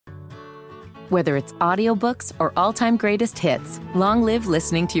Whether it's audiobooks or all-time greatest hits, long live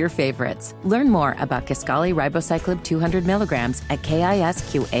listening to your favorites. Learn more about Kisqali Ribociclib 200 milligrams at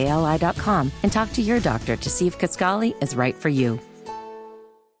KISQALI.com and talk to your doctor to see if Kisqali is right for you.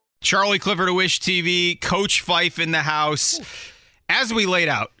 Charlie Clifford of Wish TV, Coach Fife in the house. As we laid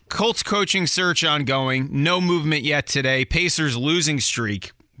out, Colts coaching search ongoing. No movement yet today. Pacers losing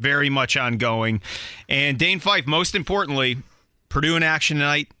streak very much ongoing. And Dane Fife, most importantly, Purdue in action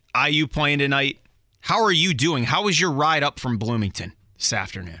tonight. IU playing tonight. How are you doing? How was your ride up from Bloomington this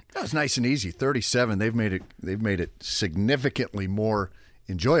afternoon? That was nice and easy. 37. They've made it significantly more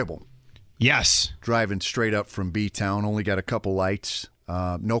enjoyable. Yes. Driving straight up from B-Town. Only got a couple lights.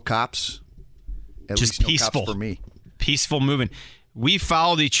 No cops. At Just least peaceful. No cops for me. Peaceful moving. We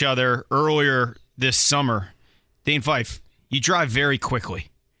followed each other earlier this summer. Dane Fife, you drive very quickly.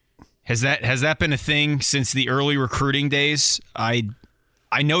 Has that been a thing since the early recruiting days?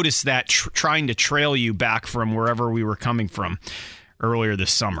 I noticed that trying to trail you back from wherever we were coming from earlier this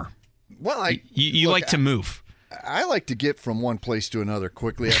summer. Well, you like to move. I like to get from one place to another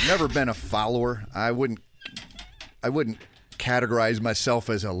quickly. I've never been a follower. I wouldn't categorize myself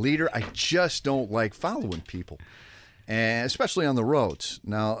as a leader. I just don't like following people, and especially on the roads.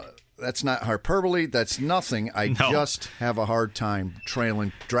 Now, that's not hyperbole. That's nothing. I just have a hard time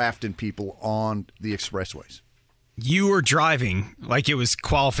drafting people on the expressways. You were driving like it was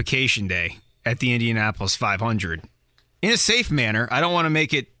qualification day at the Indianapolis 500 in a safe manner. I don't want to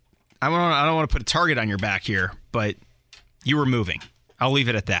make it. I don't want to put a target on your back here, but you were moving. I'll leave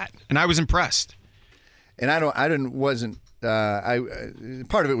it at that. And I was impressed. And part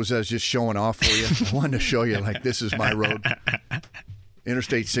of it was I was just showing off for you. I wanted to show you, like, this is my road.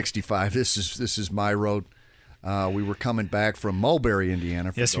 Interstate 65. This is my road. We were coming back from Mulberry,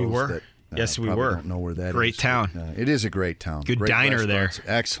 Indiana. Yes, we were. Yes, we were. Don't know where that is. Great town. It is a great town. Good great diner there.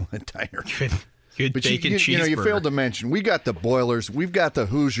 Excellent diner. Good but bacon cheeseburger. You know, you failed to mention, we got the Boilers. We've got the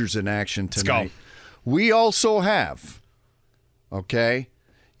Hoosiers in action tonight. Let's go. We also have,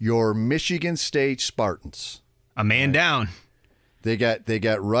 your Michigan State Spartans. A man down. They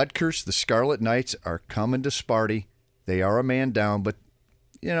got Rutgers. The Scarlet Knights are coming to Sparty. They are a man down, but,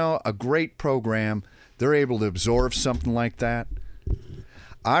 a great program. They're able to absorb something like that.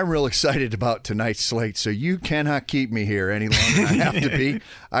 I'm real excited about tonight's slate, so you cannot keep me here any longer than I have to be.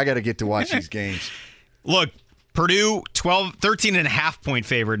 I got to get to watch these games. Look, Purdue, 13.5-point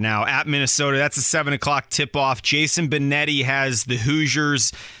favorite now at Minnesota. That's a 7 o'clock tip-off. Jason Benetti has the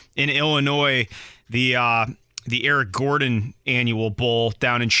Hoosiers in Illinois, the Eric Gordon Annual Bowl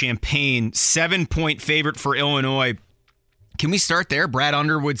down in Champaign. 7-point favorite for Illinois. Can we start there? Brad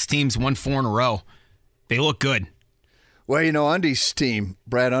Underwood's team's won 4 in a row. They look good. Well, Undy's team,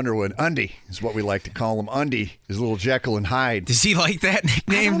 Brad Underwood, Undy is what we like to call him. Undy is little Jekyll and Hyde. Does he like that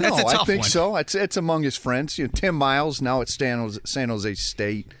nickname? That's a tough one. I think so. It's among his friends. Tim Miles now at San Jose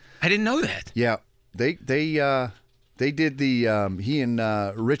State. I didn't know that. Yeah, they did the he and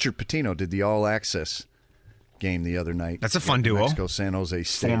Richard Pitino did the All Access game the other night. That's a fun duo. Mexico, San Jose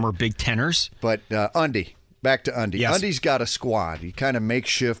State. Former Big Teners. But Undy. Back to Undy. Yes. Undy's got a squad. He kind of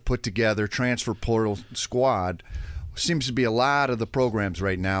makeshift, put together, transfer portal squad. Seems to be a lot of the programs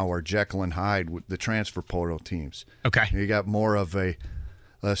right now are Jekyll and Hyde with the transfer portal teams. Okay. You got more of a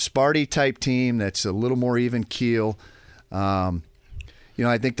Sparty-type team that's a little more even keel. I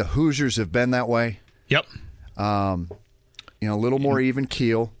think the Hoosiers have been that way. Yep. A little more even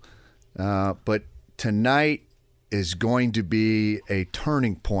keel. But tonight is going to be a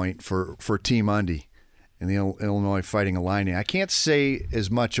turning point for Team Undy and the Illinois Fighting Illini. I can't say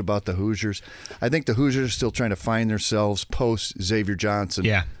as much about the Hoosiers. I think the Hoosiers are still trying to find themselves post Xavier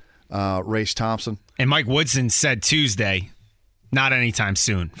Johnson, Race Thompson. And Mike Woodson said Tuesday, not anytime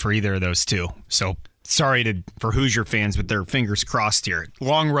soon for either of those two. So sorry for Hoosier fans with their fingers crossed here.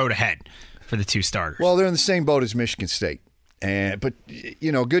 Long road ahead for the two starters. Well, they're in the same boat as Michigan State. But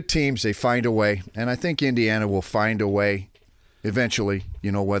good teams, they find a way. And I think Indiana will find a way eventually,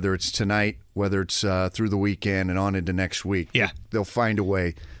 whether it's tonight, whether it's through the weekend and on into next week. Yeah. They'll find a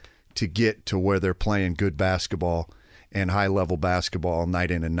way to get to where they're playing good basketball and high-level basketball night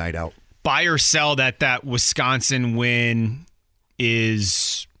in and night out. Buy or sell that Wisconsin win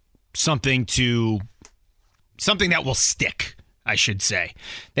is something that will stick, I should say.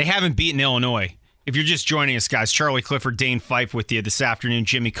 They haven't beaten Illinois. If you're just joining us, guys, Charlie Clifford, Dane Fife with you this afternoon.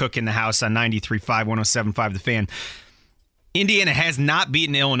 Jimmy Cook in the house on 93.5, 107.5 The Fan. Indiana has not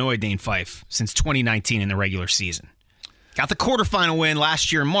beaten Illinois, Dane Fife, since 2019 in the regular season. Got the quarterfinal win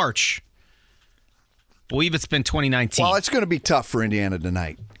last year in March. Believe it's been 2019. Well, it's going to be tough for Indiana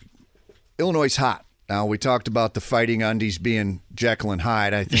tonight. Illinois is hot. Now, we talked about the Fighting Undies being Jekyll and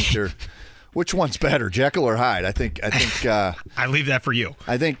Hyde. I think they're Which one's better, Jekyll or Hyde? I think. I leave that for you.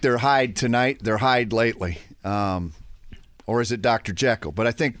 I think they're Hyde tonight. They're Hyde lately. Or is it Dr. Jekyll? But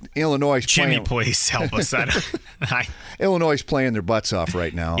I think Illinois. Jimmy, please help us. Illinois is playing their butts off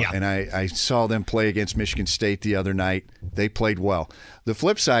right now, Yeah. and I saw them play against Michigan State the other night. They played well. The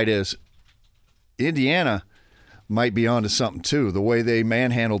flip side is Indiana might be onto something too. The way they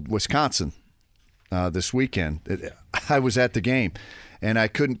manhandled Wisconsin this weekend. I was at the game, and I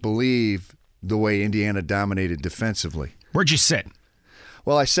couldn't believe the way Indiana dominated defensively. Where'd you sit?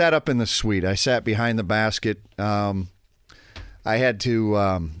 Well, I sat up in the suite. I sat behind the basket. I had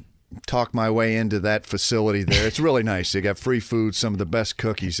to talk my way into that facility there. It's really nice. They got free food, some of the best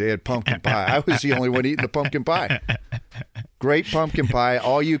cookies. They had pumpkin pie. I was the only one eating the pumpkin pie. Great pumpkin pie,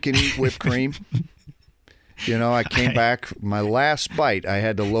 all you can eat whipped cream. You know, I came back, my last bite, I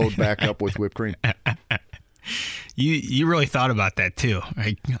had to load back up with whipped cream. You really thought about that, too.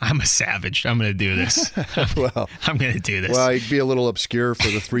 I'm a savage. I'm going to do this. I'm going to do this. Well, it'd be a little obscure for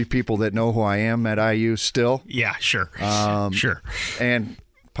the 3 people that know who I am at IU still. Yeah, sure. Sure. And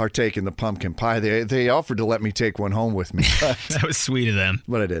partake in the pumpkin pie. They offered to let me take one home with me. That was sweet of them.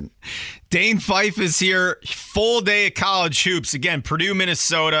 But I didn't. Dane Fife is here. Full day of college hoops. Again, Purdue,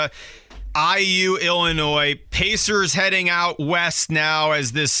 Minnesota, IU-Illinois. Pacers heading out west now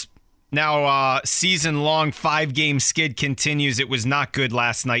as this season-long 5-game skid continues. It was not good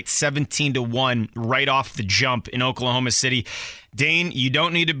last night, 17-1 right off the jump in Oklahoma City. Dane, you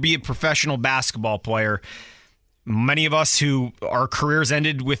don't need to be a professional basketball player. Many of us who our careers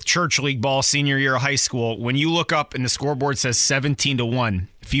ended with church league ball senior year of high school, when you look up and the scoreboard says 17-1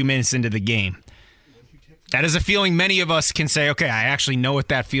 a few minutes into the game, that is a feeling many of us can say, okay, I actually know what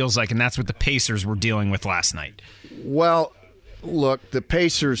that feels like, and that's what the Pacers were dealing with last night. Well, look, the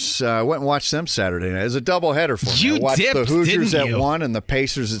Pacers, went and watched them Saturday night. It was a doubleheader for me. You I watched dipped, the Hoosiers didn't at you? 1 and the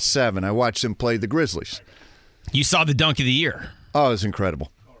Pacers at 7. I watched them play the Grizzlies. You saw the dunk of the year. Oh, it was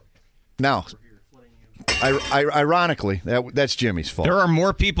incredible. Now, ironically, that's Jimmy's fault. There are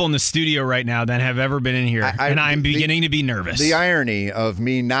more people in the studio right now than have ever been in here, and I'm beginning to be nervous. The irony of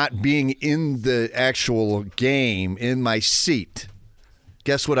me not being in the actual game in my seat.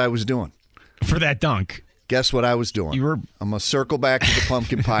 Guess what I was doing? For that dunk. Guess what I was doing? I'm going to circle back to the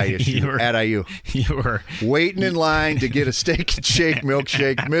pumpkin pie issue at IU. You were. Waiting in line to get a steak and shake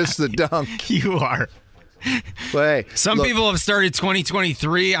milkshake. Missed the dunk. You are. But hey, Some people have started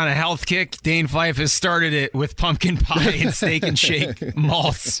 2023 on a health kick. Dane Fife has started it with pumpkin pie and steak and shake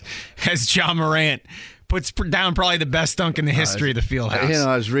malts as John Morant puts down probably the best dunk in the history of the Fieldhouse. You know,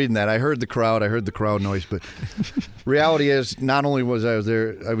 I was reading that. I heard the crowd noise, but reality is not only was I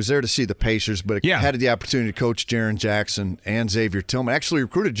there to see the Pacers, but I had the opportunity to coach Jaren Jackson and Xavier Tillman. Actually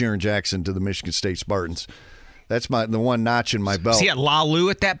recruited Jaren Jackson to the Michigan State Spartans. That's the one notch in my belt. Was he at LaLu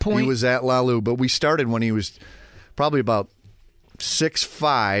at that point? He was at LaLu, but we started when he was probably about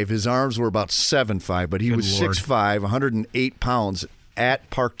 6'5". His arms were about 7'5", but he was 6'5", 108 pounds at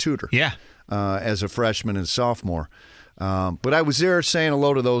Park Tudor. Yeah. As a freshman and sophomore. But I was there saying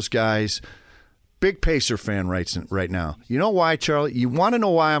hello to those guys. Big Pacer fan right now. You know why, Charlie? You want to know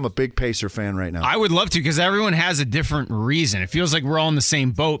why I'm a big Pacer fan right now? I would love to, because everyone has a different reason. It feels like we're all in the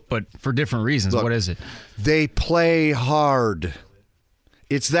same boat, but for different reasons. Look, what is it? They play hard.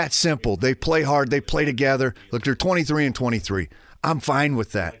 It's that simple. They play hard. They play together. Look, they're 23 and 23. I'm fine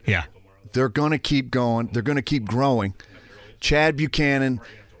with that. Yeah. They're going to keep going. They're going to keep growing. Chad Buchanan,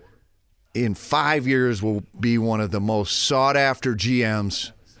 in 5 years, will be one of the most sought-after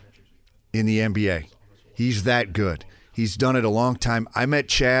GMs in the NBA. He's that good. He's done it a long time. I met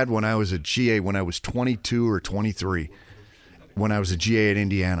Chad when I was a GA when I was 22 or 23, when I was a GA at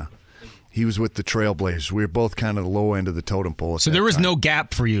Indiana. He was with the Trailblazers. We were both kind of the low end of the totem pole. So there was no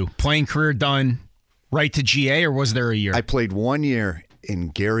gap for you. Playing career done, right to GA, or was there a year? I played 1 year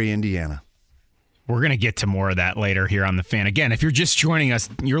in Gary, Indiana. We're going to get to more of that later here on The Fan. Again, if you're just joining us,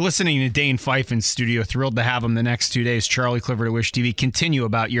 you're listening to Dane Fife in studio. Thrilled to have him the next 2 days. Charlie Clifford at Wish TV. Continue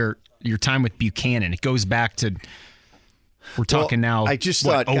about your time with Buchanan. It goes back to, we're talking now, I just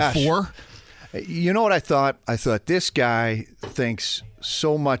what, thought, 04? You know what I thought? I thought this guy thinks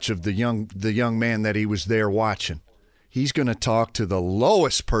so much of the young man that he was there watching. He's going to talk to the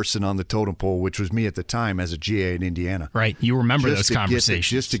lowest person on the totem pole, which was me at the time as a GA in Indiana. Right. You remember those conversations.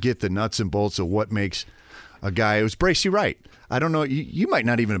 Just to get the nuts and bolts of what makes a guy. It was Bracey Wright. I don't know. You might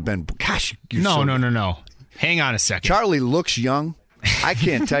not even have been. Gosh. No. Hang on a second. Charlie looks young. I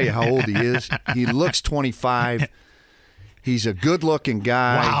can't tell you how old he is. He looks 25. He's a good-looking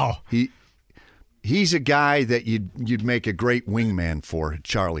guy. Wow. He's a guy that you'd make a great wingman for,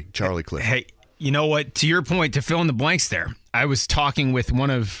 Charlie Cliff. Hey, you know what? To your point, to fill in the blanks there, I was talking with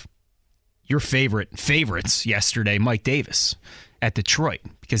one of your favorites yesterday, Mike Davis at Detroit,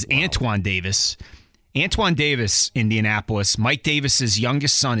 because Antoine Davis, Indianapolis, Mike Davis's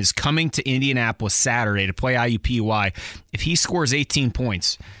youngest son is coming to Indianapolis Saturday to play IUPUI. If he scores 18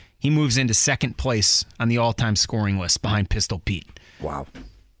 points, he moves into second place on the all-time scoring list behind Pistol Pete. Wow.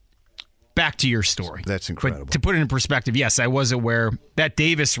 Back to your story. That's incredible. But to put it in perspective, yes, I was aware that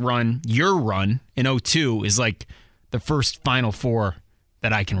Davis run, your run in 2002, is like the first Final Four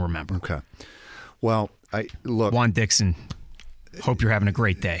that I can remember. Okay. Well, look. Juan Dixon, hope you're having a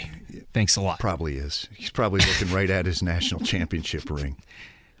great day. Thanks a lot. Probably is. He's probably looking right at his national championship ring.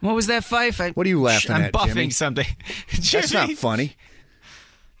 What was that, Fife? What are you laughing at, Jimmy? I'm buffing something. That's not funny.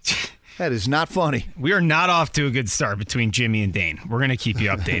 That is not funny. We are not off to a good start between Jimmy and Dane. We're going to keep you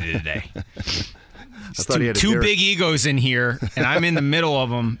updated today. Two big egos in here, and I'm in the middle of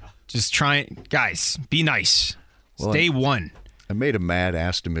them just trying. Guys, be nice. It's day one. I made him mad,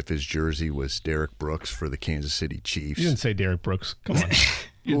 asked him if his jersey was Derek Brooks for the Kansas City Chiefs. You didn't say Derek Brooks. Come on.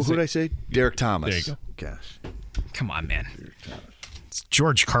 Who did I say? Derek Thomas. There you go. Gosh. Come on, man. It's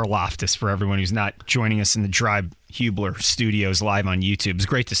George Karloftis for everyone who's not joining us in the Drive Hubler studios live on YouTube. It's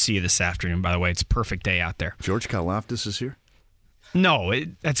great to see you this afternoon, by the way. It's a perfect day out there. George Karloftis is here? No,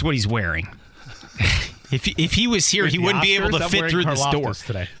 that's what he's wearing. If he was here, he wouldn't be able to fit through this door.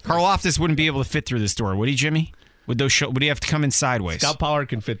 Today. Karloftis wouldn't be able to fit through this door, would he, Jimmy? Would he have to come in sideways? Scott Pollard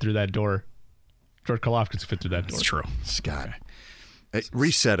can fit through that door. George Karloftis can fit through that door. That's true. Scott. Hey,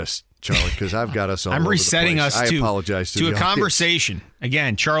 reset us, Charlie, because I've got us all I'm over resetting the place. us I apologize to a conversation.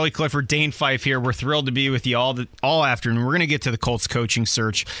 Again, Charlie Clifford, Dane Fife here. We're thrilled to be with you all afternoon. We're going to get to the Colts coaching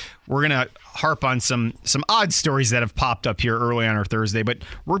search. We're going to harp on some odd stories that have popped up here early on our Thursday. But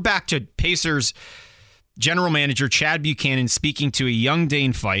we're back to Pacers general manager Chad Buchanan speaking to a young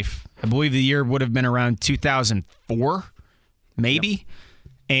Dane Fife. I believe the year would have been around 2004, maybe. Yep.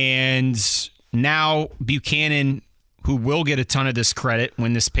 And now Buchanan, who will get a ton of this credit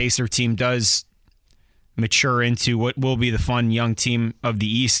when this Pacer team does mature into what will be the fun young team of the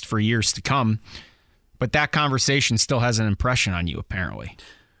East for years to come. But that conversation still has an impression on you, apparently.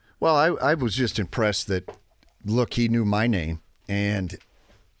 Well, I was just impressed that, look, he knew my name, and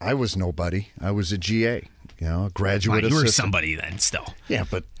I was nobody. I was a GA, a graduate assistant. You were somebody then still. Yeah,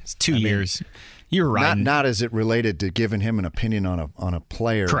 but it's 2 years. You were right. Not as it related to giving him an opinion on a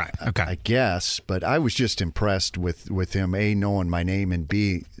player. Correct. Okay. I guess, but I was just impressed with him, A, knowing my name, and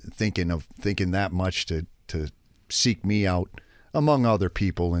B, thinking that much to seek me out among other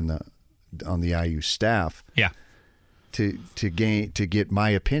people on the IU staff. Yeah. To get my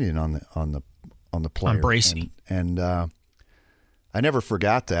opinion on the player. On Bracey. And I never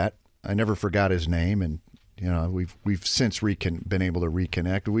forgot that. I never forgot his name, and we've since been able to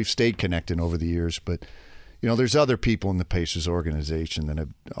reconnect. We've stayed connected over the years, but there's other people in the Pacers organization that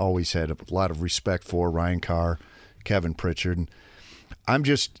I've always had a lot of respect for. Ryan Carr, Kevin Pritchard, and I'm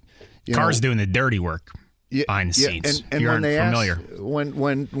just Carr's doing the dirty work behind the scenes. And you're when they familiar,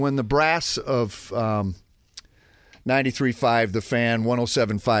 when the brass of 93.5 The Fan,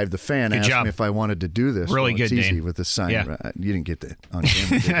 107.5 The Fan asked me if I wanted to do this. Really good, it's easy Dane. with the sign. Yeah. You didn't get that on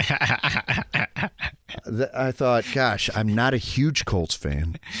camera. I thought, gosh, I'm not a huge Colts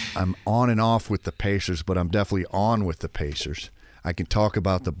fan. I'm on and off with the Pacers, but I'm definitely on with the Pacers. I can talk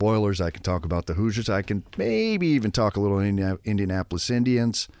about the Boilers. I can talk about the Hoosiers. I can maybe even talk a little Indianapolis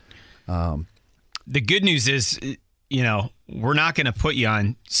Indians. The good news is, we're not going to put you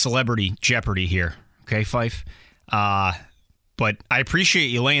on Celebrity Jeopardy here, okay, Fife? But I appreciate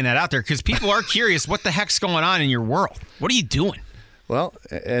you laying that out there because people are curious what the heck's going on in your world. What are you doing? Well,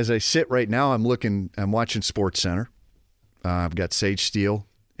 as I sit right now, I'm watching SportsCenter. I've got Sage Steele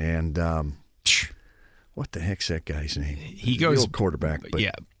and what the heck's that guy's name? He goes real quarterback, but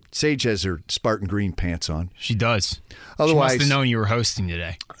yeah. Sage has her Spartan green pants on. She does. Otherwise, she must have known you were hosting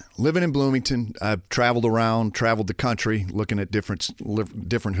today. Living in Bloomington, I've traveled the country, looking at different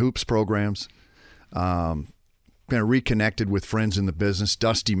hoops programs. Been reconnected with friends in the business.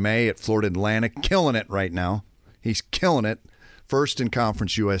 Dusty May at Florida Atlantic, killing it right now. He's killing it. First in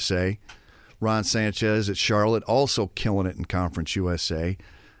Conference USA. Ron Sanchez at Charlotte, also killing it in Conference USA.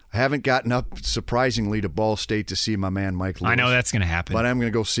 I haven't gotten up, surprisingly, to Ball State to see my man Mike Lewis. I know that's going to happen. But I'm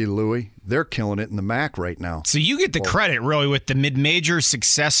going to go see Louis. They're killing it in the MAC right now. So you get the credit, really, with the mid-major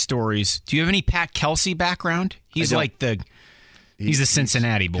success stories. Do you have any Pat Kelsey background? He's like he's the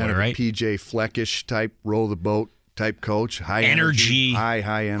Cincinnati boy, kind of right? PJ Fleckish type, row the boat type coach. High energy.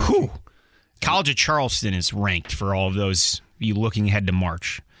 High energy. Whew. College of Charleston is ranked for all of those, you looking ahead to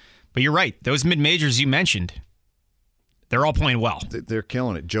March. But you're right. Those mid-majors you mentioned, they're all playing well. They're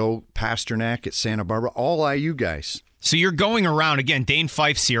killing it. Joe Pasternak at Santa Barbara, all IU guys. So you're going around, again, Dane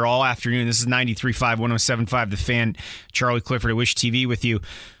Fife's here all afternoon. This is 93.5, 107.5, The Fan. Charlie Clifford at Wish TV with you.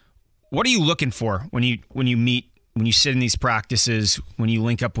 What are you looking for when you meet, when you sit in these practices, when you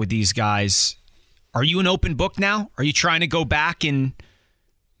link up with these guys? Are you an open book now? Are you trying to go back and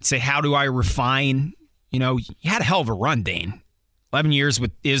say, how do I refine? You had a hell of a run, Dane. 11 years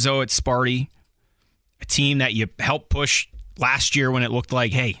with Izzo at Sparty, a team that you helped push last year when it looked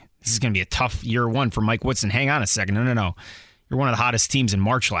like, hey, this is going to be a tough year one for Mike Woodson. Hang on a second. No. You're one of the hottest teams in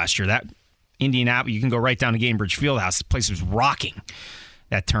March last year. That Indianapolis, you can go right down to Gainbridge Fieldhouse. The place was rocking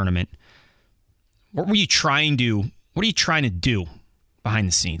that tournament. What are you trying to do behind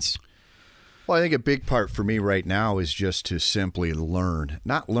the scenes? Well, I think a big part for me right now is just to simply learn.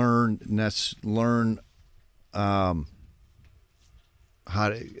 Not learn how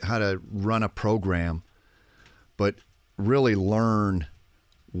to run a program, but really learn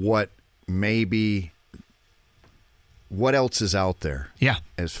what else is out there. Yeah.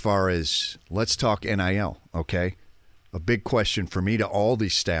 As far as, let's talk NIL, okay? A big question for me to all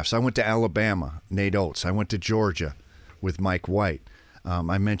these staffs. I went to Alabama, Nate Oates. I went to Georgia with Mike White.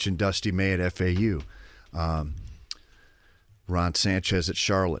 I mentioned Dusty May at FAU. Ron Sanchez at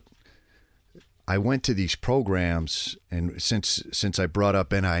Charlotte. I went to these programs, and since I brought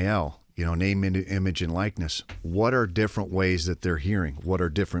up NIL, name, image, and likeness, what are different ways that they're hearing? What are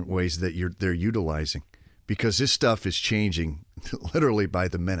different ways that they're utilizing? Because this stuff is changing literally by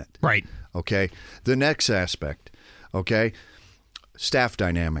the minute. Right. Okay? The next aspect, okay? Staff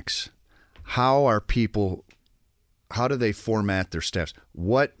dynamics. How do they format their staffs?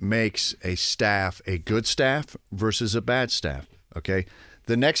 What makes a staff a good staff versus a bad staff? Okay?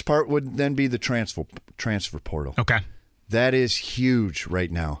 The next part would then be the transfer portal. Okay. That is huge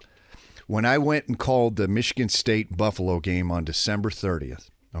right now. When I went and called the Michigan State-Buffalo game on December 30th,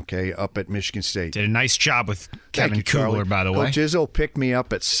 okay, up at Michigan State. Did a nice job with Kevin Kugler, by the way. Coach Izzo picked me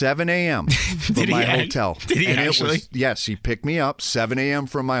up at 7 a.m. from my hotel. Did he actually? Yes, he picked me up 7 a.m.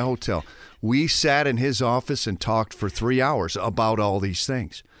 from my hotel. We sat in his office and talked for 3 hours about all these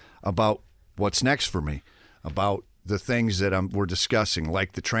things, about what's next for me, about the things that we're discussing,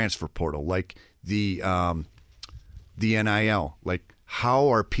 like the transfer portal, like the NIL, like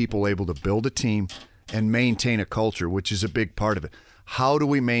how are people able to build a team and maintain a culture, which is a big part of it. How do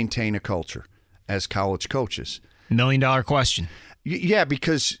we maintain a culture as college coaches? $1 million question. Yeah,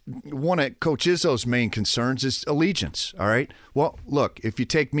 because one of Coach Izzo's main concerns is allegiance, all right? Well, look, if you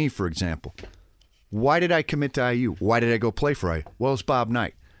take me, for example, why did I commit to IU? Why did I go play for IU? Well, it's Bob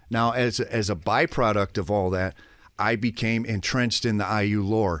Knight. Now, as a byproduct of all that, I became entrenched in the IU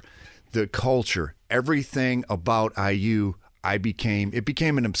lore, the culture, everything about IU. It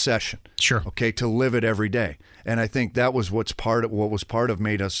became an obsession. Sure. Okay, to live it every day. And I think that was what was part of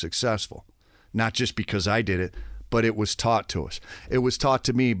made us successful. Not just because I did it, but it was taught to us. It was taught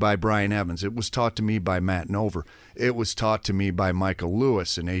to me by Brian Evans. It was taught to me by Matt Nover. It was taught to me by Michael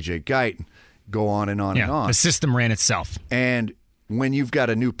Lewis and AJ Guyton. Go on and on and on. The system ran itself. And when you've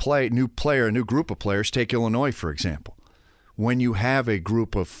got a new player, a new group of players, take Illinois, for example. When you have a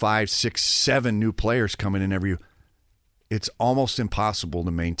group of 5, 6, 7 new players coming in every year, it's almost impossible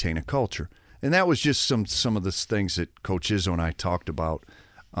to maintain a culture. And that was just some of the things that Coach Izzo and I talked about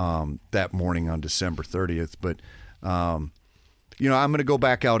that morning on December 30th. But, I'm going to go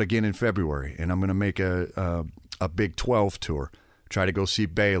back out again in February, and I'm going to make a Big 12 tour. Try to go see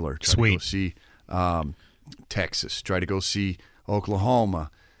Baylor. Try to go see Texas. Try to go see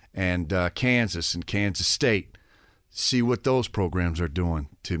Oklahoma and Kansas and Kansas State. See what those programs are doing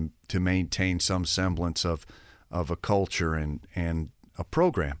to maintain some semblance of a culture and a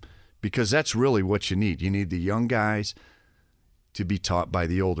program, because that's really what you need. You need the young guys to be taught by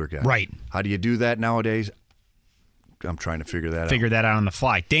the older guys. Right. How do you do that nowadays? I'm trying to figure that out on the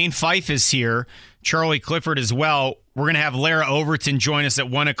fly. Dane Fife is here. Charlie Clifford as well. We're going to have Larra Overton join us at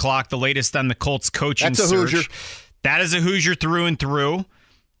 1 o'clock, the latest on the Colts coaching search. That's a Hoosier. That is a Hoosier through and through.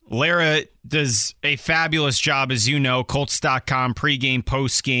 Larra does a fabulous job, as you know, Colts.com, pregame,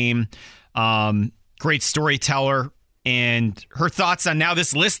 postgame. Great storyteller. And her thoughts on now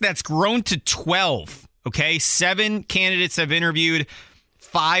this list that's grown to 12. Okay, 7 candidates have interviewed.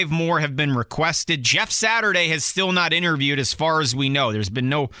 5 more have been requested. Jeff Saturday has still not interviewed as far as we know. There's been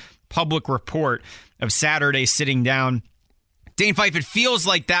no public report of Saturday sitting down. Dane Fife, it feels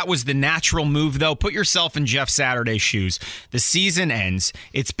like that was the natural move, though. Put yourself in Jeff Saturday's shoes. The season ends.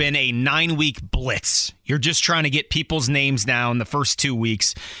 It's been a 9-week blitz. You're just trying to get people's names down the first 2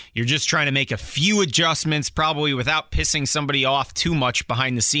 weeks. You're just trying to make a few adjustments, probably without pissing somebody off too much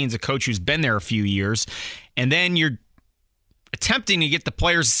behind the scenes, a coach who's been there a few years. And then you're attempting to get the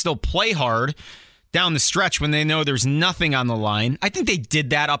players to still play hard down the stretch when they know there's nothing on the line. I think they did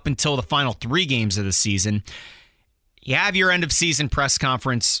that up until the final 3 games of the season. You have your end of season press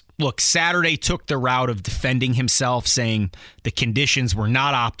conference. Look, Saturday took the route of defending himself, saying the conditions were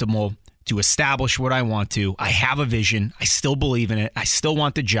not optimal to establish what I want to. I have a vision. I still believe in it. I still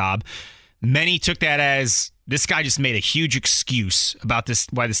want the job. Many took that as this guy just made a huge excuse about this,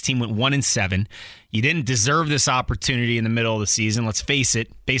 why this team went 1-7. You didn't deserve this opportunity in the middle of the season. Let's face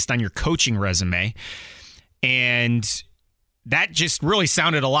it, based on your coaching resume. And that just really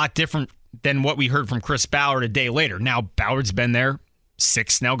sounded a lot different than what we heard from Chris Ballard a day later. Now, Ballard's been there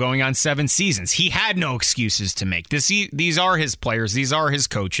 6, now going on 7 seasons. He had no excuses to make. These are his players. These are his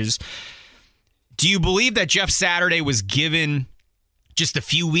coaches. Do you believe that Jeff Saturday was given just a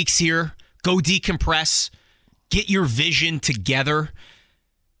few weeks here? Go decompress. Get your vision together.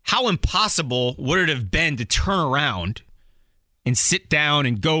 How impossible would it have been to turn around and sit down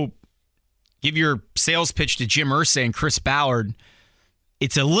and go give your sales pitch to Jim Irsay and Chris Ballard?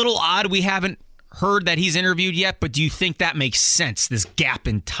 It's a little odd we haven't heard that he's interviewed yet, but do you think that makes sense, this gap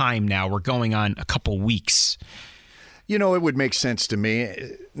in time now? We're going on a couple weeks. You know, it would make sense to me.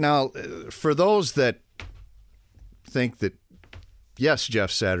 Now, for those that think that, yes,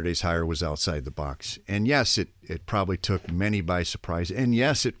 Jeff Saturday's hire was outside the box, and yes, it probably took many by surprise, and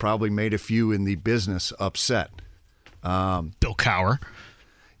yes, it probably made a few in the business upset. Bill Cowher.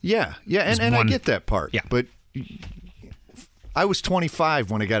 Yeah, and I get that part. Yeah. But I was 25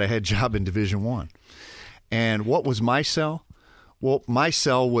 when I got a head job in Division I. And what was my sell? Well, my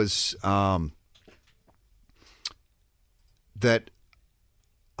sell was that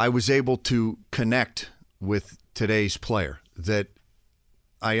I was able to connect with today's player, that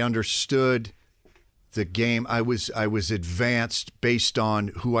I understood the game. I was advanced based on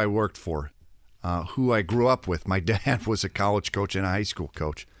who I worked for, who I grew up with. My dad was a college coach and a high school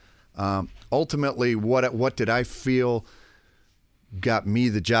coach. Ultimately, what did I feel got me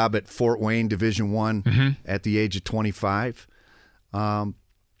the job at Fort Wayne Division I at the age of 25?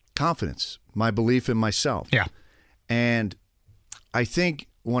 Confidence, my belief in myself. Yeah. And I think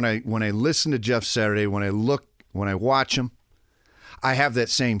when I listen to Jeff Saturday, when I watch him, I have that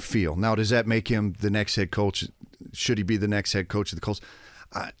same feel. Now, does that make him the next head coach? Should he be the next head coach of the Colts?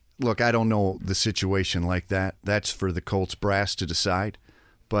 Look, I don't know the situation like that. That's for the Colts brass to decide.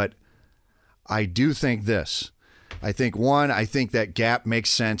 But I do think this. I think that gap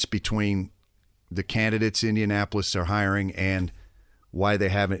makes sense between the candidates Indianapolis are hiring and why they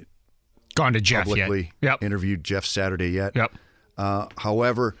haven't gone to Jeff publicly yet. Interviewed Jeff Saturday yet. Yep.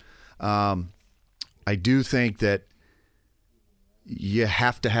 However, I do think that you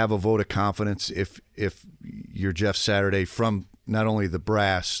have to have a vote of confidence if you're Jeff Saturday from not only the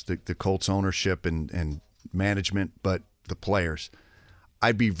brass, the Colts ownership and management, but the players.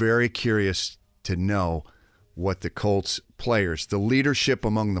 I'd be very curious to know what the Colts players, the leadership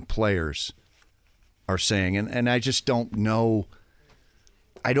among the players, are saying. And I just don't know.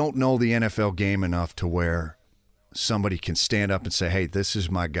 I don't know the NFL game enough to where somebody can stand up and say, hey, this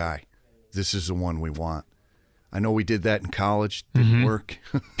is my guy. This is the one we want. I know we did that in college. Didn't work.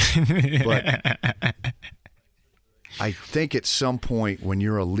 But I think at some point when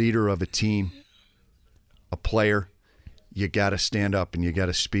you're a leader of a team, a player, you got to stand up and you got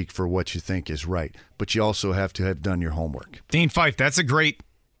to speak for what you think is right. But you also have to have done your homework. Dane Fife, that's a great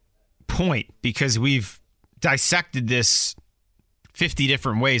point because we've dissected this 50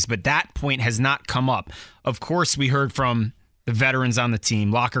 different ways, but that point has not come up. Of course, we heard from the veterans on the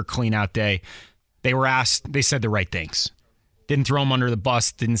team, locker cleanout day. They were asked, they said the right things. Didn't throw them under the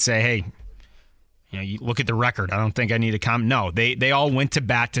bus, didn't say, hey, you look at the record. I don't think I need to comment. No, they all went to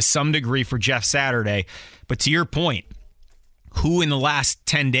bat to some degree for Jeff Saturday. But to your point, who in the last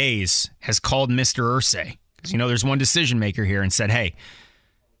 10 days has called Mr. Irsay? Because, there's one decision maker here and said, hey,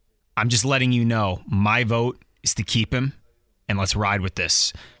 I'm just letting you know my vote is to keep him and let's ride with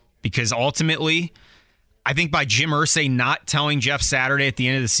this. Because ultimately, I think by Jim Irsay not telling Jeff Saturday at the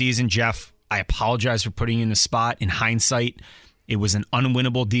end of the season, Jeff, I apologize for putting you in the spot. In hindsight, it was an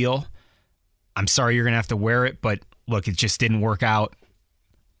unwinnable deal. I'm sorry you're going to have to wear it, but look, it just didn't work out.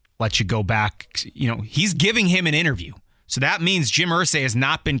 Let you go back. He's giving him an interview. So that means Jim Irsay has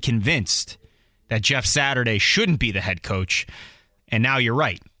not been convinced that Jeff Saturday shouldn't be the head coach. And now you're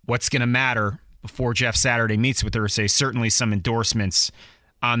right. What's going to matter before Jeff Saturday meets with Irsay? Certainly some endorsements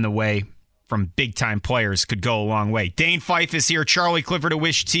on the way from big-time players could go a long way. Dane Fife is here. Charlie Clifford of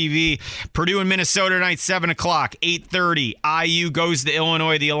Wish TV. Purdue and Minnesota tonight, 7 o'clock, 8:30. IU goes to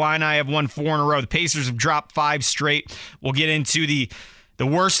Illinois. The Illini have won 4 in a row. The Pacers have dropped 5 straight. We'll get into the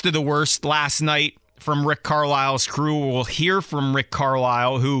worst of the worst last night from Rick Carlisle's crew. We'll hear from Rick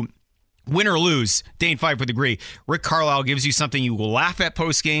Carlisle, who Win or lose, Dane Fife would agree. Rick Carlisle gives you something you will laugh at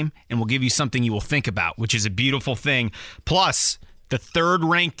postgame and will give you something you will think about, which is a beautiful thing. Plus, the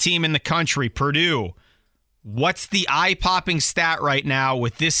third-ranked team in the country, Purdue. What's the eye-popping stat right now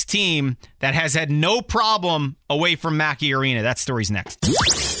with this team that has had no problem away from Mackey Arena? That story's next.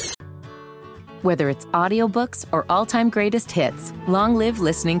 Whether it's audiobooks or all-time greatest hits, long live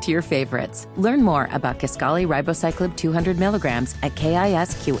listening to your favorites. Learn more about Kisqali Ribociclib 200 milligrams at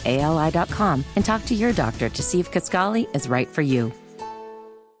KISQALI.com and talk to your doctor to see if Kisqali is right for you.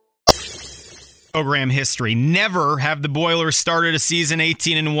 Program history. Never have the Boilers started a season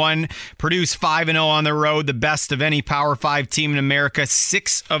 18-1. Purdue's 5-0 on the road, the best of any Power 5 team in America.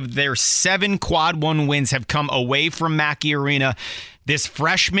 6 of their 7 Quad 1 wins have come away from Mackey Arena. This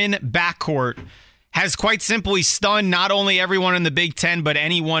freshman backcourt has quite simply stunned not only everyone in the Big Ten, but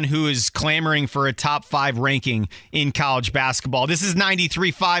anyone who is clamoring for a top 5 ranking in college basketball. This is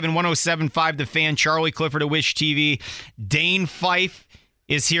 93.5 and 107.5 The Fan. Charlie Clifford of Wish TV. Dane Fife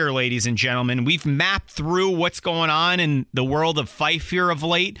is here, ladies and gentlemen. We've mapped through what's going on in the world of Fife here of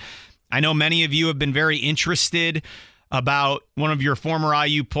late. I know many of you have been very interested about one of your former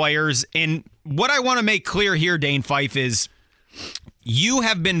IU players. And what I want to make clear here, Dane Fife, is you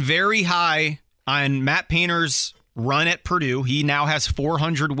have been very high on Matt Painter's run at Purdue. He now has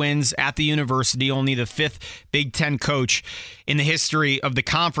 400 wins at the university, only the 5th Big Ten coach in the history of the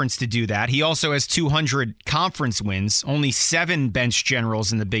conference to do that. He also has 200 conference wins. Only 7 bench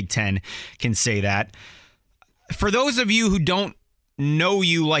generals in the Big Ten can say that. For those of you who don't know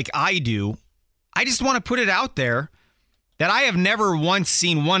you like I do, I just want to put it out there that I have never once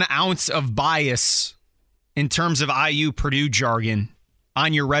seen 1 ounce of bias in terms of IU Purdue jargon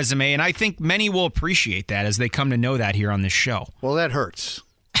on your resume, and I think many will appreciate that as they come to know that here on this show. Well, that hurts.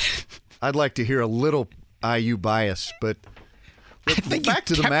 I'd like to hear a little IU bias, but I think back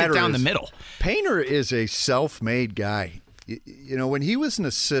you to the kept matter it down is, the middle. Painter is a self-made guy. You know, when he was an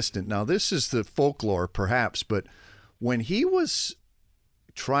assistant, now this is the folklore perhaps, but when he was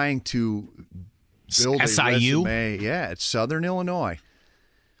trying to build SIU? a resume, at Southern Illinois,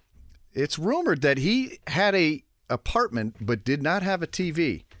 it's rumored that he had a apartment but did not have a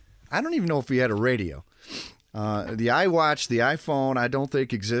TV. I don't even know if he had a radio. The iWatch, the iPhone, I don't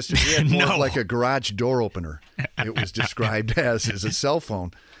think existed. He had more of like a garage door opener. It was described as a cell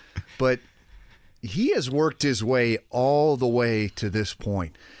phone. But he has worked his way all the way to this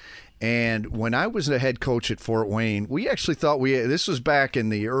point. And when I was the head coach at Fort Wayne, we actually thought this was back in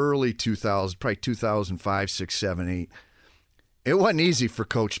the early 2000s, probably 2005, 6, 7, 8. It wasn't easy for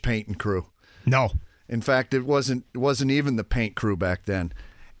Coach Paint and crew. No. In fact, it wasn't even the Paint crew back then.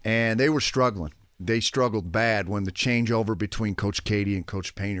 And they were struggling. They struggled bad when the changeover between Coach Cady and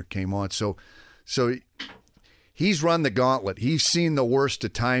Coach Painter came on. So he's run the gauntlet. He's seen the worst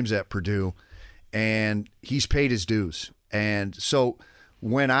of times at Purdue, and he's paid his dues. And so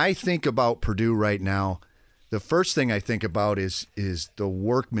when I think about Purdue right now, the first thing I think about is the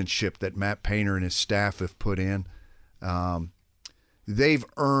workmanship that Matt Painter and his staff have put in. They've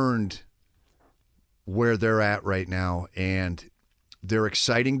earned where they're at right now, and they're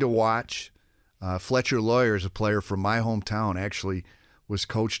exciting to watch. Fletcher Lawyer is a player from my hometown, actually was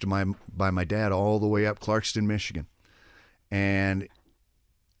coached by my dad all the way up Clarkston, Michigan. And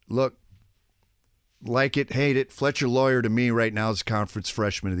look, like it, hate it, Fletcher Lawyer to me right now is conference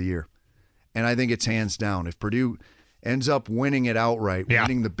freshman of the year. And I think it's hands down. If Purdue ends up winning it outright,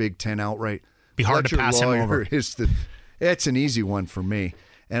 winning the Big Ten outright, be hard Fletcher to pass Lawyer him over. It's an easy one for me.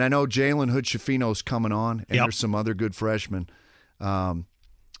 And I know Jalen Hood-Schifino's coming on, and there's some other good freshmen.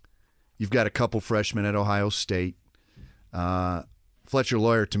 You've got a couple freshmen at Ohio State. Fletcher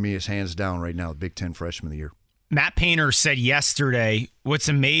Lawyer, to me, is hands down right now the Big Ten freshman of the year. Matt Painter said yesterday what's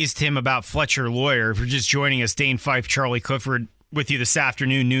amazed him about Fletcher Lawyer, if you're just joining us, Dane Fife, Charlie Clifford with you this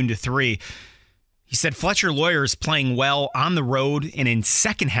afternoon, noon to 3. He said Fletcher Lawyer is playing well on the road and in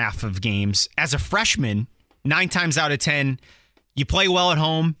second half of games. As a freshman, 9 times out of 10, you play well at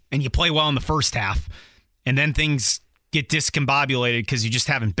home and you play well in the first half, and then things get discombobulated because you just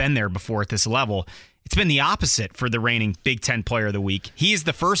haven't been there before at this level. It's been the opposite for the reigning Big Ten Player of the Week. He is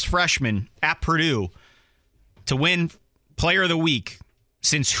the first freshman at Purdue to win Player of the Week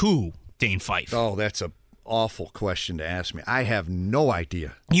since who, Dane Fife? Oh, that's an awful question to ask me. I have no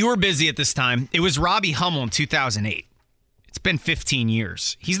idea. You were busy at this time. It was Robbie Hummel in 2008. It's been 15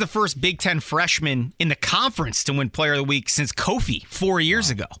 years. He's the first Big Ten freshman in the conference to win Player of the Week since Kofi 4 years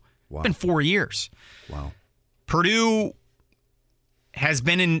ago. Wow. It's been 4 years. Wow. Purdue has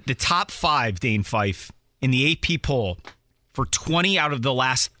been in the top 5, Dane Fife, in the AP poll for 20 out of the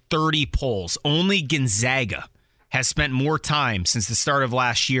last 30 polls. Only Gonzaga has spent more time since the start of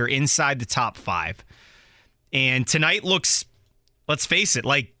last year inside the top 5. And tonight looks, let's face it,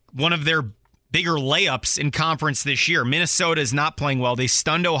 like one of their bigger layups in conference this year. Minnesota is not playing well. They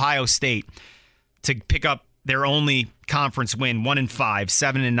stunned Ohio State to pick up their only conference win, 1-5,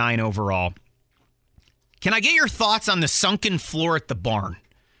 7-9 overall. Can I get your thoughts on the sunken floor at the barn?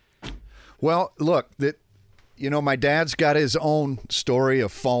 Well, look, my dad's got his own story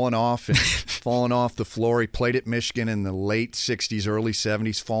of falling off the floor. He played at Michigan in the late 60s, early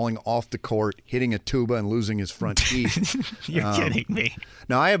 70s, falling off the court, hitting a tuba and losing his front teeth. You're kidding me.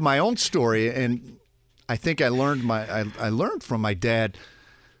 Now, I have my own story, and I think I learned from my dad.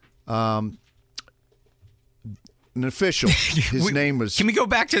 An official. His name was... Can we go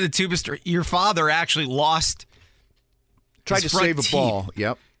back to the tuba story? Your father actually tried to save a ball.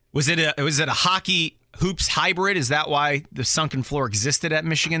 Yep. Was it a hockey hoops hybrid? Is that why the sunken floor existed at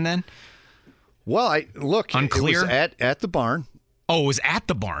Michigan then? Well, Unclear? It was at the barn. Oh, it was at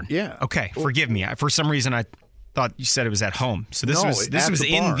the barn. Yeah. Okay, forgive me. For some reason, I thought you said it was at home. So this was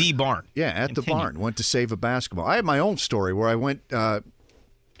in the barn. Yeah, at the barn. Went to save a basketball. I have my own story where I went.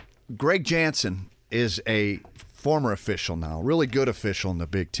 Greg Jansen is a former official now, really good official in the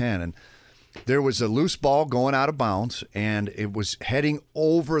Big Ten, and there was a loose ball going out of bounds, and it was heading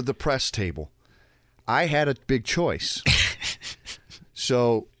over the press table. I had a big choice.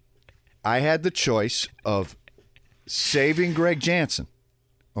 So I had the choice of saving Greg Jansen,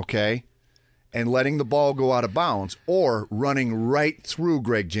 okay, and letting the ball go out of bounds, or running right through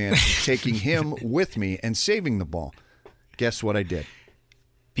Greg Jansen, taking him with me and saving the ball. Guess what I did?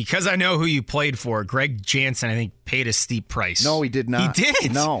 Because I know who you played for, Greg Jansen, I think, paid a steep price. No, he did not. He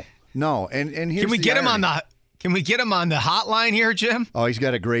did? No. And here's Can we get him on the hotline here, Jim? Oh, he's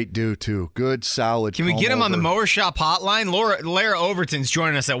got a great due, too. Good, solid. Can we get him on the Mower Shop hotline? Larra Overton's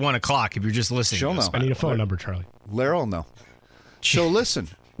joining us at 1 o'clock if you're just listening. She'll know. I need a phone number, Charlie. Larra will know. So listen,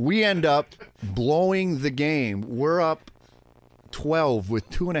 we end up blowing the game. We're up 12 with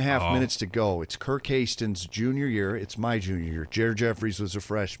 2.5 minutes to go. It's Kirk Hastings' junior year. It's my junior year. Jared Jeffries was a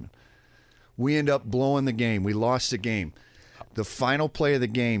freshman. We end up blowing the game. We lost the game. The final play of the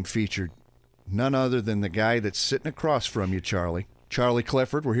game featured none other than the guy that's sitting across from you, Charlie. Charlie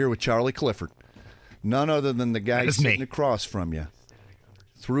Clifford. We're here with Charlie Clifford. None other than the guy sitting across from you.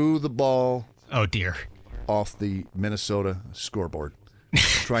 Threw the ball. Oh, dear. Off the Minnesota scoreboard.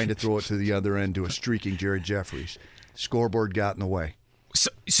 Trying to throw it to the other end to a streaking Jared Jeffries. Scoreboard got in the way.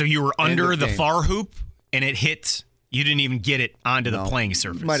 So you were under the far hoop, and it hit. You didn't even get it onto the playing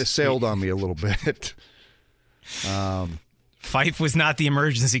surface. Might have sailed on me a little bit. Fife was not the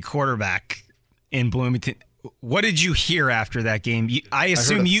emergency quarterback in Bloomington. What did you hear after that game? I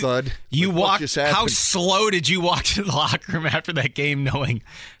assume heard a thud. You walked. How happened? slow did you walk to the locker room after that game, knowing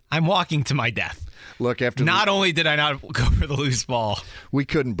I'm walking to my death? Look, not only did I not go for the loose ball, we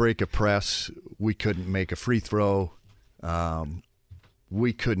couldn't break a press. We couldn't make a free throw.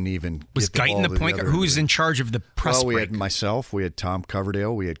 We couldn't even. Was Guyton the point guard? Who was in charge of the press? Well, we break? had myself. We had Tom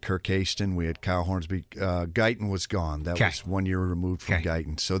Coverdale. We had Kirk Hastings. We had Kyle Hornsby. Guyton was gone. That was 1 year removed from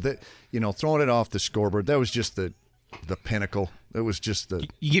Guyton. So that throwing it off the scoreboard, that was just the pinnacle. It was just the.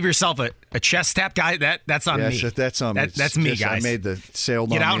 You give yourself a chest tap, guy. That's on me. That's on me. That's me, guys. I made the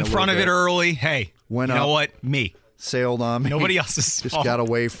sailed Get on out me in front of bit. It early. Hey, you know what? Me. Sailed on me. Nobody else's just fault. got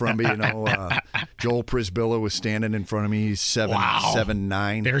away from me. Joel Prisbilla was standing in front of me. He's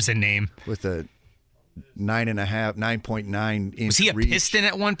 7'9". There's a name with a 9.9 inch. Was he a reach. Piston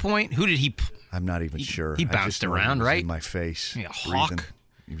at one point? Who did he? I'm not even sure. He bounced around, he was right? In my face. Yeah, hawk.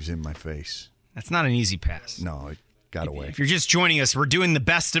 He was in my face. That's not an easy pass. No, it got away. If you're just joining us, we're doing the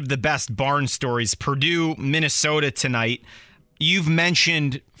best of the best barn stories. Purdue, Minnesota tonight. You've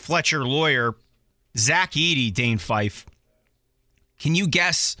mentioned Fletcher Lawyer. Zach Edey, Dane Fife. Can you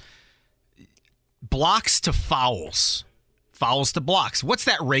guess blocks to fouls? Fouls to blocks. What's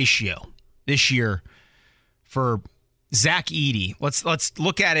that ratio this year for Zach Edey? Let's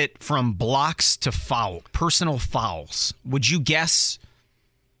look at it from blocks to personal fouls. Would you guess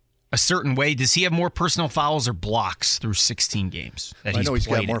a certain way? Does he have more personal fouls or blocks through 16 games that I know he's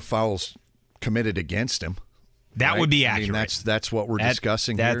got more in? fouls committed against him. That would be accurate. I mean, that's what we're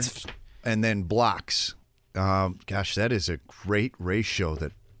discussing here. And then blocks. Gosh, that is a great ratio.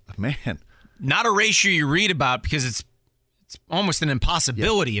 Not a ratio you read about because it's almost an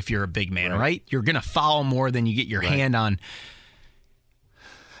impossibility if you're a big man, right? You're going to foul more than you get your hand on.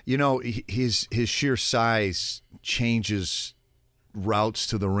 His sheer size changes routes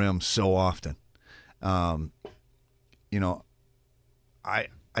to the rim so often. I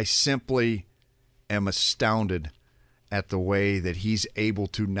simply am astounded at the way that he's able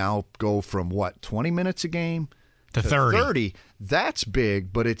to now go from 20 minutes a game to 30. That's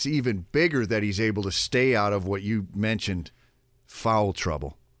big, but it's even bigger that he's able to stay out of what you mentioned, foul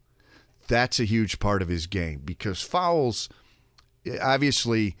trouble. That's a huge part of his game because fouls,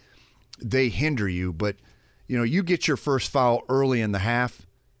 obviously, they hinder you, but you get your first foul early in the half,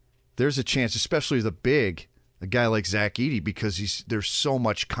 there's a chance, especially a guy like Zach Edey, because there's so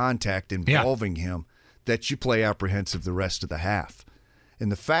much contact involving him that you play apprehensive the rest of the half.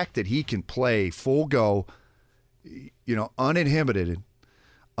 And the fact that he can play full go, uninhibited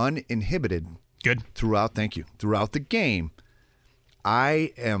good throughout the game,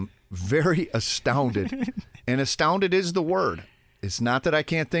 I am very astounded. And astounded is the word. It's not that I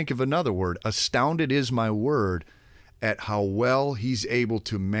can't think of another word. Astounded is my word at how well he's able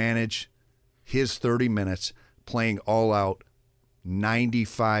to manage his 30 minutes playing all out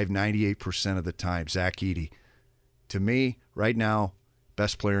 95, 98% of the time. Zach Edey, to me, right now,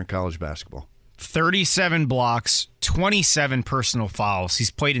 best player in college basketball. 37 blocks, 27 personal fouls.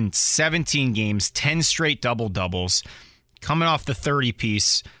 He's played in 17 games, 10 straight double-doubles. Coming off the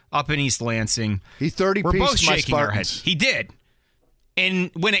 30-piece up in East Lansing. He 30-piece We're both shaking our Spartans. heads. He did.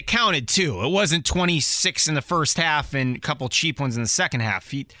 And when it counted, too. It wasn't 26 in the first half and a couple cheap ones in the second half.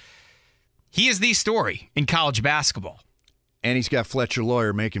 He is the story in college basketball. And he's got Fletcher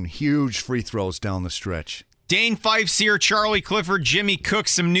Lawyer making huge free throws down the stretch. Dane Fife's here, Charlie Clifford, Jimmy Cook.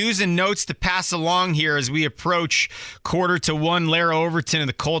 Some news and notes to pass along here as we approach 1:45. Larra Overton of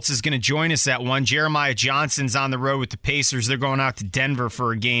the Colts is going to join us at 1. Jeremiah Johnson's on the road with the Pacers. They're going out to Denver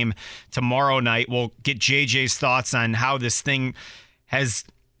for a game tomorrow night. We'll get JJ's thoughts on how this thing has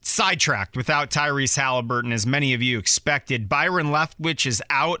sidetracked without Tyrese Halliburton, as many of you expected. Byron Leftwich is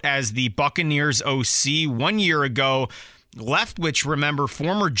out as the Buccaneers OC. 1 year ago, Leftwich, remember,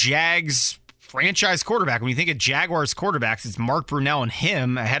 former Jags franchise quarterback. When you think of Jaguars quarterbacks, it's Mark Brunell and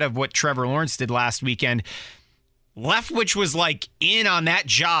him ahead of what Trevor Lawrence did last weekend. Leftwich was in on that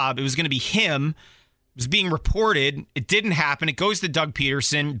job. It was going to be him. It was being reported. It didn't happen. It goes to Doug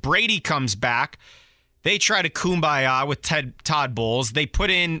Peterson. Brady comes back. They try to kumbaya with Todd Bowles. They put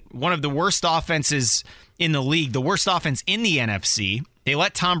in one of the worst offenses in the league, the worst offense in the NFC. They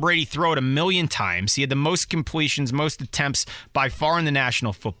let Tom Brady throw it 1 million times. He had the most completions, most attempts by far in the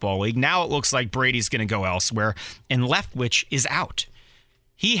National Football League. Now it looks like Brady's going to go elsewhere, and Leftwich is out.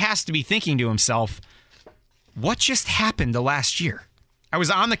 He has to be thinking to himself, what just happened the last year? I was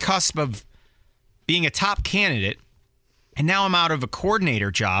on the cusp of being a top candidate, and now I'm out of a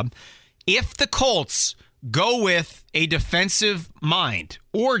coordinator job. If the Colts go with a defensive mind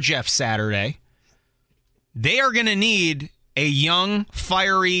or Jeff Saturday, they are going to need a young,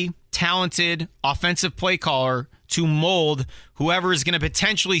 fiery, talented offensive play caller to mold whoever is going to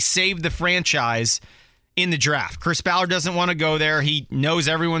potentially save the franchise in the draft. Chris Ballard doesn't want to go there. He knows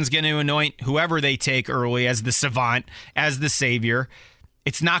everyone's going to anoint whoever they take early as the savant, as the savior.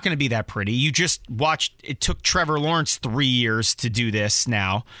 It's not going to be that pretty. You just watched, it took Trevor Lawrence 3 years to do this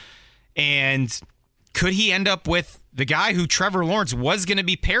now. And could he end up with the guy who Trevor Lawrence was going to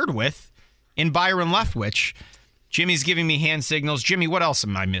be paired with in Byron Leftwich? Jimmy's giving me hand signals. Jimmy, what else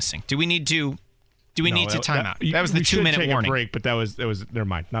am I missing? Do we need to time out? That was the 2-minute warning. A break, but that was never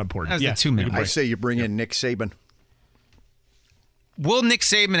mind. Not important. That was the 2-minute break. I say you bring in Nick Saban. Will Nick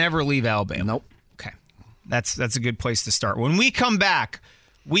Saban ever leave Alabama? Nope. Okay. That's a good place to start. When we come back,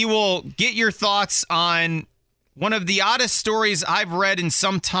 we will get your thoughts on one of the oddest stories I've read in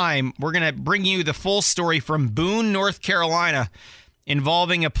some time. We're going to bring you the full story from Boone, North Carolina,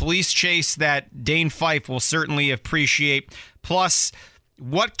 involving a police chase that Dane Fife will certainly appreciate. Plus,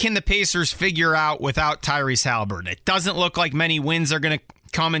 what can the Pacers figure out without Tyrese Halliburton? It doesn't look like many wins are going to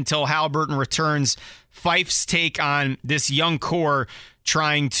come until Halliburton returns. Fife's take on this young core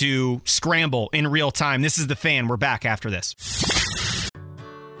trying to scramble in real time. This is The Fan. We're back after this.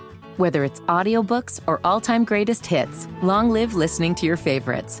 Whether it's audiobooks or all-time greatest hits, long live listening to your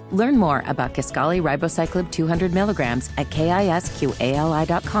favorites. Learn more about Kisqali Ribociclib 200 milligrams at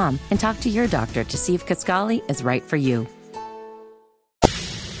KISQALI.com and talk to your doctor to see if Kisqali is right for you.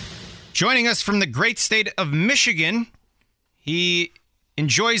 Joining us from the great state of Michigan, he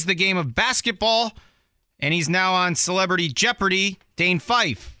enjoys the game of basketball, and he's now on Celebrity Jeopardy, Dane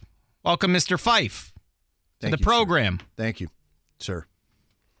Fife. Welcome, Mr. Fife, to the program. Sir. Thank you, sir.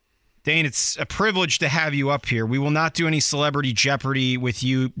 Dane, it's a privilege to have you up here. We will not do any Celebrity Jeopardy with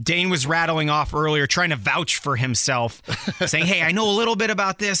you. Dane was rattling off earlier, trying to vouch for himself, saying, hey, I know a little bit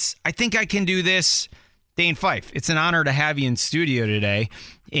about this. I think I can do this. Dane Fife, it's an honor to have you in studio today.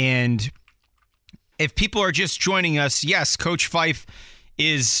 And if people are just joining us, yes, Coach Fife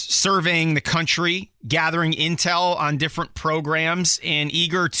is surveying the country, gathering intel on different programs, and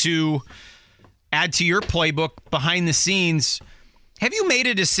eager to add to your playbook behind the scenes, have you made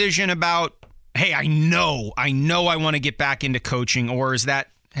a decision about, hey, I know I want to get back into coaching, or has that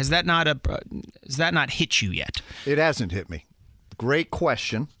not hit you yet? It hasn't hit me. Great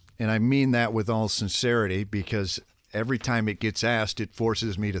question, and I mean that with all sincerity, because every time it gets asked, it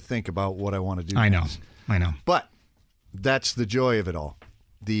forces me to think about what I want to do. I know. But that's the joy of it all.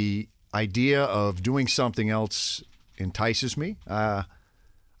 The idea of doing something else entices me.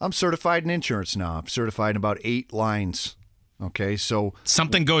 I'm certified in insurance now. I'm certified in about 8 lines. Okay, so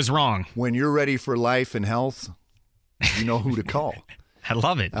something goes wrong. When you're ready for life and health, you know who to call. I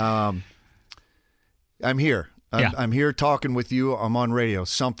love it. I'm here. I'm here talking with you. I'm on radio.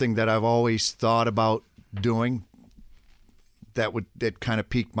 Something that I've always thought about doing that kind of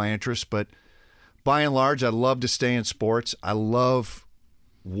piqued my interest. But by and large, I love to stay in sports. I love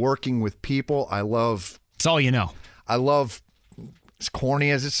working with people. It's all you know. I love, as corny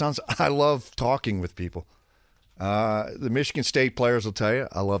as it sounds, I love talking with people. The Michigan State players will tell you,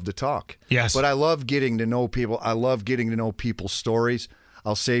 I love to talk. Yes. But I love getting to know people. I love getting to know people's stories.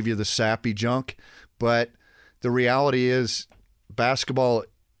 I'll save you the sappy junk. But the reality is, basketball,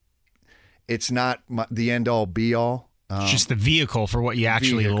 it's not the end-all, be-all. It's just the vehicle for what you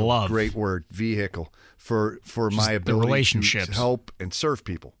actually love. Great word, vehicle, for just my ability relationships. to help and serve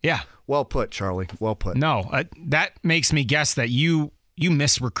people. Yeah. Well put, Charlie. Well put. No, that makes me guess that you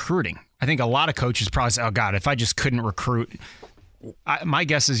miss recruiting. I think a lot of coaches probably say, oh, God, if I just couldn't recruit. My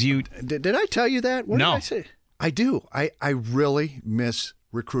guess is you. Did I tell you that? What No. did I say? I do. I really miss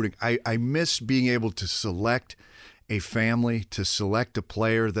recruiting. I miss being able to select a family, to select a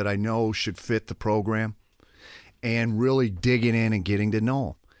player that I know should fit the program, and really digging in and getting to know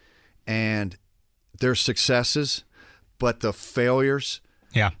them. And their successes, but the failures,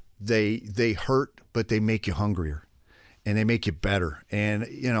 they hurt, but they make you hungrier. And they make you better. And,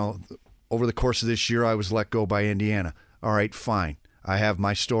 over the course of this year, I was let go by Indiana. All right, fine. I have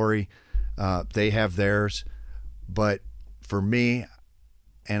my story. They have theirs. But for me,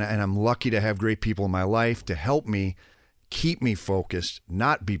 and I'm lucky to have great people in my life to help me, keep me focused,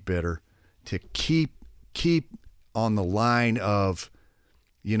 not be bitter, to keep on the line of,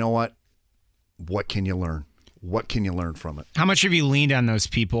 you know what can you learn? What can you learn from it? How much have you leaned on those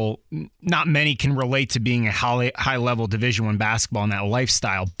people? Not many can relate to being a high-level Division I basketball and that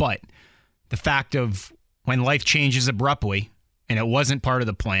lifestyle, but the fact of when life changes abruptly and it wasn't part of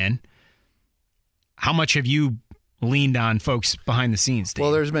the plan, how much have you leaned on folks behind the scenes, Dave?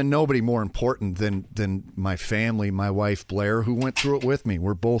 Well, there's been nobody more important than my family, my wife, Blair, who went through it with me.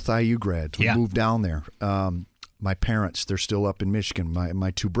 We're both IU grads. We moved down there. My parents, they're still up in Michigan.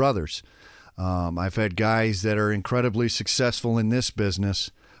 My 2 brothers. I've had guys that are incredibly successful in this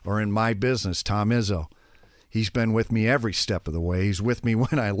business or in my business. Tom Izzo, he's been with me every step of the way. He's with me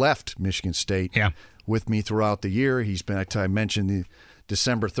when I left Michigan State, with me throughout the year. He's been, I mentioned the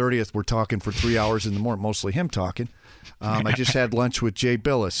December 30th, we're talking for 3 hours in the morning, mostly him talking. I just had lunch with Jay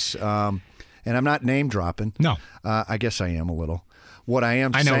Billis, and I'm not name dropping. No. I guess I am a little. What I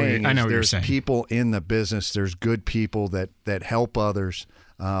am saying is there's people in the business, there's good people that help others.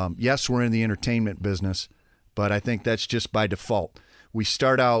 Yes, we're in the entertainment business, but I think that's just by default. We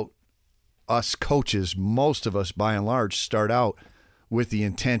start out, us coaches, most of us by and large, start out with the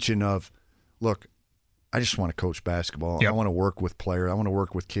intention of, look, I just want to coach basketball. Yep. I want to work with players. I want to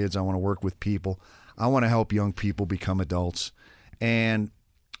work with kids. I want to work with people. I want to help young people become adults. And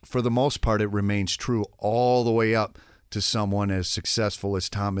for the most part, it remains true all the way up to someone as successful as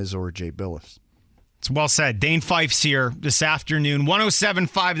Tom Izzo or Jay Billis. It's well said. Dane Fife's here this afternoon.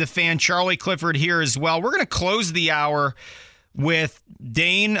 107.5 The Fan. Charlie Clifford here as well. We're going to close the hour with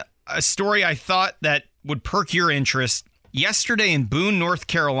Dane, a story I thought that would perk your interest. Yesterday in Boone, North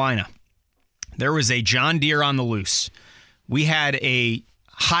Carolina, there was a John Deere on the loose. We had a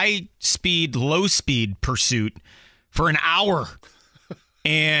high-speed, low-speed pursuit for an hour.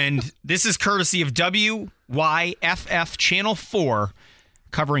 And this is courtesy of WYFF Channel 4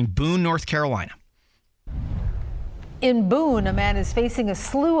 covering Boone, North Carolina. In Boone, a man is facing a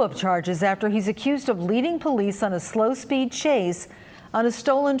slew of charges after he's accused of leading police on a slow-speed chase on a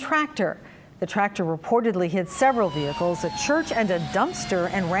stolen tractor. The tractor reportedly hit several vehicles, a church and a dumpster,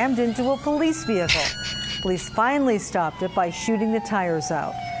 and rammed into a police vehicle. Police finally stopped it by shooting the tires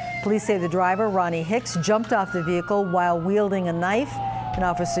out. Police say the driver, Ronnie Hicks, jumped off the vehicle while wielding a knife. An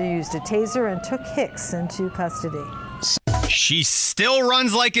officer used a taser and took Hicks into custody. She still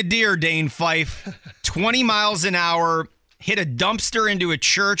runs like a deer, Dane Fife. 20 miles an hour, hit a dumpster into a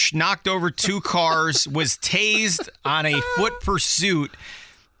church, knocked over 2 cars, was tased on a foot pursuit.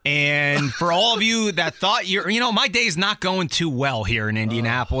 And for all of you that thought my day's not going too well here in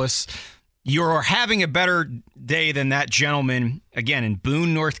Indianapolis, You're having a better day than that gentleman, again, in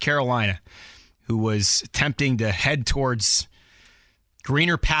Boone, North Carolina, who was attempting to head towards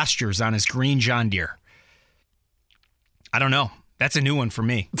greener pastures on his green John Deere. I don't know. That's a new one for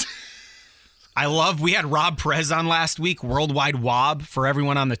me. We had Rob Perez on last week, Worldwide Wob, for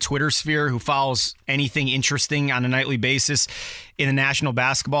everyone on the Twitter sphere who follows anything interesting on a nightly basis in the National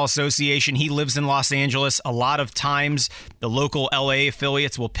Basketball Association. He lives in Los Angeles. A lot of times, the local LA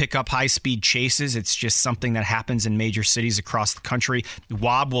affiliates will pick up high-speed chases. It's just something that happens in major cities across the country.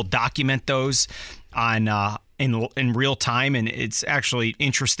 Wob will document those on in real time, and it's actually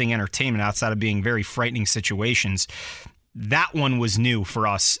interesting entertainment outside of being very frightening situations. That one was new for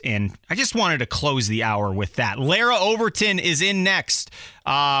us, and I just wanted to close the hour with that. Larra Overton is in next.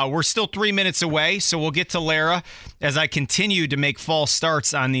 We're still 3 minutes away, so we'll get to Larra as I continue to make false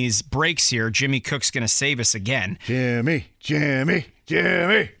starts on these breaks here. Jimmy Cook's going to save us again. Jimmy. Jimmy,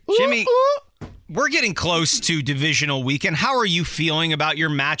 we're getting close to divisional weekend. How are you feeling about your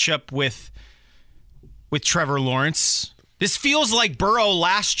matchup with Trevor Lawrence? This feels like Burrow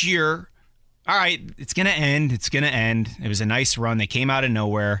last year. All right, it's going to end. It was a nice run. They came out of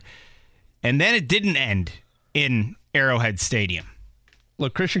nowhere. And then it didn't end in Arrowhead Stadium.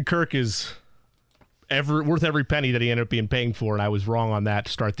 Look, Christian Kirk is worth every penny that he ended up being paying for, and I was wrong on that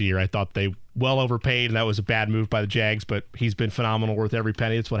to start the year. I thought they well overpaid, and that was a bad move by the Jags, but he's been phenomenal, worth every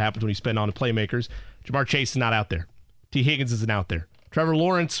penny. That's what happens when you spend on the playmakers. Jamar Chase is not out there. T. Higgins isn't out there. Trevor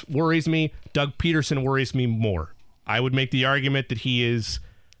Lawrence worries me. Doug Peterson worries me more. I would make the argument that he is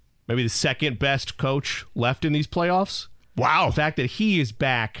maybe the second best coach left in these playoffs. Wow. The fact that he is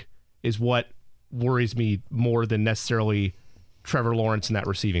back is what worries me more than necessarily Trevor Lawrence in that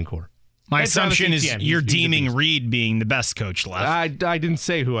receiving core. My assumption is you're deeming Reed being the best coach left. I didn't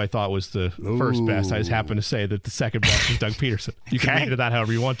say who I thought was the first best. I just happened to say that the second best is Doug Peterson. You can read into that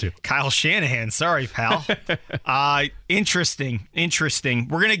however you want to. Kyle Shanahan. Sorry, pal. Interesting.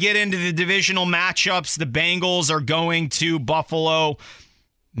 We're going to get into the divisional matchups. The Bengals are going to Buffalo.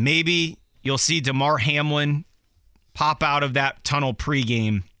 Maybe you'll see DeMar Hamlin pop out of that tunnel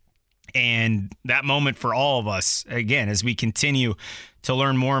pregame. And that moment for all of us, again, as we continue to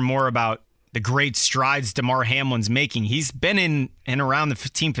learn more and more about the great strides DeMar Hamlin's making. He's been in and around the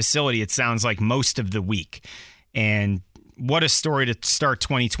team facility, it sounds like, most of the week. And what a story to start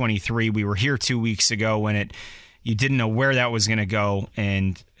 2023. We were here 2 weeks ago when you didn't know where that was going to go.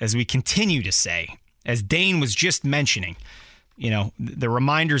 And as we continue to say, as Dane was just mentioning, the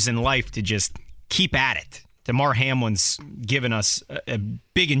reminders in life to just keep at it. DeMar Hamlin's given us a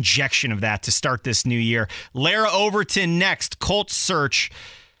big injection of that to start this new year. Larra Overton next. Colts search.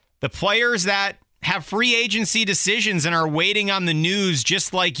 The players that have free agency decisions and are waiting on the news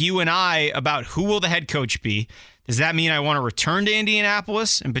just like you and I about who will the head coach be. Does that mean I want to return to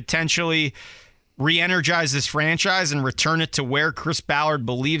Indianapolis and potentially re-energize this franchise and return it to where Chris Ballard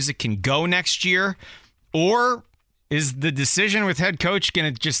believes it can go next year? Or is the decision with head coach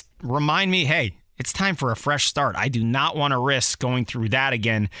going to just remind me, hey, it's time for a fresh start. I do not want to risk going through that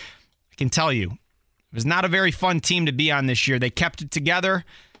again. I can tell you, it was not a very fun team to be on this year. They kept it together.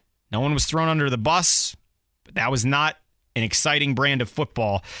 No one was thrown under the bus, but that was not an exciting brand of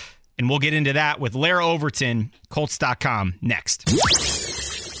football. And we'll get into that with Larra Overton, Colts.com, next.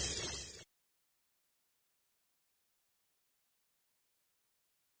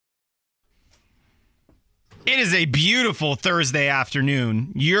 It is a beautiful Thursday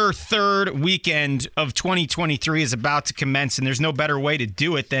afternoon. Your third weekend of 2023 is about to commence, and there's no better way to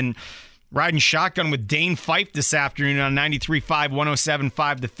do it than riding shotgun with Dane Fife this afternoon on 93.5,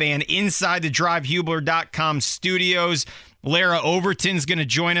 107.5 The Fan inside the DriveHubler.com studios. Larra Overton's going to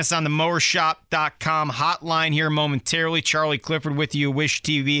join us on the mowershop.com hotline here momentarily. Charlie Clifford with you, Wish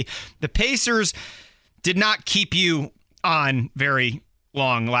TV. The Pacers did not keep you on very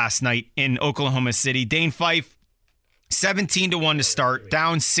long last night in Oklahoma City. Dane Fife, 17-1 to start,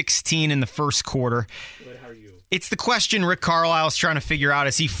 down 16 in the first quarter. It's the question Rick Carlisle's trying to figure out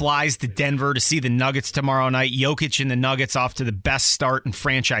as he flies to Denver to see the Nuggets tomorrow night. Jokic and the Nuggets off to the best start in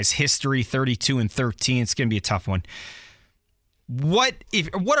franchise history, 32-13. It's going to be a tough one. What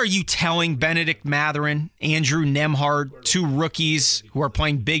are you telling Benedict Mathurin, Andrew Nembhard, two rookies who are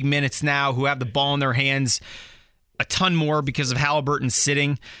playing big minutes now, who have the ball in their hands a ton more because of Halliburton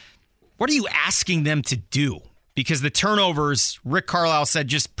sitting? What are you asking them to do? Because the turnovers, Rick Carlisle said,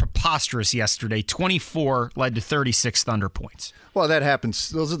 just preposterous yesterday. 24 led to 36 Thunder points. Well, that happens.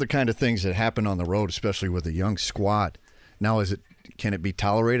 Those are the kind of things that happen on the road, especially with a young squad. Now, can it be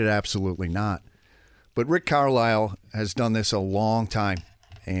tolerated? Absolutely not. But Rick Carlisle has done this a long time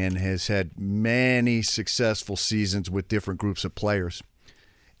and has had many successful seasons with different groups of players.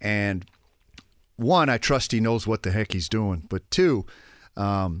 And one, I trust he knows what the heck he's doing. But two,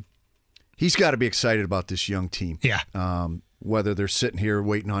 he's got to be excited about this young team. Yeah. Whether they're sitting here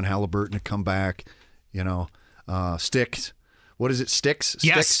waiting on Halliburton to come back, Sticks. What is it, Sticks?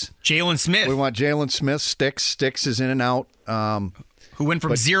 Yes, Sticks? Jalen Smith. We want Jalen Smith. Sticks is in and out. Who went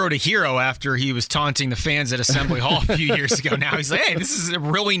from zero to hero after he was taunting the fans at Assembly Hall a few years ago. Now he's like, hey, this is a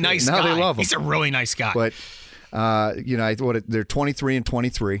really nice guy. Now they love him. He's a really nice guy. But, they're 23 and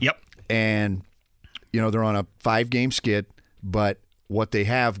 23. Yep. And, they're on a 5-game skid. But what they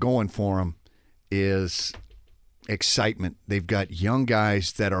have going for them is excitement. They've got young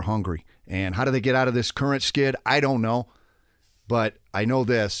guys that are hungry. And how do they get out of this current skid? I don't know. But I know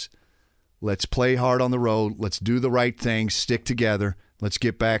this. Let's play hard on the road. Let's do the right things. Stick together. Let's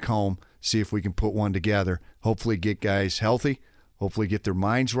get back home. See if we can put one together. Hopefully get guys healthy. Hopefully get their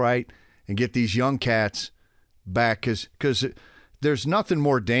minds right. And get these young cats back. Because there's nothing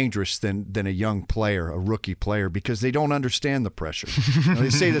more dangerous than a young player, a rookie player, because they don't understand the pressure. They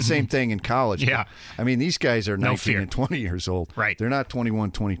say the same thing in college. Yeah. I mean, these guys are 19 and 20 years old. Right. They're not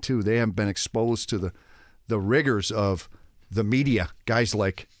 21, 22. They haven't been exposed to the rigors of the media. Guys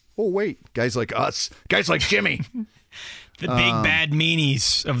like us, guys like Jimmy. The big bad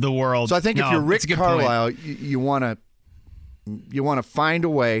meanies of the world. So I think if you're Rick Carlisle, you want to find a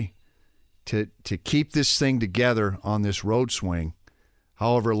way to keep this thing together on this road swing,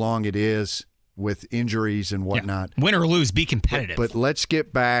 however long it is, with injuries and whatnot. Yeah. Win or lose, be competitive. But let's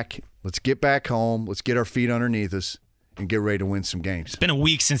get back. Let's get back home. Let's get our feet underneath us and get ready to win some games. It's been a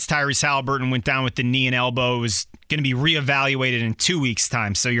week since Tyrese Halliburton went down with the knee and elbow. It was going to be reevaluated in 2 weeks'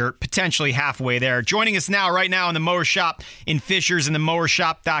 time, so you're potentially halfway there. Joining us right now in the Mower Shop in Fishers and the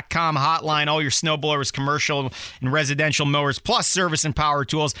mowershop.com hotline, all your snowblowers, commercial and residential mowers, plus service and power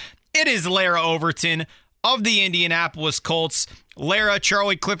tools. It is Larra Overton of the Indianapolis Colts. Larra,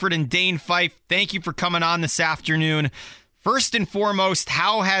 Charlie Clifford, and Dane Fife, thank you for coming on this afternoon. First and foremost,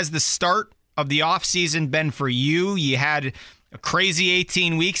 how has the start of the offseason been for you? You had a crazy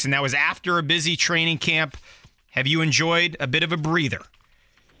 18 weeks, and that was after a busy training camp. Have you enjoyed a bit of a breather?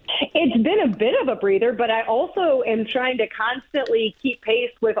 It's been a bit of a breather, but I also am trying to constantly keep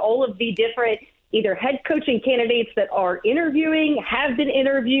pace with all of the different either head coaching candidates that are interviewing, have been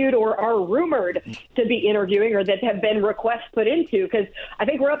interviewed, or are rumored to be interviewing, or that have been requests put into, because I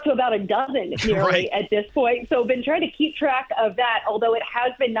think we're up to about a dozen nearly at this point. So I've been trying to keep track of that, although it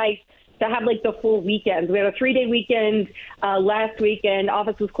has been nice to have the full weekend. We had a 3-day weekend last weekend.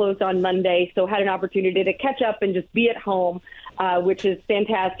 Office was closed on Monday, so had an opportunity to catch up and just be at home, which is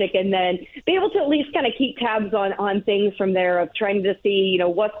fantastic. And then be able to at least kind of keep tabs on things from there, of trying to see,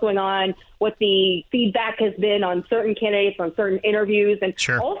 what's going on, what the feedback has been on certain candidates, on certain interviews, and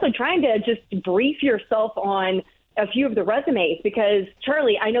also trying to just brief yourself on a few of the resumes. Because,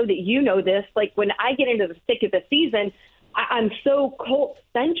 Charlie, I know that you know this, when I get into the thick of the season, I'm so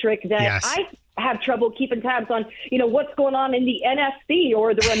Colts-centric that I have trouble keeping tabs on, what's going on in the NFC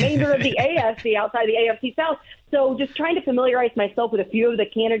or the remainder of the AFC outside the AFC South. So just trying to familiarize myself with a few of the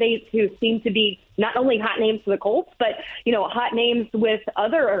candidates who seem to be not only hot names for the Colts, but, hot names with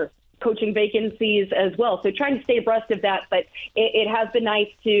other coaching vacancies as well. So trying to stay abreast of that. But it has been nice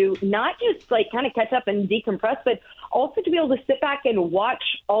to not just kind of catch up and decompress, but also to be able to sit back and watch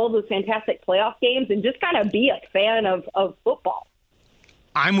all of those fantastic playoff games and just kind of be a fan of football.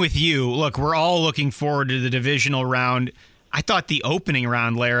 I'm with you. Look, we're all looking forward to the divisional round. I thought the opening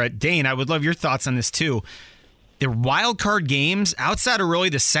round, Larra, Dane, I would love your thoughts on this too. The wild card games, outside of really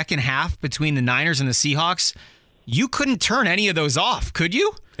the second half between the Niners and the Seahawks, you couldn't turn any of those off, could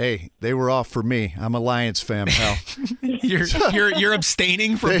you? Hey, they were off for me. I'm a Lions fan, pal. You're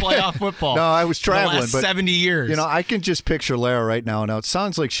abstaining from playoff football. No, I was traveling. The last 70 years. I can just picture Larra right now. Now, it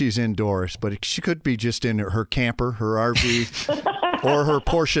sounds like she's indoors, but she could be just in her camper, her RV, or her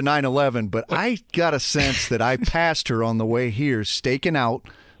Porsche 911. But I got a sense that I passed her on the way here, staking out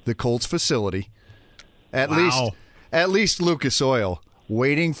the Colts facility. At least Lucas Oil,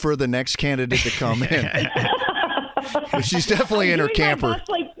 waiting for the next candidate to come in. But she's definitely in her camper.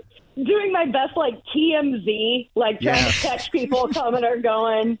 Doing my best, TMZ, trying to catch people coming or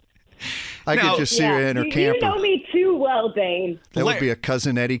going. I could just see her in her camper. You know me too well, Dane. That would be a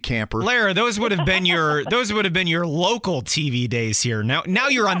Cousin Eddie camper. Larra, those would have been your local TV days here. Now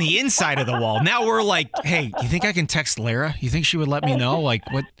you're on the inside of the wall. Now we're like, hey, you think I can text Larra? You think she would let me know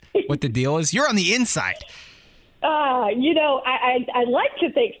what the deal is? You're on the inside. I like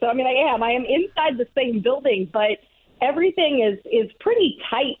to think so. I mean, I am inside the same building, but everything is pretty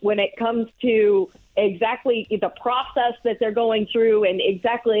tight when it comes to exactly the process that they're going through and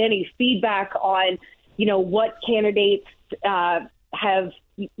exactly any feedback on, what candidates have,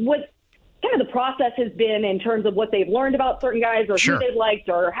 what kind of the process has been in terms of what they've learned about certain guys or Sure. who they've liked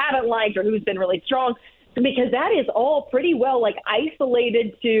or haven't liked or who's been really strong. Because that is all pretty well like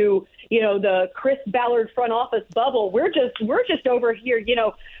isolated to, the Chris Ballard front office bubble. We're just over here,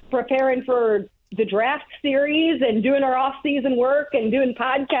 preparing for the draft series and doing our off-season work and doing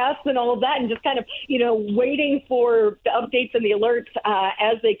podcasts and all of that and just kind of, waiting for the updates and the alerts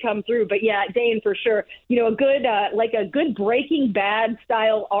as they come through. But, yeah, Dane, for sure, a good a good Breaking Bad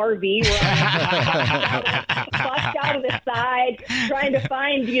style RV where I'm bust out of the side trying to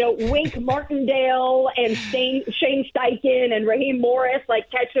find, Wink Martindale and Shane Steichen and Raheem Morris,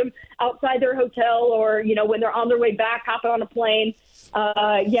 catch them outside their hotel or, when they're on their way back, hopping on a plane.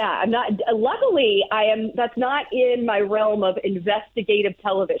 I'm not. Luckily, that's not in my realm of investigative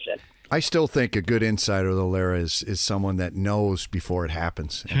television. I still think a good insider, though, Larra, is someone that knows before it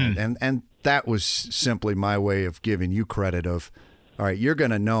happens, and that was simply my way of giving you credit. Of, all right, you're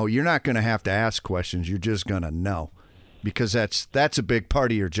going to know. You're not going to have to ask questions. You're just going to know, because that's a big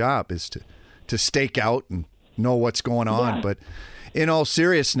part of your job is to stake out and know what's going on. Yeah. But in all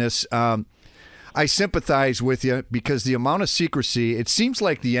seriousness, I sympathize with you because the amount of secrecy, it seems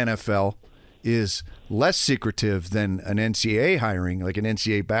like the NFL is less secretive than an NCAA hiring, like an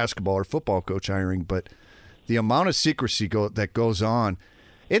NCAA basketball or football coach hiring, but the amount of secrecy that goes on,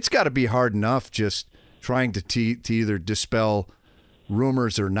 it's got to be hard enough just trying to either dispel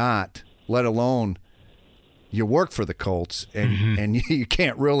rumors or not, let alone you work for the Colts and you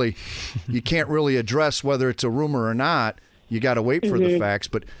can't really address whether it's a rumor or not. You got to wait for the facts,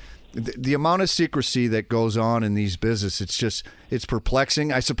 but the amount of secrecy that goes on in these businesses, it's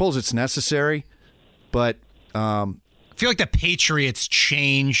perplexing. I suppose it's necessary, but I feel like the Patriots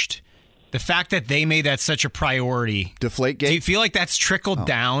changed the fact that they made that such a priority. Deflategate? Do you feel like that's trickled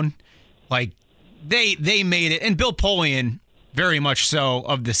down? Like they made it, and Bill Polian very much so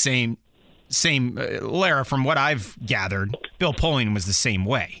of the same Larra, from what I've gathered, Bill Polian was the same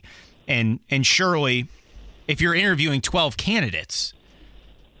way. And surely if you're interviewing 12 candidates,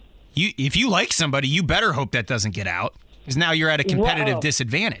 if you like somebody, you better hope that doesn't get out, because now you're at a competitive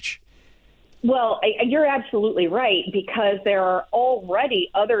disadvantage. Well, you're absolutely right, because there are already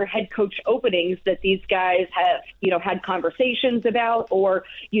other head coach openings that these guys have, had conversations about, or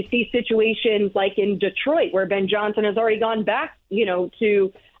you see situations like in Detroit where Ben Johnson has already gone back,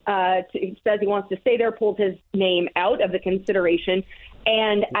 to says he wants to stay there, pulled his name out of the consideration.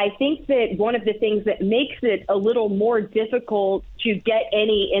 And I think that one of the things that makes it a little more difficult to get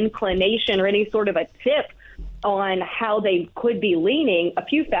any inclination or any sort of a tip on how they could be leaning, a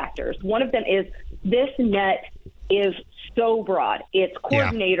few factors. One of them is this net is so broad. It's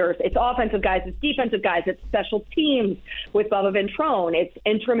coordinators, it's offensive guys, it's defensive guys, it's special teams with Bubba Ventrone, it's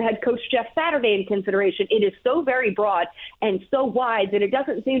interim head coach Jeff Saturday in consideration. It is so very broad and so wide that it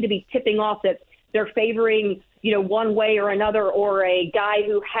doesn't seem to be tipping off that they're favoring, one way or another, or a guy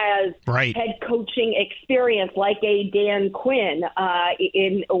who has head coaching experience like a Dan Quinn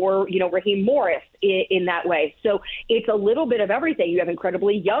or Raheem Morris in that way. So it's a little bit of everything. You have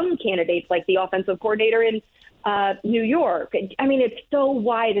incredibly young candidates like the offensive coordinator in New York. I mean, it's so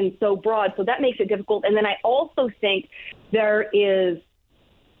wide and so broad, so that makes it difficult. And then I also think there is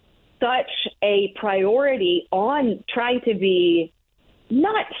such a priority on trying to be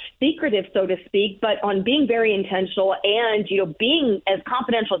not secretive, so to speak, but on being very intentional and, being as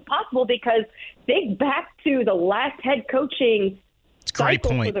confidential as possible, because think back to the last head coaching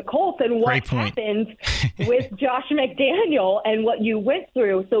cycle for the Colts and what happened with Josh McDaniel and what you went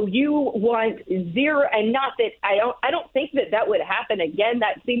through. So you want zero, and not that I don't think that would happen again.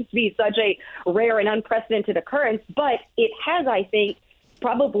 That seems to be such a rare and unprecedented occurrence, but it has, I think,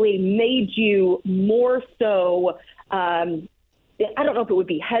 probably made you more so, I don't know if it would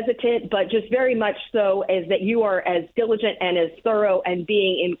be hesitant, but just very much so, as that you are as diligent and as thorough and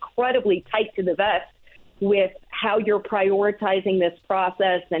being incredibly tight to the vest with how you're prioritizing this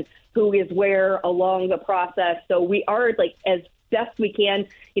process and who is where along the process. So we are, as best we can,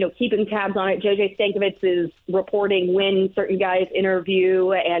 keeping tabs on it. JJ Stankovitz is reporting when certain guys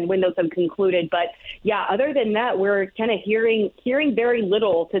interview and when those have concluded. But yeah, other than that, we're kind of hearing very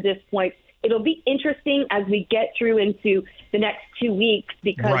little to this point. It'll be interesting as we get through into the next 2 weeks,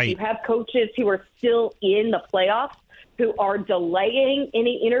 because you have coaches who are still in the playoffs who are delaying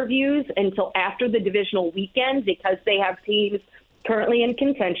any interviews until after the divisional weekend because they have teams currently in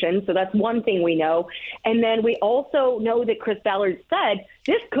contention. So that's one thing we know. And then we also know that Chris Ballard said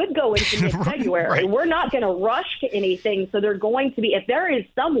this could go into mid-February. We're not going to rush to anything. So they're going to be, if there is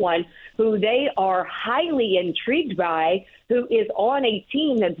someone who they are highly intrigued by, who is on a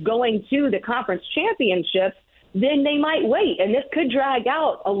team that's going to the conference championships, then they might wait, and this could drag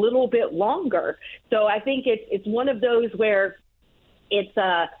out a little bit longer. So I think it's one of those where it's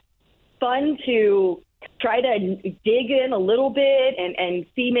fun to try to dig in a little bit and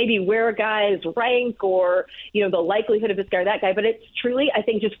see maybe where guys rank or, the likelihood of this guy or that guy. But it's truly, I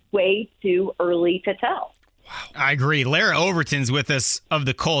think, just way too early to tell. Wow. I agree. Larra Overton's with us of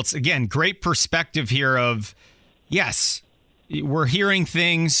the Colts. Again, great perspective here of, yes, we're hearing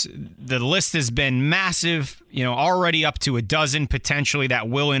things. The list has been massive, already up to a dozen potentially that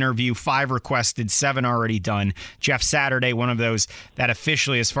will interview, 5 requested, 7 already done. Jeff Saturday, one of those that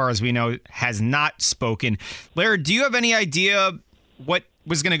officially, as far as we know, has not spoken. Larra, do you have any idea what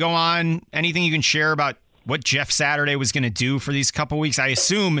was going to go on? Anything you can share about what Jeff Saturday was going to do for these couple weeks? I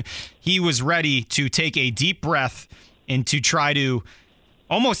assume he was ready to take a deep breath and to try to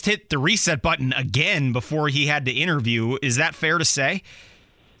almost hit the reset button again before he had to interview. Is that fair to say?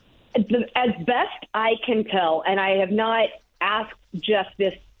 As best I can tell, and I have not asked Jeff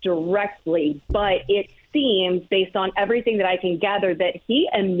this directly, but it seems, based on everything that I can gather, that he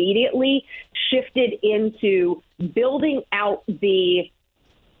immediately shifted into building out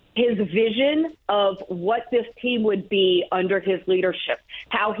his vision of what this team would be under his leadership,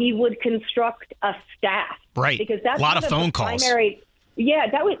 how he would construct a staff. Right. Because that's a lot of phone calls. Yeah,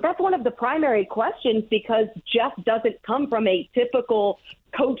 that's one of the primary questions, because Jeff doesn't come from a typical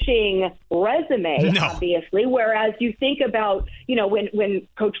coaching resume, obviously, whereas you think about, when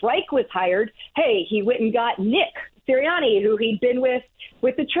Coach Reich was hired, hey, he went and got Nick Sirianni, who he'd been with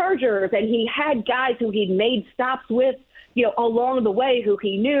the Chargers, and he had guys who he'd made stops with, along the way, who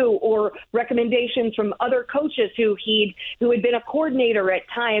he knew, or recommendations from other coaches who had been a coordinator at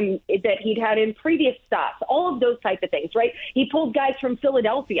time that he'd had in previous stops, all of those type of things, right? He pulled guys from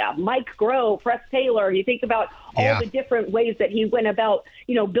Philadelphia, Mike Groh, Press Taylor. You think about all the different ways that he went about,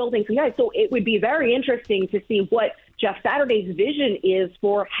 building some guys. So it would be very interesting to see what Jeff Saturday's vision is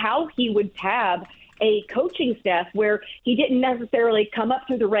for how he would have a coaching staff where he didn't necessarily come up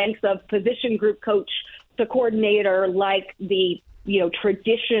through the ranks of position group coach to coordinator like the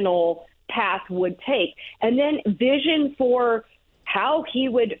traditional path would take, and then vision for how he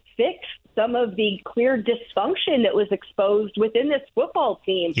would fix some of the clear dysfunction that was exposed within this football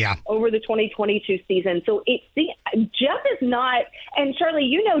team over the 2022 season. So Jeff is not, and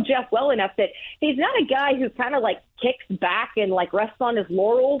Charlie, Jeff well enough that he's not a guy who kind of like kicks back and like rests on his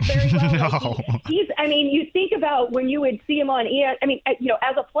laurels very well. No. You think about when you would see him on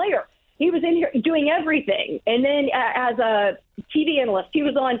as a player, he was in here doing everything. And then as a TV analyst, he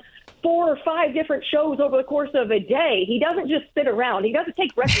was on 4 or 5 different shows over the course of a day. He doesn't just sit around. He doesn't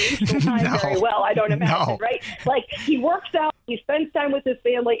take recreational time very well, I don't imagine, right? Like, he works out, he spends time with his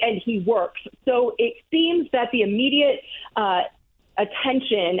family, and he works. So it seems that the immediate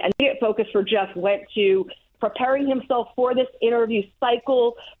attention and immediate focus for Jeff went to preparing himself for this interview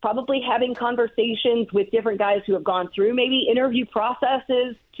cycle, probably having conversations with different guys who have gone through maybe interview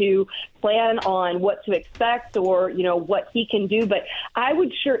processes to plan on what to expect or, what he can do. But I would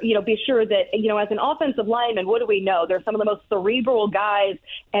be sure that, as an offensive lineman, what do we know? They're some of the most cerebral guys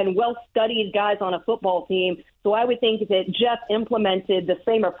and well-studied guys on a football team. So I would think that Jeff implemented the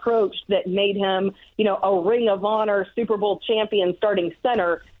same approach that made him, a Ring of Honor Super Bowl champion starting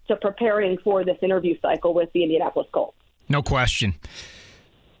center to preparing for this interview cycle with the Indianapolis Colts. No question.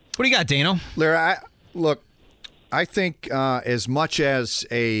 What do you got, Dano? Larra, I think as much as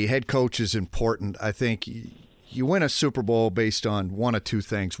a head coach is important, I think you win a Super Bowl based on one of two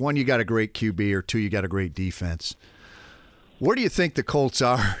things. One, you got a great QB, or two, you got a great defense. Where do you think the Colts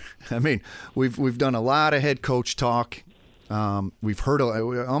are? I mean, we've done a lot of head coach talk. We've heard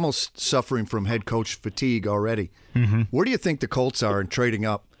we're almost suffering from head coach fatigue already. Mm-hmm. Where do you think the Colts are in trading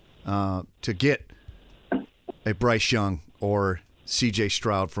up to get a Bryce Young or C.J.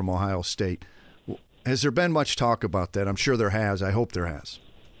 Stroud from Ohio State? Has there been much talk about that? I'm sure there has. I hope there has.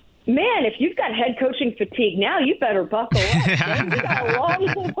 Man, if you've got head coaching fatigue now, you better buckle up. We got a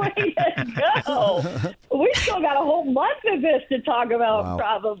long way to go. We've still got a whole month of this to talk about,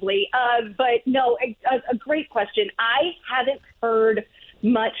 probably. But no, a great question. I haven't heard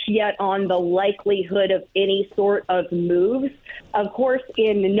much yet on the likelihood of any sort of moves. Of course,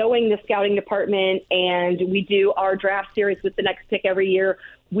 in knowing the scouting department, and we do our draft series with the next pick every year,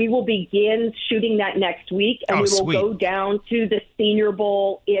 we will begin shooting that next week, and we will go down to the Senior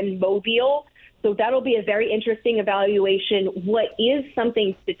Bowl in Mobile. So that'll be a very interesting evaluation. What is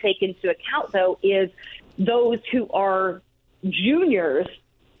something to take into account, though, is those who are juniors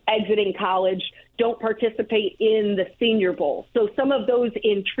exiting college don't participate in the Senior Bowl. So some of those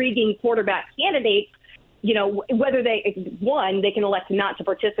intriguing quarterback candidates whether they can elect not to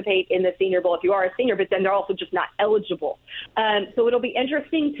participate in the Senior Bowl if you are a senior, but then they're also just not eligible. So it'll be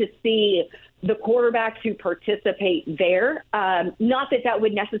interesting to see the quarterbacks who participate there. Not that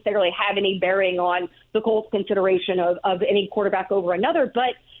would necessarily have any bearing on the Colts' consideration of any quarterback over another,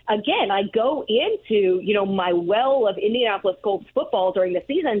 but again, I go into, my well of Indianapolis Colts football during the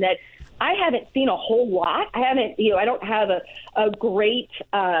season that I haven't seen a whole lot. I don't have a great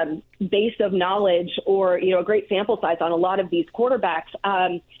base of knowledge or, a great sample size on a lot of these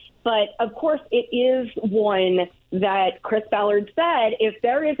quarterbacks. But of course, it is one that Chris Ballard said, if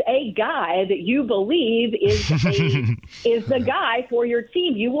there is a guy that you believe is the guy for your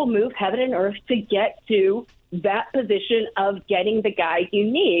team, you will move heaven and earth to get to that position of getting the guy you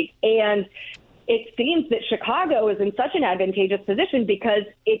need. And it seems that Chicago is in such an advantageous position because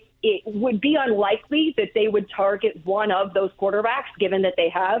it would be unlikely that they would target one of those quarterbacks, given that they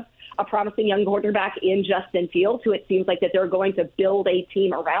have a promising young quarterback in Justin Fields, who it seems like that they're going to build a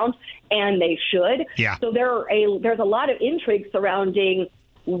team around, and they should. Yeah. So there's a lot of intrigue surrounding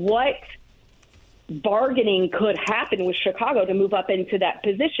what bargaining could happen with Chicago to move up into that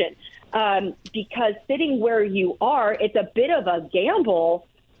position. Because sitting where you are, it's a bit of a gamble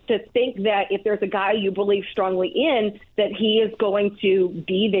to think that if there's a guy you believe strongly in, that he is going to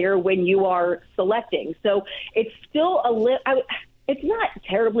be there when you are selecting. So it's still it's not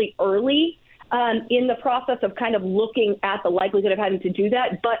terribly early in the process of kind of looking at the likelihood of having to do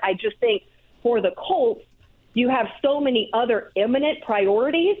that. But I just think for the Colts, you have so many other imminent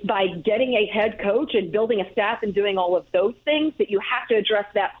priorities by getting a head coach and building a staff and doing all of those things that you have to address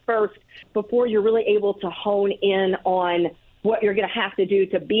that first before you're really able to hone in on what you're going to have to do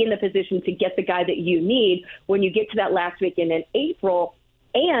to be in the position to get the guy that you need when you get to that last weekend in April.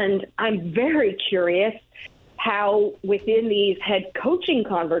 And I'm very curious how within these head coaching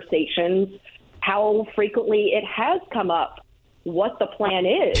conversations, how frequently it has come up what the plan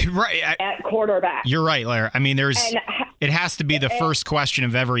is at quarterback. You're right, Larra. I mean, it has to be the first question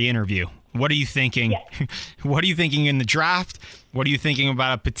of every interview. What are you thinking? Yes. What are you thinking in the draft? What are you thinking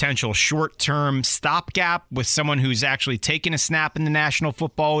about a potential short-term stopgap with someone who's actually taken a snap in the National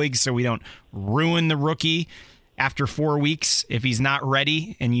Football League so we don't ruin the rookie after 4 weeks if he's not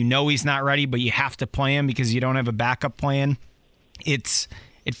ready, and he's not ready, but you have to play him because you don't have a backup plan? It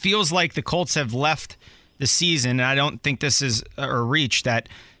feels like the Colts have left the season, and I don't think this is a reach, that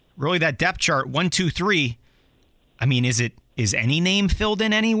really that depth chart, 1, 2, 3, I mean, is any name filled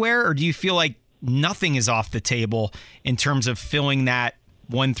in anywhere, or do you feel like nothing is off the table in terms of filling that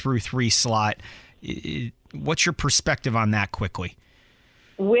 1 through 3 slot? What's your perspective on that quickly?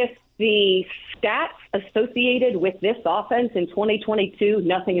 With the stats associated with this offense in 2022,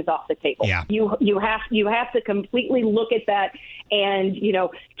 nothing is off the table. Yeah. You have to completely look at that and,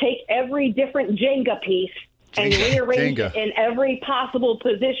 take every different Jenga piece and rearrange it in every possible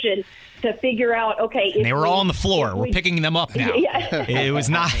position to figure out, okay. And they were all on the floor. We're picking them up now. Yeah. It was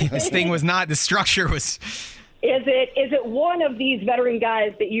not, this thing was not, the structure was. Is it one of these veteran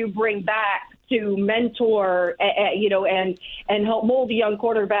guys that you bring back to mentor, and help mold a young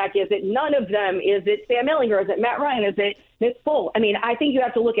quarterback? Is it none of them? Is it Sam Ehlinger? Is it Matt Ryan? Is it Nick Foles? I mean, I think you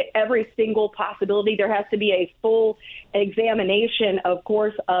have to look at every single possibility. There has to be a full examination, of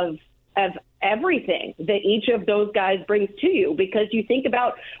course, of everything that each of those guys brings to you. Because you think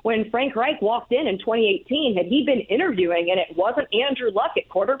about when Frank Reich walked in 2018, had he been interviewing and it wasn't Andrew Luck at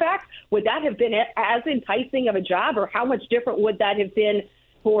quarterback, would that have been as enticing of a job, or how much different would that have been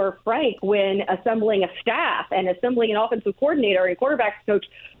for Frank when assembling a staff and assembling an offensive coordinator and quarterbacks coach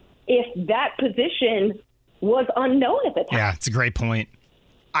if that position was unknown at the time? Yeah, it's a great point.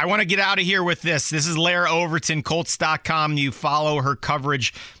 I want to get out of here with this. This is Larra Overton, Colts.com. You follow her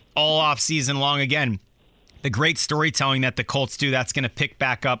coverage all off season long. Again, the great storytelling that the Colts do, that's going to pick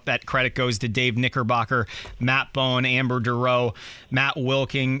back up. That credit goes to Dave Knickerbocker, Matt Bowen, Amber Durow, Matt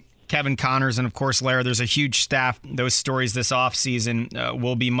Wilking, Kevin Connors, and of course, Larra. There's a huge staff. Those stories this offseason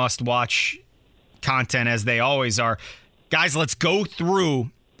will be must-watch content, as they always are. Guys, let's go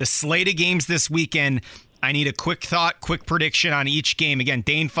through the slate of games this weekend. I need a quick thought, quick prediction on each game. Again,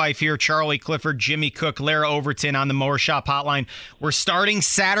 Dane Fife here, Charlie Clifford, Jimmy Cook, Larra Overton on the Mower Shop Hotline. We're starting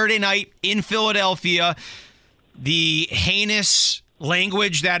Saturday night in Philadelphia. The heinous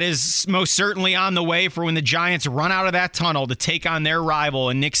language that is most certainly on the way for when the Giants run out of that tunnel to take on their rival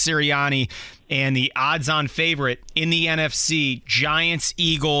and Nick Sirianni and the odds-on favorite in the NFC, Giants,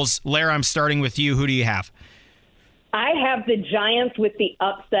 Eagles. Larra, I'm starting with you. Who do you have? I have the Giants with the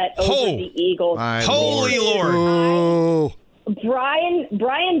upset over the Eagles. Holy Lord. Brian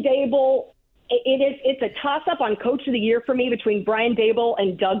Dable It's a toss-up on Coach of the Year for me between Brian Daboll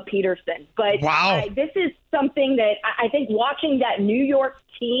and Doug Peterson. But wow. This is something that I think watching that New York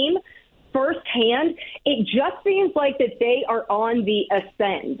team firsthand, it just seems like that they are on the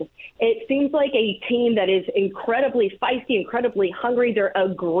ascend. It seems like a team that is incredibly feisty, incredibly hungry. They're a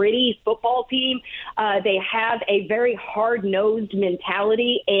gritty football team. They have a very hard-nosed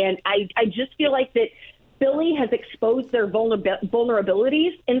mentality, and I just feel like that Philly has exposed their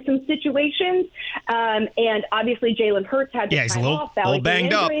vulnerabilities in some situations. And obviously Jalen Hurts had he's time off, a little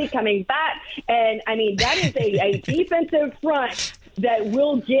banged injury, coming back. And, I mean, that is a defensive front that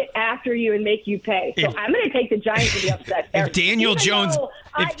will get after you and make you pay. So I'm going to take the Giants to the upset there. If Daniel Jones...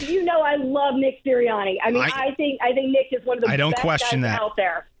 I love Nick Sirianni. I mean, I think Nick is one of the best guys out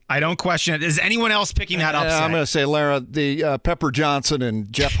there. I don't question it. Is anyone else picking that upset? I'm going to say, Larra, the Pepper Johnson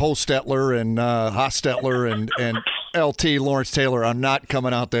and Jeff Hostetler and Hostetler and LT Lawrence Taylor, I'm not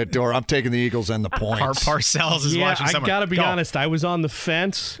coming out that door. I'm taking the Eagles and the points. Parcells is watching someone. I got to be honest. I was on the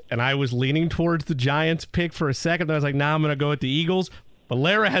fence, and I was leaning towards the Giants pick for a second. Then I was like, I'm going to go with the Eagles. But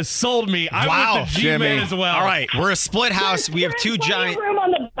Larra has sold me. I'm with the G-Man as well. All right, we're a split house. We have two Giants. Room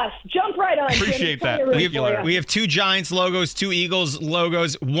on the bus. Jump right on. Appreciate that. We have two Giants logos, two Eagles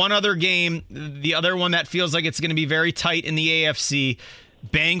logos. One other game, the other one that feels like it's going to be very tight in the AFC.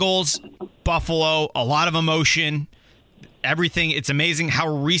 Bengals, Buffalo, a lot of emotion. Everything. It's amazing how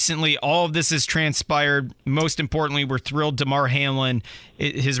recently all of this has transpired. Most importantly, we're thrilled Damar Hamlin,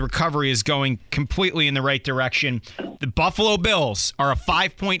 his recovery is going completely in the right direction. The Buffalo Bills are a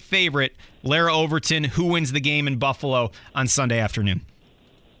 5-point favorite. Larra Overton, who wins the game in Buffalo on Sunday afternoon?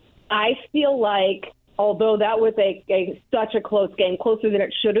 I feel like, although that was such a close game, closer than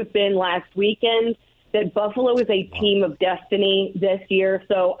it should have been last weekend, that Buffalo is a team of destiny this year.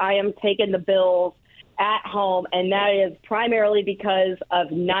 So I am taking the Bills at home, and that is primarily because of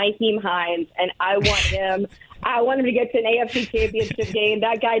Nyheim Hines, and I want him to get to an AFC championship game.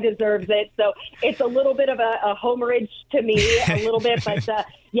 That guy deserves it. So it's a little bit of a homerage to me, a little bit, but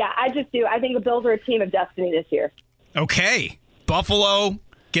I just do. I think the Bills are a team of destiny this year. Okay. Buffalo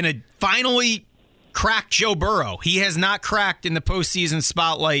gonna finally crack Joe Burrow. He has not cracked in the postseason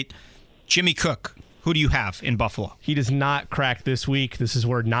spotlight. Jimmy Cook. Who do you have in Buffalo? He does not crack this week. This is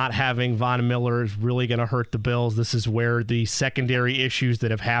where not having Von Miller is really going to hurt the Bills. This is where the secondary issues that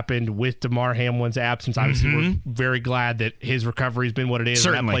have happened with Damar Hamlin's absence. Obviously, we're very glad that his recovery has been what it is.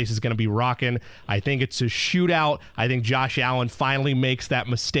 Certainly. And that place is going to be rocking. I think it's a shootout. I think Josh Allen finally makes that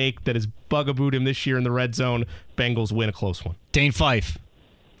mistake that has bugabooed him this year in the red zone. Bengals win a close one. Dane Fife.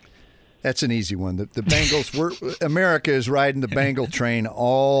 That's an easy one. The Bengals, America is riding the Bengal train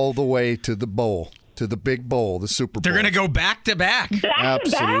all the way to the bowl. To the big bowl, the Super Bowl. They're going to go back to back.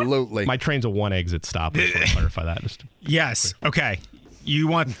 Absolutely. My train's a one exit stop. I just want to clarify that. Yes. Okay.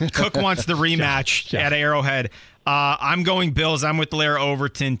 Cook wants the rematch at Arrowhead. I'm going Bills. I'm with Larra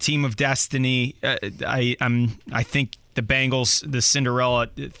Overton, team of destiny. I think the Bengals, the Cinderella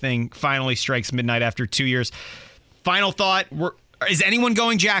thing, finally strikes midnight after 2 years. Final thought. Is anyone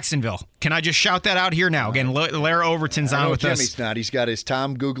going Jacksonville? Can I just shout that out here now? Again, Larra Overton's on with us. Jimmy's not. He's got his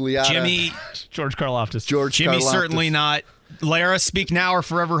Tom Gugliotta. George Karlaftis. Jimmy certainly not. Larra, speak now or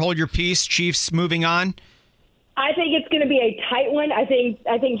forever hold your peace. Chiefs moving on. I think it's going to be a tight one. I think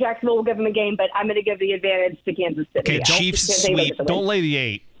Jacksonville will give them a game, but I'm going to give the advantage to Kansas City. Okay, Chiefs sweep. Don't lay the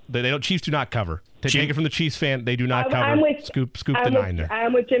 8. Chiefs do not cover. Take it from the Chiefs fan. They do not cover. Scoop the 9 there.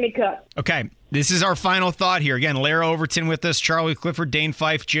 I'm with Jimmy Cook. Okay, this is our final thought here. Again, Larra Overton with us, Charlie Clifford, Dane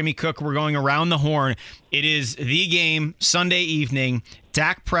Fife, Jimmy Cook. We're going around the horn. It is the game Sunday evening.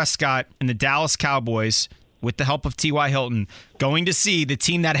 Dak Prescott and the Dallas Cowboys, with the help of T.Y. Hilton, going to see the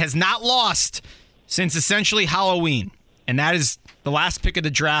team that has not lost since essentially Halloween. And that is the last pick of the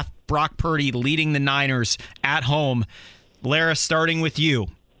draft, Brock Purdy leading the Niners at home. Larra, starting with you.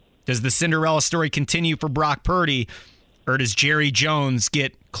 Does the Cinderella story continue for Brock Purdy, or does Jerry Jones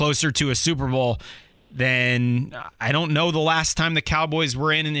get closer to a Super Bowl than, I don't know, the last time the Cowboys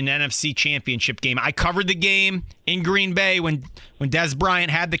were in an NFC championship game? I covered the game in Green Bay when Dez Bryant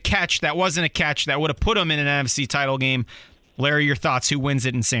had the catch. That wasn't a catch. That would have put him in an NFC title game. Larry, your thoughts. Who wins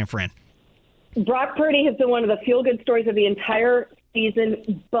it in San Fran? Brock Purdy has been one of the feel-good stories of the entire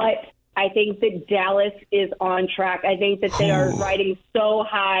season, but I think that Dallas is on track. I think that they are riding so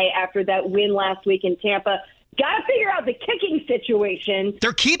high after that win last week in Tampa. Got to figure out the kicking situation.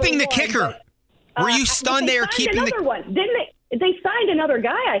 They're keeping the kicker. Were you stunned they are keeping another one? Didn't they? They signed another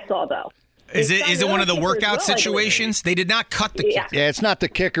guy I saw, though. Is it one of the workout situations? They did not cut the kicker. Yeah, it's not the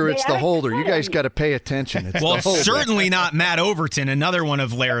kicker, it's the holder. You guys got to pay attention. It's certainly not Matt Overton, another one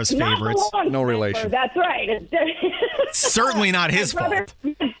of Larra's favorites. No relation. That's right. Certainly not his fault.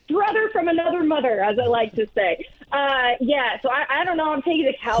 brother from another mother, as I like to say. So I don't know. I'm taking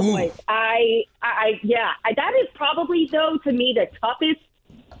the Cowboys. That is probably, though, to me, the toughest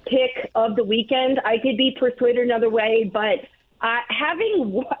pick of the weekend. I could be persuaded another way, but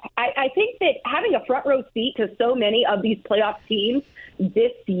I think that having a front row seat to so many of these playoff teams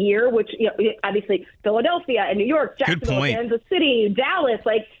this year, which obviously Philadelphia and New York, Jacksonville, Kansas City, Dallas,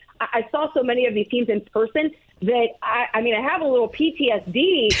 I saw so many of these teams in person that I have a little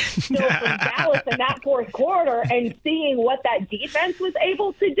PTSD still from Dallas in that fourth quarter and seeing what that defense was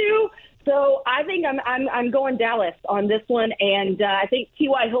able to do. So I think I'm going Dallas on this one, and I think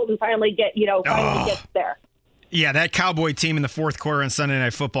T.Y. Hilton finally gets there. Yeah, that Cowboy team in the fourth quarter on Sunday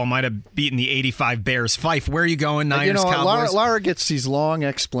Night Football might have beaten the 85 Bears. Fife, where are you going, Niners, Cowboys? Larra gets these long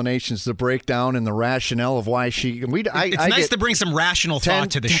explanations to break down and the rationale of why she... It's nice to bring some rational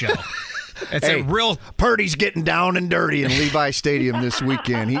thought to the show. It's a real... Purdy's getting down and dirty in Levi Stadium this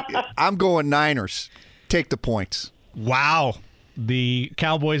weekend. I'm going Niners. Take the points. Wow. The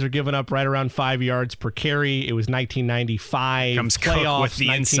Cowboys are giving up right around 5 yards per carry. It was 1995. Comes playoffs. Cook with the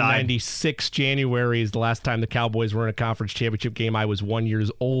 1996 January is the last time the Cowboys were in a conference championship game. I was 1 year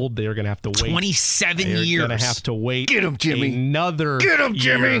old. They are going to have to wait. 27 years. They're going to have to wait. Get him, Jimmy. Another Get him,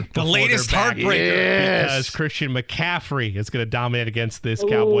 Jimmy. The latest heartbreaker. Yes. Because Christian McCaffrey is going to dominate against this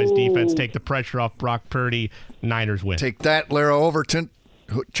Cowboys defense. Take the pressure off Brock Purdy. Niners win. Take that, Larra Overton.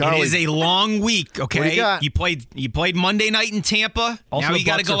 Charlie. It is a long week, okay? What do you got? You played Monday night in Tampa. Also, now you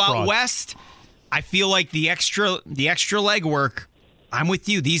got to go out fraud. west. I feel like the extra legwork. I'm with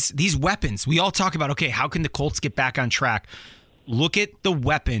you. These weapons. We all talk about, okay, how can the Colts get back on track? Look at the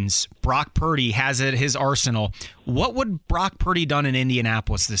weapons Brock Purdy has at his arsenal. What would Brock Purdy done in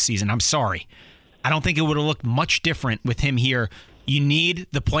Indianapolis this season? I'm sorry. I don't think it would have looked much different with him here. You need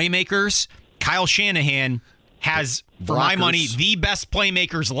the playmakers. Kyle Shanahan has, for my money, the best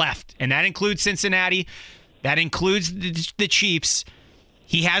playmakers left. And that includes Cincinnati. That includes the Chiefs.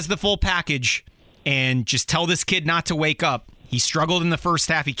 He has the full package. And just tell this kid not to wake up. He struggled in the first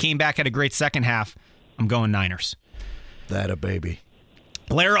half. He came back at a great second half. I'm going Niners. That a baby.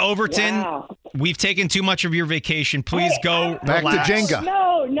 Larra Overton, We've taken too much of your vacation. Please go back relax. to Jenga.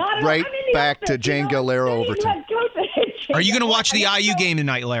 No, not at all. Right back to Jenga, Larra Overton. Are you going to watch the IU game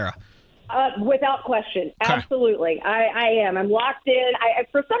tonight, Larra? Without question. Absolutely. I am. I'm locked in.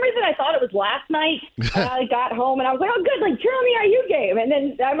 For some reason, I thought it was last night. I got home, and I was like, oh, good, turn on the IU game. And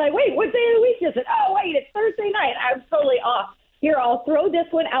then I'm like, wait, what day of the week is it? Oh, wait, it's Thursday night. I'm totally off. Here, I'll throw this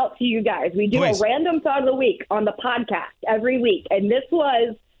one out to you guys. We do a random thought of the week on the podcast every week, and this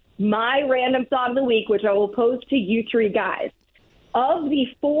was my random thought of the week, which I will pose to you three guys. Of the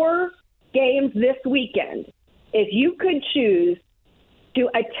 4 games this weekend, if you could choose to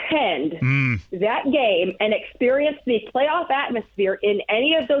attend that game and experience the playoff atmosphere in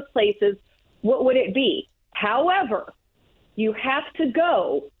any of those places, what would it be? However, you have to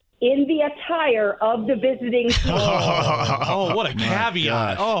go in the attire of the visiting team. Oh, what a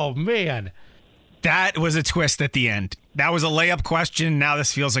caveat. Oh, man. That was a twist at the end. That was a layup question. Now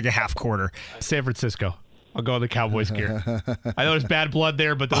this feels like a half quarter. San Francisco. I'll go with the Cowboys gear. I know there's bad blood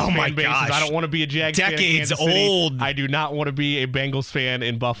there, but those fan bases, I don't want to be a Jags fan in Kansas City. Old. I do not want to be a Bengals fan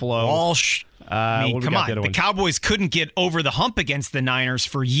in Buffalo. Walsh. Come on. The Cowboys couldn't get over the hump against the Niners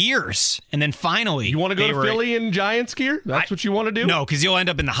for years. And then finally... You want to go to Philly in Giants gear? That's what you want to do? No, because you'll end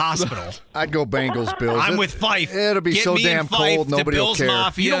up in the hospital. I'd go Bengals, Bills. I'm with Fife. It'll be Get so me damn Fife, cold, nobody will care.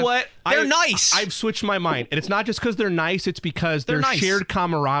 Mafia. You know what? They're nice. I've switched my mind. And it's not just because they're nice. It's because there's nice. Shared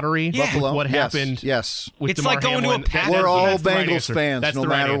camaraderie with what happened. Yes. With it's DeMar like going Hamlin. to a pack. We're all that's Bengals fans, that's no the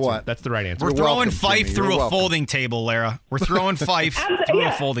right matter answer. what. That's the right answer. We're throwing welcome, Fife Jimmy. through You're a folding table, Larra. We're throwing Fife through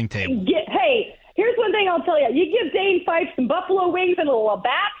a folding table. Hey, here's one thing I'll tell you. You give Dane Fife some buffalo wings and a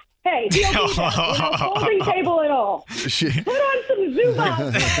Labatt, hey, he'll be there. Folding table and all. Put on some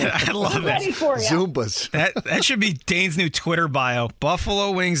Zumbas. I love ready for you. Zumbas. That should be Dane's new Twitter bio.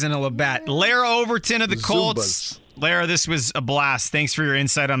 Buffalo wings and a Labatt. Larra Overton of the Colts. Zumbas. Larra, this was a blast. Thanks for your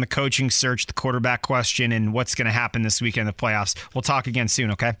insight on the coaching search, the quarterback question, and what's going to happen this weekend in the playoffs. We'll talk again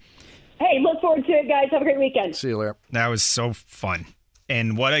soon, okay? Hey, look forward to it, guys. Have a great weekend. See you, Larra. That was so fun.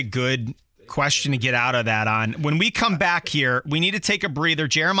 And what a good question to get out of that on. When we come back here, we need to take a breather.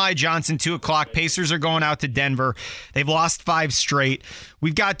 Jeremiah Johnson, 2 o'clock. Pacers are going out to Denver. They've lost 5 straight.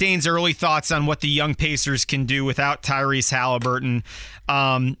 We've got Dane's early thoughts on what the young Pacers can do without Tyrese Halliburton.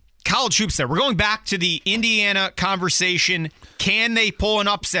 College hoops there. We're going back to the Indiana conversation. Can they pull an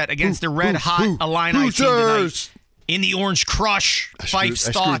upset against a red-hot Illini team tonight? In the Orange Crush. Fife's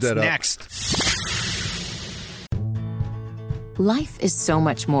thoughts next. Life is so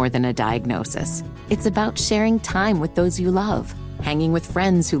much more than a diagnosis. It's about sharing time with those you love. hanging with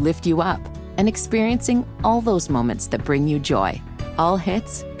friends who lift you up, and experiencing all those moments that bring you joy. All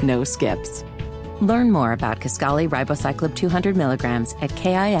hits, no skips. Learn more about Kisqali Ribociclib 200 milligrams at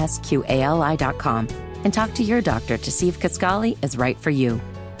KISQALI.com and talk to your doctor to see if Kisqali is right for you.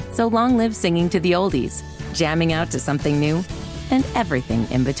 So long live singing to the oldies, jamming out to something new, and everything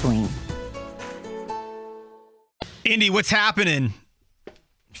in between. Indy, what's happening?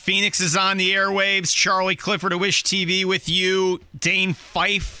 Phoenix is on the airwaves. Charlie Clifford of Wish TV with you. Dane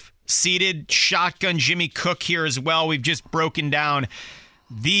Fife seated. Shotgun Jimmy Cook here as well. We've just broken down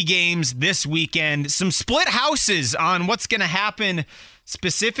the games this weekend. Some split houses on what's going to happen,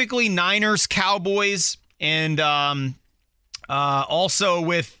 specifically Niners, Cowboys, and also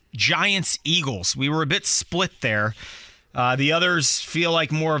with Giants, Eagles. We were a bit split there. The others feel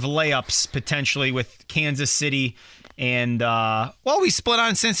like more of layups potentially with Kansas City. And, we split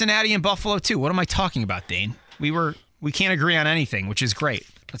on Cincinnati and Buffalo, too. What am I talking about, Dane? We can't agree on anything, which is great.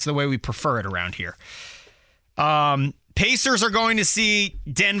 That's the way we prefer it around here. Pacers are going to see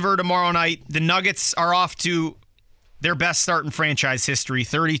Denver tomorrow night. The Nuggets are off to their best start in franchise history,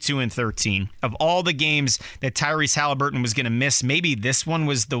 32-13. Of all the games that Tyrese Halliburton was going to miss, maybe this one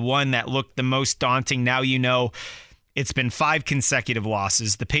was the one that looked the most daunting. Now you know it's been 5 consecutive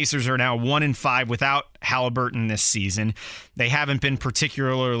losses. The Pacers are now 1-5 without Halliburton this season. They haven't been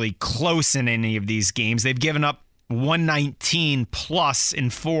particularly close in any of these games. They've given up 119 plus in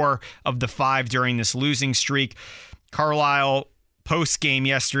 4 of the 5 during this losing streak. Carlisle post-game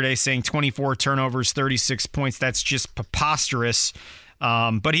yesterday saying 24 turnovers, 36 points. That's just preposterous.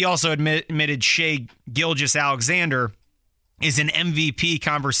 But he also admitted Shai Gilgeous-Alexander is an MVP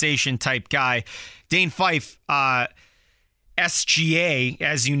conversation type guy. Dane Fife, SGA,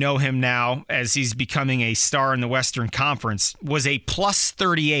 as you know him now, as he's becoming a star in the Western Conference, was a plus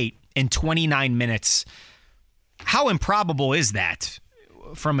 38 in 29 minutes. How improbable is that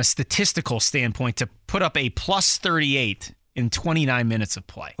from a statistical standpoint to put up a plus 38 in 29 minutes of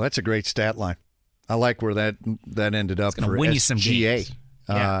play? Well, that's a great stat line. I like where that ended up for win SGA. You some games.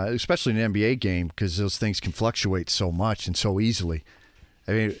 Especially in an NBA game, because those things can fluctuate so much and so easily.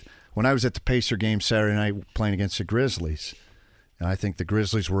 I mean, when I was at the Pacer game Saturday night playing against the Grizzlies, I think the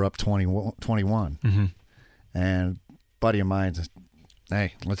Grizzlies were up 21. Mm-hmm. And a buddy of mine said,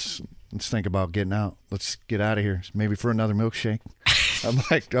 hey, let's think about getting out. Let's get out of here, maybe for another milkshake. I'm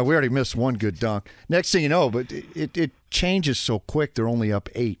like, we already missed one good dunk. Next thing you know, but it changes so quick. They're only up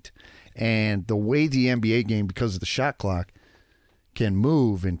 8. And the way the NBA game, because of the shot clock, can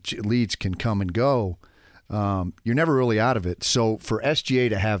move and leads can come and go, you're never really out of it. So for SGA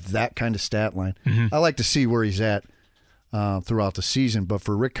to have that kind of stat line, I like to see where he's at throughout the season. But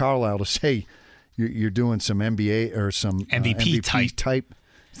for Rick Carlisle to say you're doing some NBA or some MVP type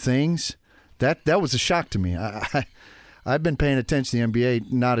things, that was a shock to me. I've been paying attention to the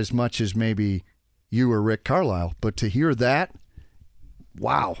NBA, not as much as maybe you or Rick Carlisle, but to hear that,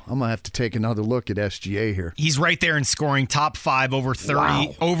 wow, I'm going to have to take another look at SGA here. He's right there in scoring, top 5, over 30,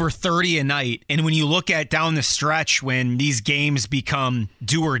 wow. Over 30 a night. And when you look at down the stretch when these games become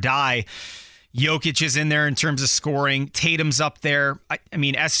do or die, Jokic is in there in terms of scoring. Tatum's up there. I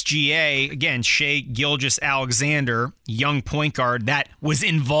mean, SGA, again, Shai Gilgeous-Alexander, young point guard that was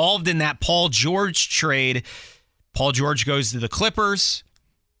involved in that Paul George trade. Paul George goes to the Clippers.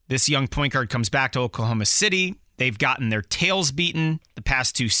 This young point guard comes back to Oklahoma City. They've gotten their tails beaten the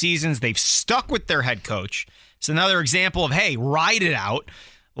past 2 seasons. They've stuck with their head coach. It's another example of, hey, ride it out,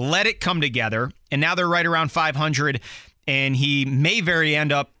 let it come together. And now they're right around 500, and he may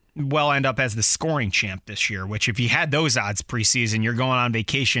end up as the scoring champ this year, which if you had those odds preseason, you're going on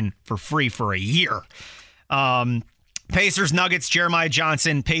vacation for free for a year. Pacers, Nuggets, Jeremiah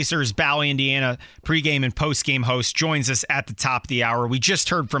Johnson, Pacers, Bally, Indiana, pregame and postgame host, joins us at the top of the hour. We just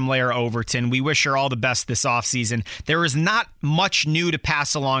heard from Larra Overton. We wish her all the best this offseason. There is not much new to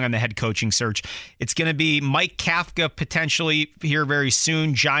pass along on the head coaching search. It's going to be Mike Kafka potentially here very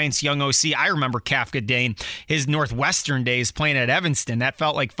soon, Giants young OC. I remember Kafka, Dane, his Northwestern days playing at Evanston. That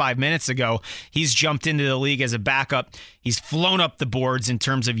felt like 5 minutes ago. He's jumped into the league as a backup. He's flown up the boards in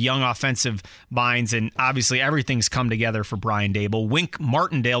terms of young offensive minds, and obviously everything's come together for Brian Daboll. Wink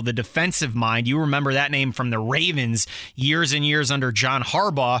Martindale, the defensive mind, you remember that name from the Ravens years and years under John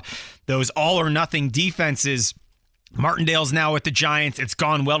Harbaugh, those all-or-nothing defenses. Martindale's now with the Giants. It's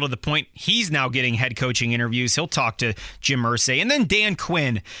gone well to the point he's now getting head coaching interviews. He'll talk to Jim Irsay. And then Dan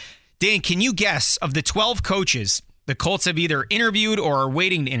Quinn. Dan, can you guess, of the 12 coaches the Colts have either interviewed or are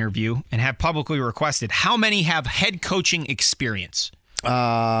waiting to interview and have publicly requested, how many have head coaching experience?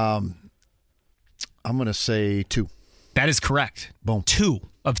 I'm going to say 2. That is correct. Boom. 2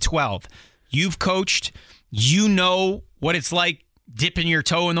 of 12. You've coached. You know what it's like dipping your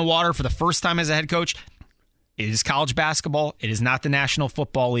toe in the water for the first time as a head coach. It is college basketball. It is not the National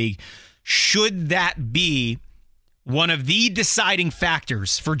Football League. Should that be one of the deciding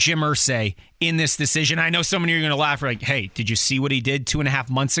factors for Jim Irsay in this decision? I know some of you are going to laugh like, hey, did you see what he did 2.5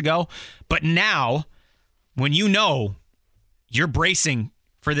 months ago? But now, when you know you're bracing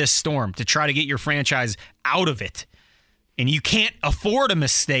for this storm to try to get your franchise out of it, and you can't afford a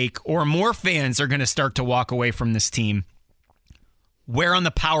mistake or more fans are going to start to walk away from this team, where on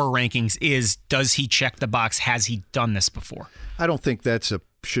the power rankings does he check the box? Has he done this before? I don't think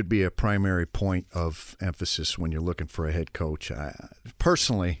should be a primary point of emphasis when you're looking for a head coach.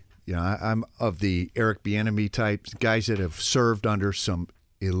 Personally, I'm of the Eric Bieniemy type, guys that have served under some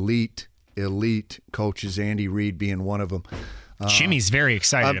elite coaches, Andy Reid being one of them. Jimmy's very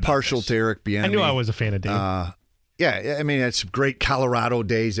excited I'm about partial this. to Eric Bieniemy. I knew I was a fan of Dave. Yeah, I mean, it's great Colorado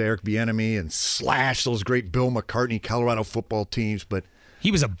days, Eric Bieniemy and Slash, those great Bill McCartney Colorado football teams. But he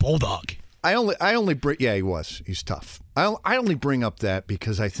was a bulldog. I only bring, yeah, he was. He's tough. I only bring up that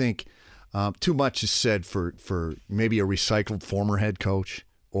because I think too much is said for maybe a recycled former head coach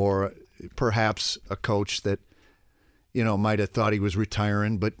or perhaps a coach that might have thought he was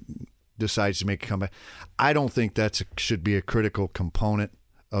retiring but decides to make a comeback. I don't think that should be a critical component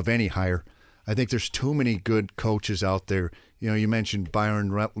of any hire. I think there's too many good coaches out there. You mentioned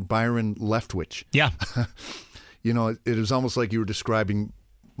Byron Leftwich. Yeah. It was almost like you were describing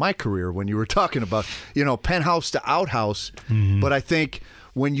my career when you were talking about, penthouse to outhouse. Mm-hmm. But I think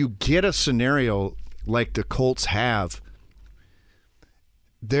when you get a scenario like the Colts have,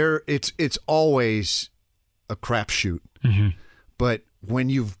 it's always a crapshoot. Mm-hmm. But when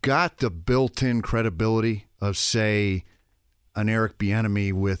you've got the built-in credibility of, say, an Eric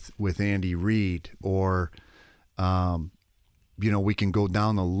Bieniemy with Andy Reid, or we can go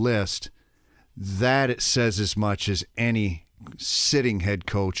down the list, that it says as much as any sitting head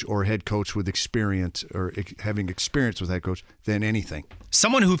coach or head coach with experience or having experience with head coach than anything.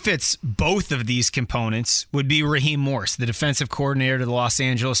 Someone who fits both of these components would be Raheem Morris, the defensive coordinator to the Los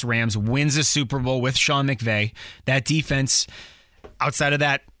Angeles Rams, wins a Super Bowl with Sean McVay. That defense, outside of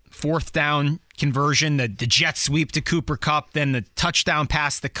that fourth down conversion, the jet sweep to Cooper Kupp, then the touchdown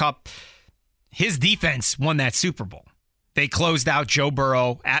pass to Kupp, his defense won that Super Bowl. They closed out Joe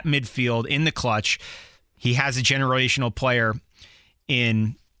Burrow at midfield in the clutch. He has a generational player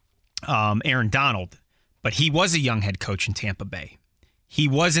in Aaron Donald, but he was a young head coach in Tampa Bay. He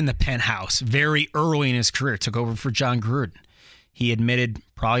was in the penthouse very early in his career, took over for John Gruden. He admitted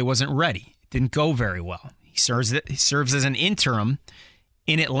probably wasn't ready. It didn't go very well. He serves as an interim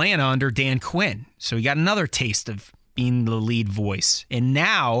in Atlanta under Dan Quinn. So he got another taste of being the lead voice. And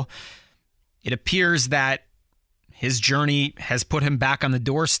now it appears that his journey has put him back on the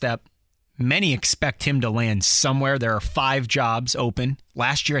doorstep. Many expect him to land somewhere. There are 5 jobs open.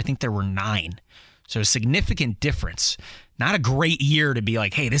 Last year, I think there were 9. So a significant difference. Not a great year to be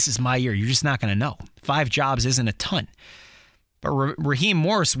like, hey, this is my year. You're just not going to know. 5 jobs isn't a ton. But Raheem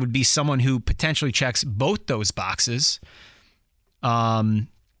Morris would be someone who potentially checks both those boxes.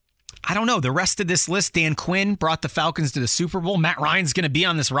 I don't know. The rest of this list, Dan Quinn brought the Falcons to the Super Bowl. Matt Ryan's going to be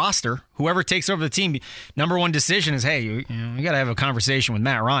on this roster. Whoever takes over the team, number one decision is, hey, you got to have a conversation with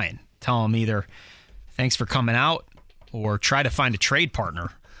Matt Ryan. Tell him either thanks for coming out or try to find a trade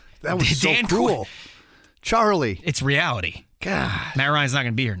partner. That was so cruel. Charlie. It's reality. God. Matt Ryan's not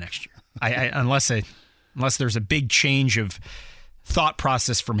going to be here next year. Unless there's a big change of thought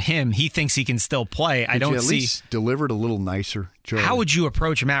process from him. He thinks he can still play. At least delivered a little nicer, Charlie. How would you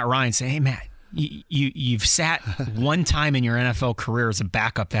approach Matt Ryan and say, hey, Matt, you've sat one time in your NFL career as a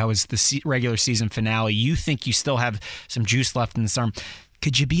backup. That was the regular season finale. You think you still have some juice left in this arm.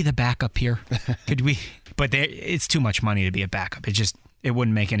 Could you be the backup here? Could we? But it's too much money to be a backup. It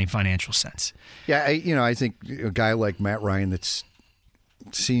wouldn't make any financial sense. Yeah, I think a guy like Matt Ryan that's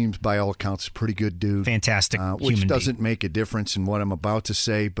seems by all accounts a pretty good dude. Fantastic which doesn't being. make a difference in what I'm about to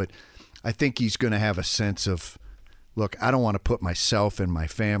say, but I think he's going to have a sense of, look, I don't want to put myself and my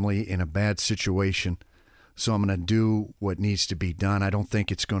family in a bad situation, so I'm going to do what needs to be done. I don't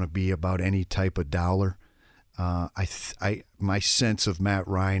think it's going to be about any type of dollar. My sense of Matt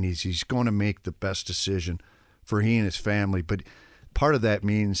Ryan is he's going to make the best decision for he and his family, but part of that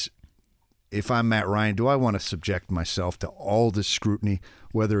means if I'm Matt Ryan, do I want to subject myself to all this scrutiny,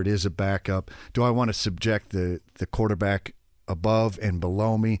 whether it is a backup? Do I want to subject the quarterback above and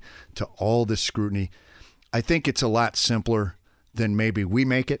below me to all this scrutiny? I think it's a lot simpler than maybe we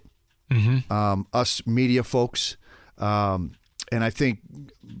make it, us media folks. And I think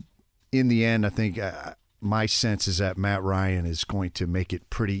in the end, my sense is that Matt Ryan is going to make it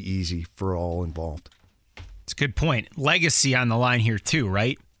pretty easy for all involved. It's a good point. Legacy on the line here too,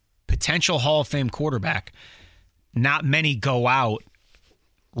 right? Potential Hall of Fame quarterback. Not many go out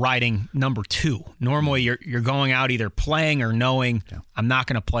riding number 2. Normally, you're going out either playing or knowing I'm not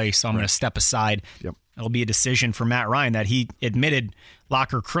going to play, so I'm going to step aside. Yep. It'll be a decision for Matt Ryan that he admitted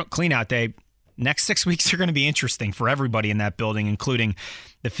locker cleanout day. Next 6 weeks are going to be interesting for everybody in that building, including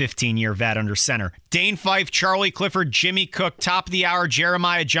the 15-year vet under center. Dane Fife, Charlie Clifford, Jimmy Cook, top of the hour,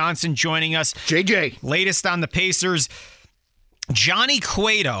 Jeremiah Johnson joining us. JJ. Latest on the Pacers. Johnny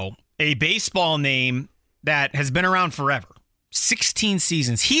Cueto, a baseball name that has been around forever. 16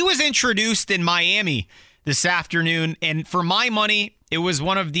 seasons. He was introduced in Miami this afternoon, and for my money, it was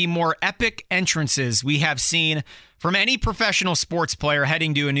one of the more epic entrances we have seen from any professional sports player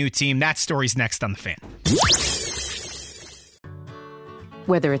heading to a new team. That story's next on The Fan.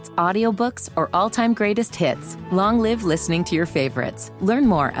 Whether it's audiobooks or all-time greatest hits, long live listening to your favorites. Learn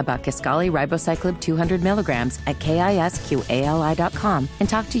more about Kisqali Ribociclib 200 milligrams at KISQALI.com and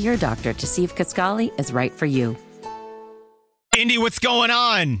talk to your doctor to see if Kisqali is right for you. Indy, what's going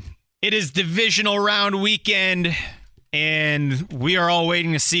on? It is divisional round weekend, and we are all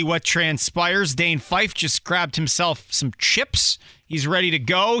waiting to see what transpires. Dane Fife just grabbed himself some chips. He's ready to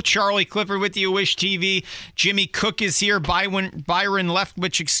go. Charlie Clifford with you, Wish TV. Jimmy Cook is here. Byron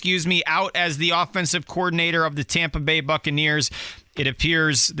Leftwich, out as the offensive coordinator of the Tampa Bay Buccaneers. It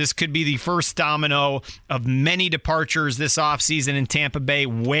appears this could be the first domino of many departures this offseason in Tampa Bay.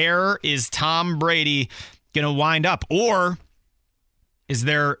 Where is Tom Brady going to wind up? Or is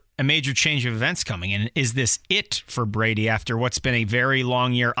there a major change of events coming? And is this it for Brady after what's been a very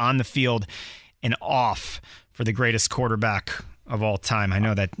long year on the field and off for the greatest quarterback of all time? I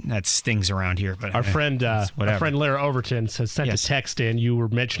know that stings around here, but our friend Larra Overton has sent a text in. You were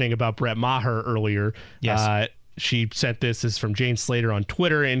mentioning about Brett Maher earlier. Yes. She sent this is from Jane Slater on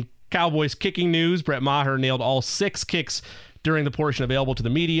Twitter. In Cowboys kicking news, Brett Maher nailed all 6 kicks during the portion available to the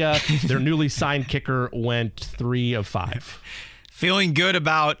media. Their newly signed kicker went 3 of 5. Feeling good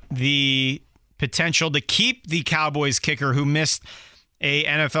about the potential to keep the Cowboys kicker who missed a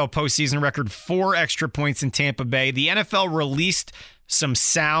NFL postseason record 4 extra points in Tampa Bay. The NFL released some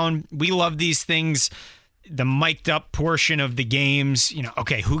sound. We love these things. The mic'd up portion of the games,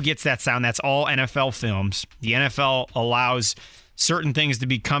 okay, who gets that sound? That's all NFL films. The NFL allows certain things to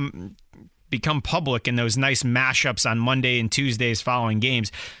become public in those nice mashups on Monday and Tuesdays following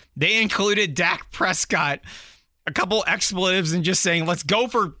games. They included Dak Prescott, a couple expletives, and just saying, let's go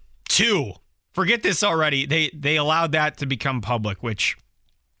for 2. Forget this already. They allowed that to become public, which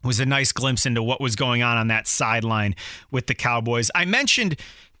was a nice glimpse into what was going on that sideline with the Cowboys. I mentioned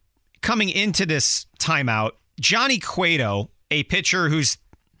coming into this timeout, Johnny Cueto, a pitcher who's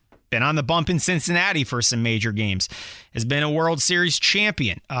been on the bump in Cincinnati for some major games, has been a World Series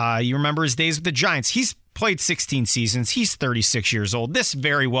champion. You remember his days with the Giants. He's played 16 seasons. He's 36 years old. This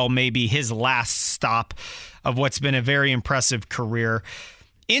very well may be his last stop of what's been a very impressive career.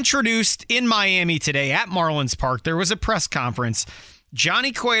 Introduced in Miami today at Marlins Park, there was a press conference.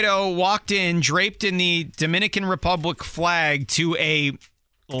 Johnny Cueto walked in, draped in the Dominican Republic flag, to a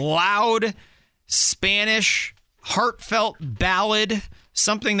loud Spanish, heartfelt ballad,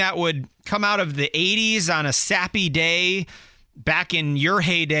 something that would come out of the 80s on a sappy day back in your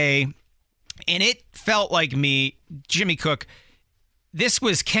heyday. And it felt like me, Jimmy Cook, this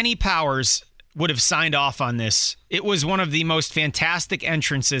was Kenny Powers would have signed off on this. It was one of the most fantastic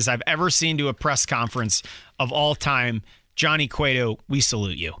entrances I've ever seen to a press conference of all time. Johnny Cueto, we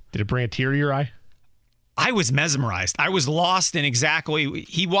salute you. Did it bring a tear to your eye? I was mesmerized. I was lost in exactly.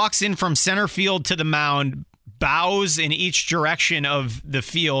 He walks in from center field to the mound, bows in each direction of the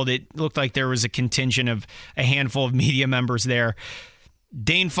field. It looked like there was a contingent of a handful of media members there.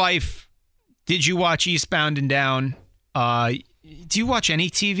 Dane Fife, did you watch Eastbound and Down? Do you watch any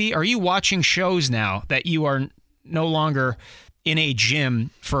TV? Are you watching shows now that you are no longer in a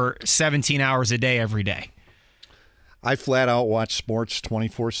gym for 17 hours a day every day? I flat out watch sports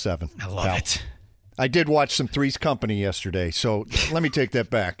 24/7. I love it. I did watch some Three's Company yesterday, so let me take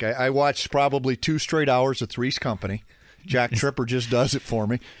that back. I watched probably 2 straight hours of Three's Company. Jack Tripper just does it for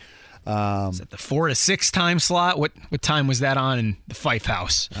me. Is it the 4 to 6 time slot? What time was that on in the Fife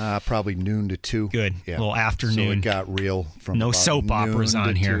house? Probably noon to 2. Good. Yeah. A little afternoon. So it got real from no soap operas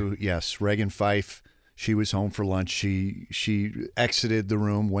on here. 2. Yes, Reagan Fife. She was home for lunch. She exited the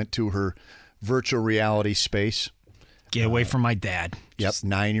room, went to her virtual reality space. Get away from my dad. Yep,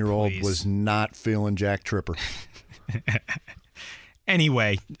 9-year-old was not feeling Jack Tripper.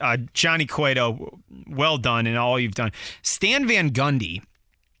 Anyway, Johnny Cueto, well done in all you've done. Stan Van Gundy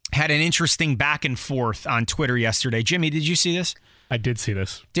had an interesting back and forth on Twitter yesterday. Jimmy, did you see this? I did see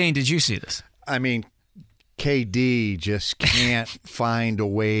this. Dane, did you see this? I mean, KD just can't find a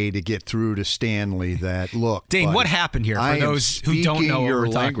way to get through to Stanley that, look, Dane, buddy, what happened here for those who don't know what your we're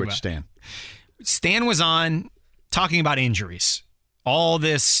talking language, about? Stan. Stan was on talking about injuries. All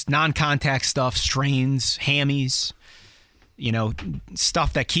this non-contact stuff, strains, hammies,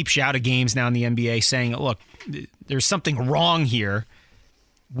 stuff that keeps you out of games now in the NBA, saying, look, there's something wrong here.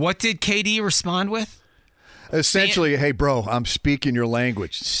 What did KD respond with? Essentially, hey, bro, I'm speaking your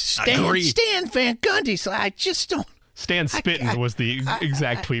language. Stan Van Gundy, I just don't. Stan spitting was the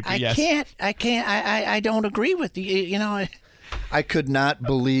exact tweet. But yes. I don't agree with you. I could not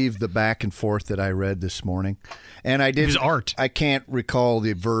believe the back and forth that I read this morning. And I didn't. It was art. I can't recall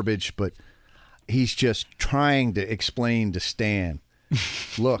the verbiage, but he's just trying to explain to Stan,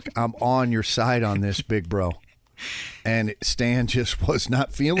 look, I'm on your side on this, big bro. And Stan just was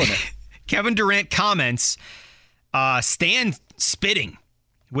not feeling it. Kevin Durant comments, Stan spitting,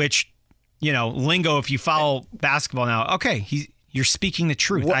 which, lingo, if you follow basketball now, okay, you're speaking the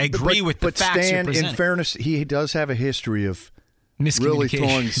truth. I agree with the facts Stan, you're presenting. in fairness, he does have a history of really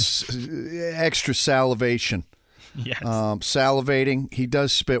throwing extra salivation. Yes. Salivating. He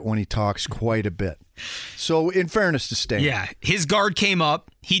does spit when he talks quite a bit. So, in fairness to Stan. Yeah, his guard came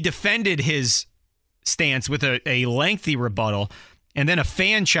up. He defended his stance with a lengthy rebuttal. And then a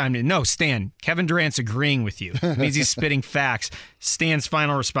fan chimed in, no, Stan, Kevin Durant's agreeing with you. It means he's spitting facts. Stan's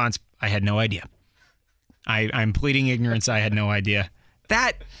final response, I had no idea. I'm pleading ignorance. I had no idea.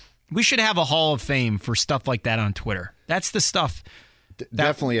 We should have a Hall of Fame for stuff like that on Twitter. That's the stuff.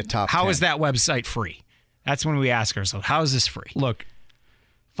 Definitely a top 10. How is that website free? That's when we ask ourselves, how is this free? Look,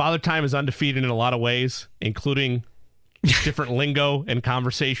 Father Time is undefeated in a lot of ways, including different lingo and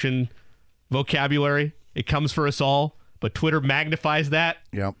conversation vocabulary. It comes for us all. But Twitter magnifies that.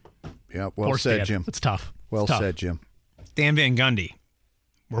 Yep. Well said, Jim. It's tough. Well said, Jim. Dan Van Gundy,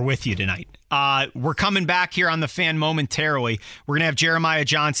 we're with you tonight. We're coming back here on the Fan momentarily. We're going to have Jeremiah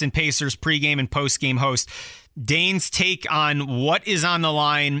Johnson, Pacers pregame and postgame host. Dane's take on what is on the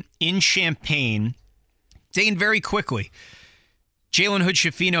line in Champaign. Dane, very quickly, Jalen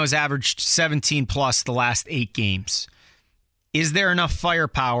Hood-Schifino has averaged 17-plus the last 8 games. Is there enough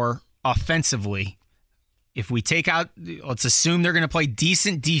firepower offensively? If we take out, let's assume they're going to play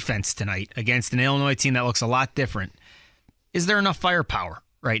decent defense tonight against an Illinois team that looks a lot different. Is there enough firepower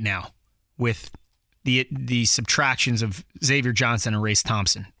right now with the subtractions of Xavier Johnson and Race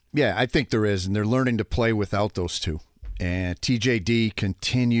Thompson? Yeah, I think there is, and they're learning to play without those two. And TJD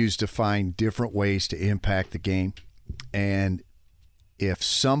continues to find different ways to impact the game. And if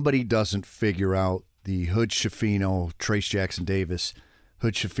somebody doesn't figure out the Hood-Schifino, Trace Jackson-Davis,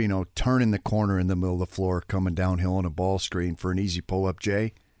 Hood-Schifino turning the corner in the middle of the floor, coming downhill on a ball screen for an easy pull-up,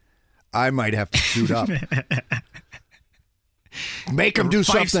 Jay, I might have to suit up. Make him do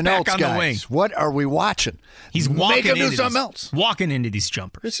something else, guys. What are we watching? He's walking Make him do into something else. Walking into these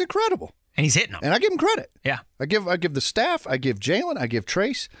jumpers. It's incredible. And he's hitting them. And I give him credit. Yeah. I give the staff, I give Jalen, I give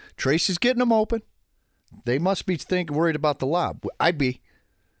Trace. Trace is getting them open. They must be worried about the lob. I'd be.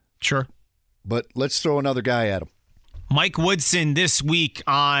 Sure. But let's throw another guy at him. Mike Woodson this week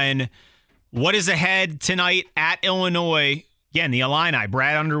on what is ahead tonight at Illinois. Again, the Illini,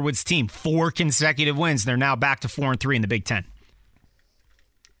 Brad Underwood's team, 4 consecutive wins. They're now back to 4-3 in the Big Ten.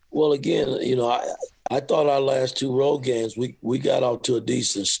 Well, again, I thought our last 2 road games, we got out to a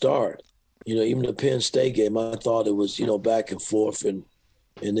decent start. Even the Penn State game, I thought it was, back and forth, and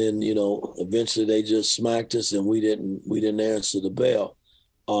then, eventually they just smacked us, and we didn't answer the bell.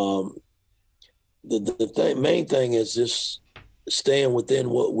 The main thing is just staying within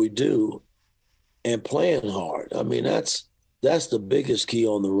what we do and playing hard. I mean, that's the biggest key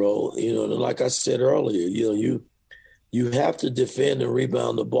on the road. And like I said earlier, you have to defend and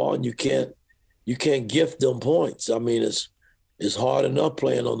rebound the ball, and you can't gift them points. I mean, it's hard enough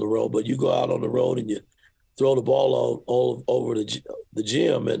playing on the road, but you go out on the road and you throw the ball all over the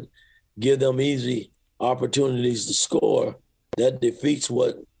gym and give them easy opportunities to score. That defeats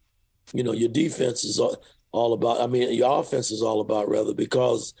what your defense is all about. I mean, your offense is all about, rather,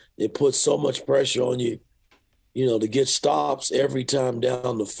 because it puts so much pressure on you, to get stops every time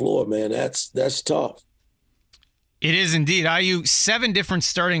down the floor, man. That's tough. It is indeed. IU, 7 different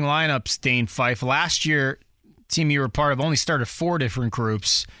starting lineups, Dane Fife. Last year, team you were part of only started 4 different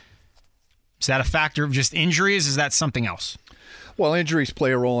groups. Is that a factor of just injuries? Is that something else? Well, injuries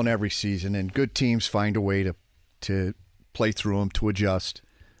play a role in every season, and good teams find a way to play through them, to adjust.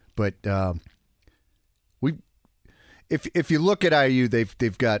 But if you look at IU,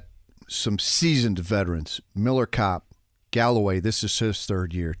 they've got some seasoned veterans. Miller Kopp, Galloway, this is his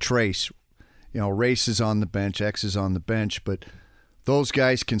 3rd year. Trace, Race is on the bench, X is on the bench, but those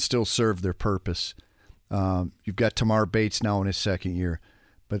guys can still serve their purpose. You've got Tamar Bates now in his second year.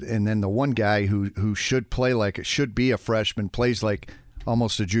 And then the one guy who should play like it should be a freshman, plays like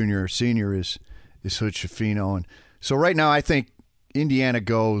almost a junior or senior is Hood Schifino. And so right now I think Indiana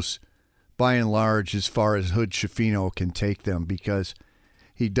goes by and large as far as Hood Schifino can take them, because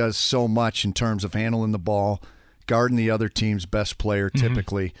he does so much in terms of handling the ball, guarding the other team's best player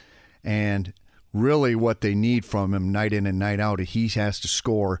typically, and really what they need from him night in and night out, he has to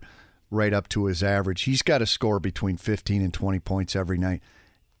score right up to his average. He's got to score between 15 and 20 points every night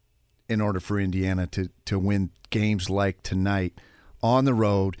in order for Indiana to win games like tonight on the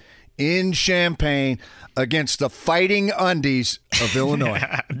road in Champaign against the Fighting Undies of Illinois.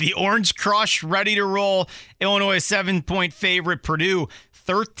 The Orange Crush ready to roll. Illinois, a 7-point favorite. Purdue,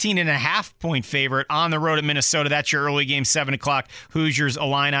 13.5-point favorite on the road at Minnesota. That's your early game, 7 o'clock. Hoosiers,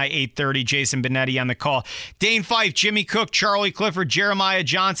 Illini, 8:30. Jason Benetti on the call. Dane Fife, Jimmy Cook, Charlie Clifford, Jeremiah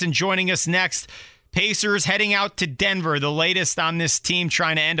Johnson joining us next. Pacers heading out to Denver. The latest on this team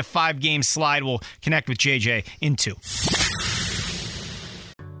trying to end a 5-game slide. We'll connect with JJ in 2.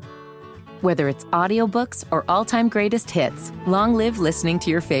 Whether it's audiobooks or all-time greatest hits, long live listening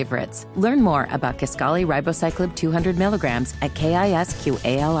to your favorites. Learn more about Kisqali Ribociclib 200 milligrams at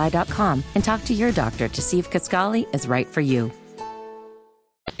KISQALI.com and talk to your doctor to see if Kisqali is right for you.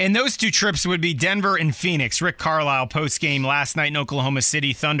 And those two trips would be Denver and Phoenix. Rick Carlisle post-game last night in Oklahoma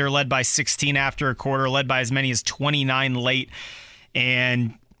City. Thunder led by 16 after a quarter, led by as many as 29 late.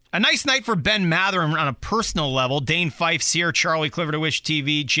 And a nice night for Ben Mathurin on a personal level. Dane Fife's here, Charlie Clifford of Wish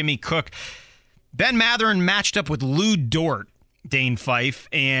TV, Jimmy Cook. Ben Mathurin matched up with Lou Dort, Dane Fife,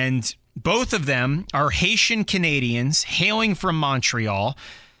 and both of them are Haitian Canadians hailing from Montreal.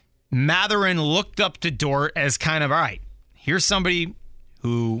 Mathurin looked up to Dort as kind of, all right, here's somebody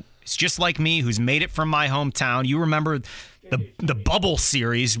who is just like me, who's made it from my hometown. You remember the Bubble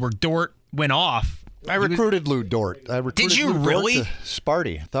series where Dort went off. I recruited Lou Dort. Did you really? Dort to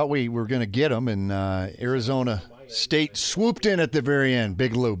Sparty. I thought we were going to get him, and Arizona State swooped in at the very end.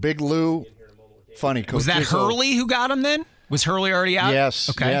 Big Lou. Funny. Coach Was that Izzo. Hurley who got him then? Was Hurley already out? Yes.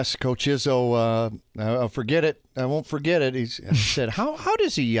 Okay. Yes. Coach Izzo. I'll forget it. I won't forget it. He said, "How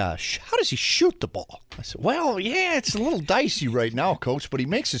does he shoot the ball?" I said, "Well, yeah, it's a little dicey right now, Coach, but he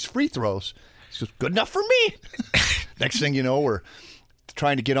makes his free throws. He says, good enough for me." Next thing you know, we're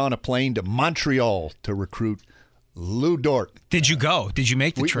trying to get on a plane to Montreal to recruit Lou Dort. Did you go? Did you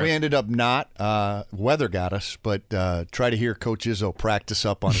make the trip? We ended up not. Weather got us, but try to hear Coach Izzo practice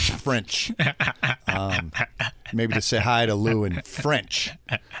up on his French. Maybe to say hi to Lou in French.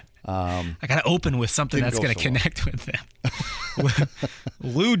 I got to open with something that's going to connect with them.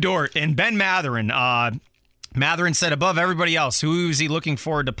 Lou Dort and Ben Mathurin. Mathurin said above everybody else, who is he looking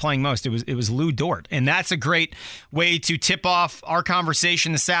forward to playing most? It was Lou Dort. And that's a great way to tip off our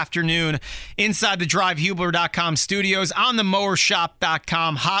conversation this afternoon inside the DriveHubler.com studios on the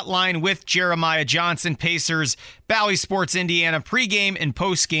MowerShop.com hotline with Jeremiah Johnson, Pacers, Bally Sports Indiana pregame and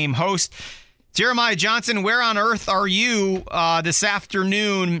postgame host. Jeremiah Johnson, where on earth are you this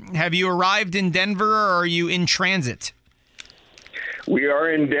afternoon? Have you arrived in Denver or are you in transit? We are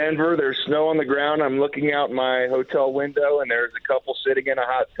in Denver. There's snow on the ground. I'm looking out my hotel window, and there's a couple sitting in a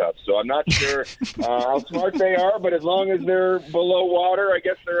hot tub. So I'm not sure how smart they are, but as long as they're below water, I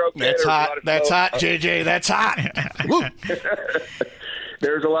guess they're okay. That's hot. That's hot, JJ. That's hot.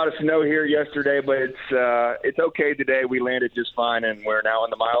 There's a lot of snow here yesterday, but it's okay today. We landed just fine, and we're now in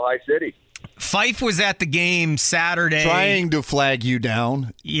the Mile High City. Fife was at the game Saturday. Trying to flag you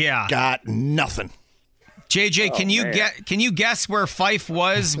down. Yeah. Got nothing. JJ, can you guess where Fife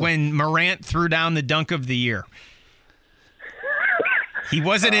was when Morant threw down the dunk of the year? He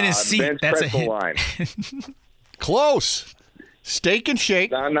wasn't in his seat. That's a hit. Line. Close. Steak and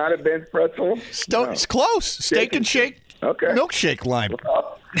shake. Not a Ben's pretzel. No. It's close. Steak and shake. Okay. Milkshake line.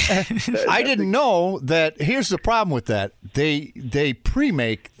 I didn't know that. Here's the problem with that. They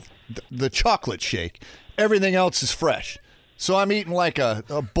pre-make the chocolate shake. Everything else is fresh. So I'm eating like a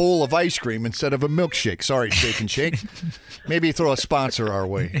bowl of ice cream instead of a milkshake. Sorry, Shake and Shake. Maybe throw a sponsor our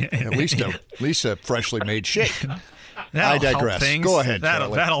way. At least a freshly made shake. I digress. Go ahead,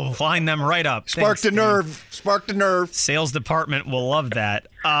 Charlie. That'll line them right up. Spark the nerve. Sales department will love that.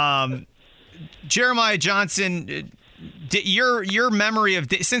 Jeremiah Johnson, your memory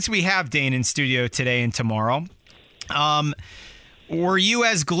of since we have Dane in studio today and tomorrow. Were you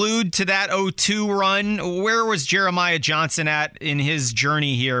as glued to that 0-2 run? Where was Jeremiah Johnson at in his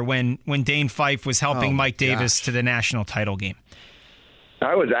journey here when Dane Fife was helping Mike Davis to the national title game?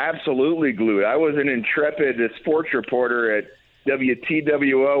 I was absolutely glued. I was an intrepid sports reporter at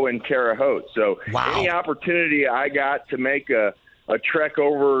WTWO in Terre Haute. So any opportunity I got to make a a trek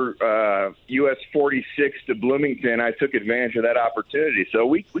over US 46 to Bloomington, I took advantage of that opportunity. So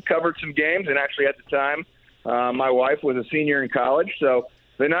we covered some games, and actually at the time, my wife was a senior in college, so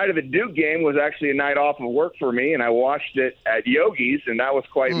the night of the Duke game was actually a night off of work for me, and I watched it at Yogi's, and that was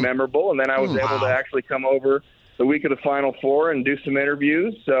quite memorable. And then I was able to actually come over the week of the Final Four and do some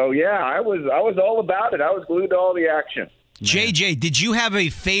interviews. So, yeah, I was all about it. I was glued to all the action. JJ, did you have a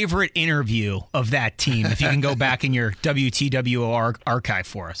favorite interview of that team, if you can go back in your WTWO archive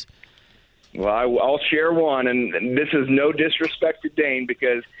for us? Well, I'll share one, and this is no disrespect to Dane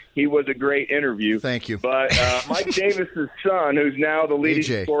because he was a great interview. Thank you. But Mike Davis's son, who's now the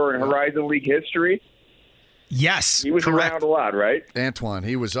leading scorer in Horizon League history, yes, he was around a lot, right? Antoine,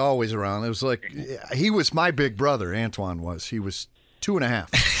 he was always around. It was like he was my big brother. Antoine was. He was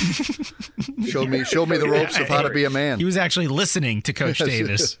 2.5. showed me the ropes of how to be a man. He was actually listening to Coach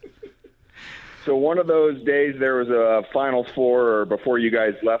Davis. So one of those days there was a Final Four, or before you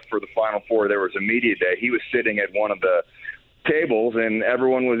guys left for the Final Four, there was a media day. He was sitting at one of the tables, and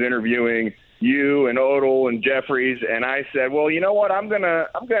everyone was interviewing you and Odell and Jeffries, and I said, well, you know what, I'm gonna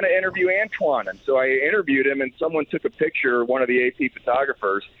interview Antoine. And so I interviewed him, and someone took a picture, one of the AP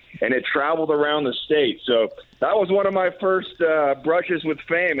photographers, and it traveled around the state. So that was one of my first brushes with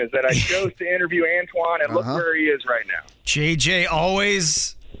fame, is that I chose to interview Antoine, and look where he is right now. JJ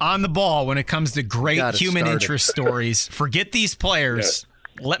always on the ball when it comes to great human interest stories. Forget these players.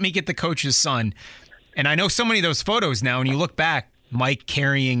 Yeah. Let me get the coach's son. And I know so many of those photos now, and you look back, Mike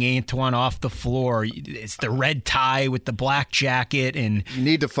carrying Antoine off the floor. It's the red tie with the black jacket. And you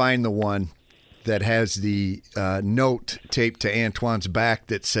need to find the one that has the note taped to Antoine's back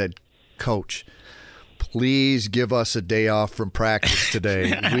that said, Coach, please give us a day off from practice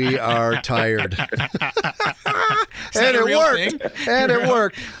today. We are tired. And it worked. And it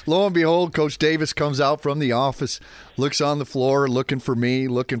worked. Lo and behold, Coach Davis comes out from the office, looks on the floor, looking for me,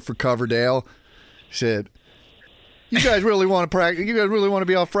 looking for Coverdale. He said, you guys really want to practice? You guys really want to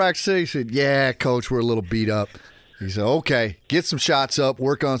be off practice today? He said, yeah, Coach, we're a little beat up. He said, okay, get some shots up,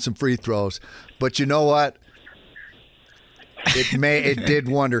 work on some free throws. But you know what? It did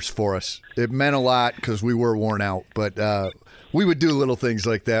wonders for us. It meant a lot because we were worn out. But we would do little things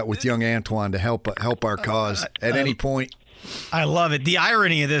like that with young Antoine to help our cause at any point. I love it. The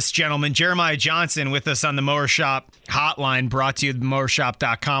irony of this, gentleman, Jeremiah Johnson with us on the Mower Shop hotline, brought to you at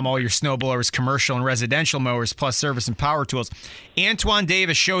mowershop.com. All your snowblowers, commercial and residential mowers, plus service and power tools. Antoine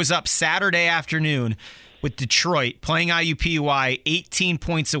Davis shows up Saturday afternoon with Detroit, playing IUPUI, 18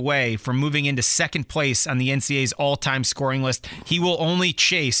 points away from moving into second place on the NCAA's all-time scoring list. He will only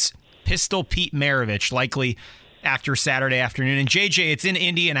chase Pistol Pete Maravich, likely after Saturday afternoon. And JJ, it's in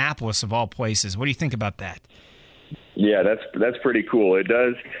Indianapolis of all places. What do you think about that? Yeah, that's pretty cool. It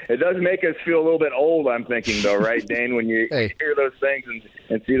does make us feel a little bit old, I'm thinking, though, right, Dane, when you hear those things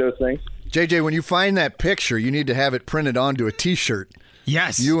and see those things? JJ, when you find that picture, you need to have it printed onto a T-shirt.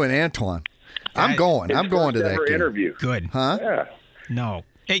 Yes. You and Antoine. I'm going to that game. Interview. Good. Huh? Yeah. No.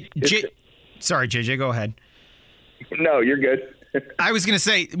 Hey, sorry, JJ, go ahead. No, you're good. I was going to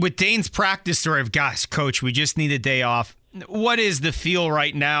say, with Dane's practice story of, gosh, Coach, we just need a day off. What is the feel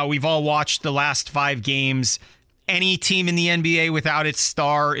right now? We've all watched the last 5 games. Any team in the NBA without its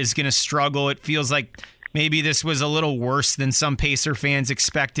star is going to struggle. It feels like maybe this was a little worse than some Pacer fans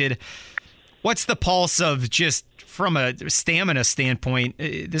expected. What's the pulse of, just from a stamina standpoint?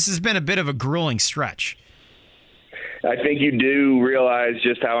 This has been a bit of a grueling stretch. I think you do realize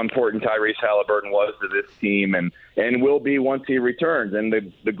just how important Tyrese Halliburton was to this team and will be once he returns. And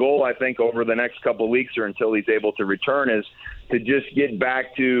the goal, I think, over the next couple of weeks or until he's able to return is to just get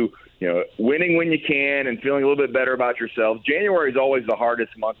back to, winning when you can and feeling a little bit better about yourself. January is always the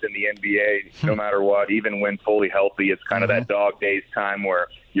hardest month in the NBA, no matter what, even when fully healthy. It's kind of that dog days time where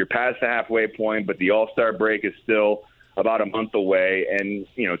you're past the halfway point, but the All-Star break is still about a month away. And,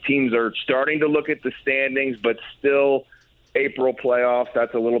 teams are starting to look at the standings, but still April playoffs,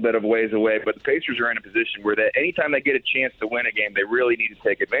 that's a little bit of ways away. But the Pacers are in a position where that anytime they get a chance to win a game, they really need to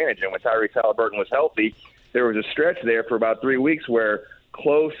take advantage. And when Tyrese Halliburton was healthy, there was a stretch there for about 3 weeks where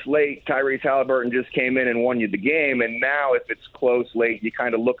close late, Tyrese Halliburton just came in and won you the game. And now if it's close late, you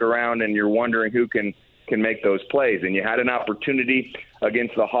kind of look around and you're wondering who can make those plays. And you had an opportunity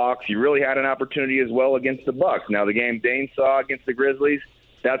against the Hawks. You really had an opportunity as well against the Bucks. Now, the game Dane saw against the Grizzlies,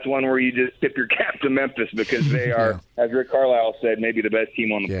 that's one where you just tip your cap to Memphis because they are, as Rick Carlisle said, maybe the best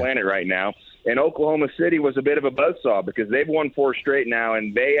team on the planet right now. And Oklahoma City was a bit of a buzzsaw because they've won 4 straight now,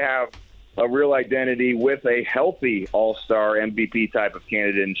 and they have a real identity with a healthy all-star MVP type of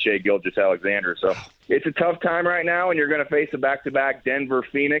candidate in Shai Gilgeous-Alexander. So it's a tough time right now, and you're going to face a back-to-back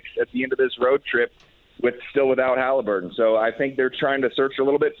Denver-Phoenix at the end of this road trip. still without Halliburton. So I think they're trying to search a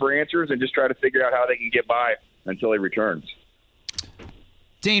little bit for answers and just try to figure out how they can get by until he returns.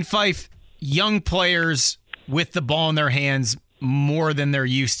 Dane Fife, young players with the ball in their hands more than they're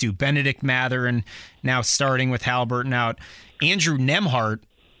used to. Benedict Mathurin now starting with Halliburton out. Andrew Nembhard,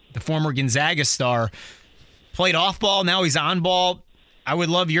 the former Gonzaga star, played off ball. Now he's on ball. I would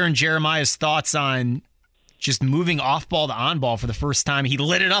love your and Jeremiah's thoughts on just moving off ball to on ball for the first time. He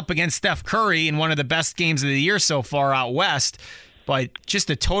lit it up against Steph Curry in one of the best games of the year so far out west, but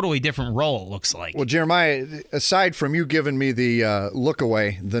just a totally different role, it looks like. Well, Jeremiah, aside from you giving me the look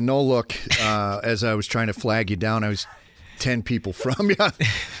away, the no look, as I was trying to flag you down, I was 10 people from you.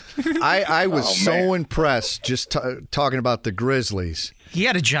 I was so impressed just talking about the Grizzlies. He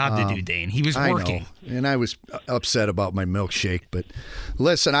had a job to do, Dane. He was working. I know, and I was upset about my milkshake. But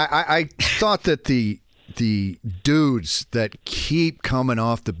listen, I thought that the dudes that keep coming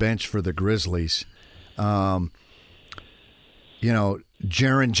off the bench for the Grizzlies, Jaren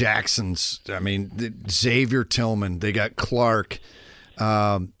Jackson's, Xavier Tillman, they got Clark.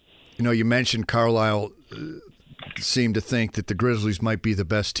 You mentioned Carlisle seemed to think that the Grizzlies might be the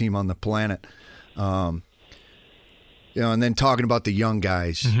best team on the planet. And then talking about the young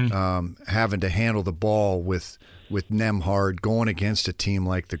guys having to handle the ball with Nembhard going against a team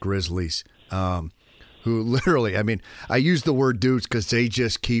like the Grizzlies, who literally, I use the word dudes because they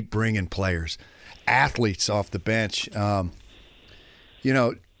just keep bringing players, athletes off the bench.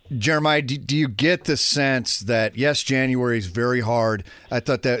 Jeremiah, do you get the sense that, yes, January is very hard. I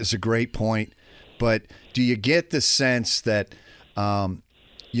thought that was a great point. But do you get the sense that,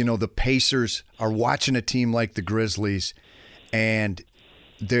 the Pacers are watching a team like the Grizzlies and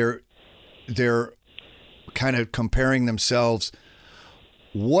they're kind of comparing themselves?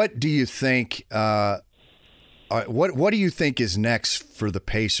 What do you think what do you think is next for the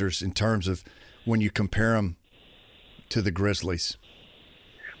Pacers in terms of when you compare them to the Grizzlies?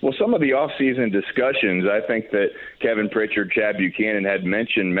 Well, some of the off-season discussions, I think that Kevin Pritchard, Chad Buchanan had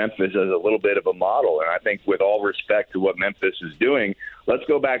mentioned Memphis as a little bit of a model. And I think with all respect to what Memphis is doing, let's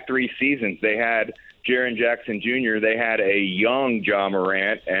go back 3 seasons. They had Jaren Jackson Jr., they had a young Ja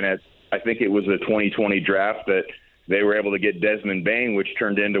Morant, and I think it was a 2020 draft that they were able to get Desmond Bane, which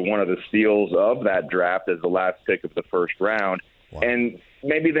turned into one of the steals of that draft as the last pick of the first round. Wow. And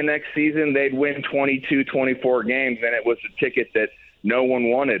maybe the next season they'd win 22, 24 games, and it was a ticket that no one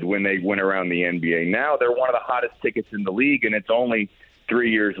wanted when they went around the NBA. Now they're one of the hottest tickets in the league, and it's only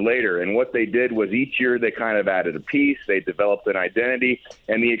 3 years later. And what they did was each year they kind of added a piece. They developed an identity.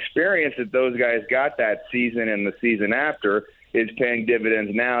 And the experience that those guys got that season and the season after is paying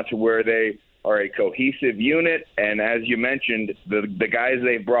dividends now to where they are a cohesive unit. And as you mentioned, the guys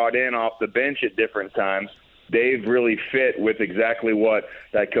they've brought in off the bench at different times, they've really fit with exactly what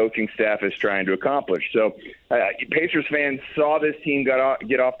that coaching staff is trying to accomplish. So Pacers fans saw this team get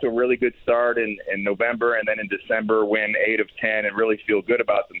off to a really good start in November, and then in December win 8 of 10 and really feel good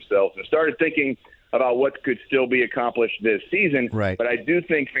about themselves, and started thinking about what could still be accomplished this season. Right. But I do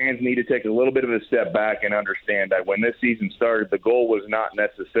think fans need to take a little bit of a step back and understand that when this season started, the goal was not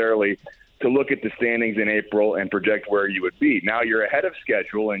necessarily to look at the standings in April and project where you would be. Now you're ahead of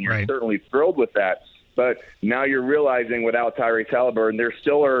schedule, and you're certainly thrilled with that. But now you're realizing without Tyrese Halliburton, there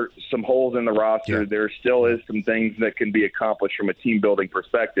still are some holes in the roster. Yeah. There still is some things that can be accomplished from a team-building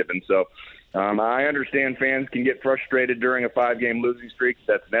perspective. And so I understand fans can get frustrated during a 5-game losing streak.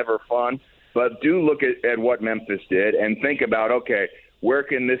 That's never fun. But do look at what Memphis did and think about, okay, where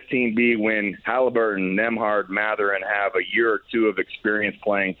can this team be when Halliburton, Nembhard, Mathurin have a year or two of experience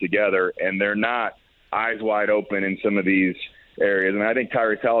playing together, and they're not eyes wide open in some of these areas. I think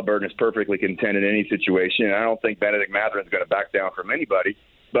Tyrese Halliburton is perfectly content in any situation, and I don't think Benedict Mathurin is going to back down from anybody.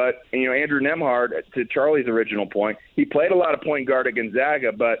 But, Andrew Nembhard, to Charlie's original point, he played a lot of point guard at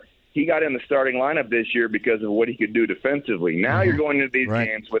Gonzaga, but he got in the starting lineup this year because of what he could do defensively. Now you're going into these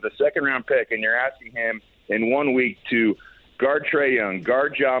games with a second-round pick, and you're asking him in 1 week to guard Trae Young,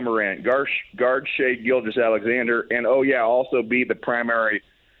 guard Ja Morant, guard Shai Gilgeous-Alexander, and, also be the primary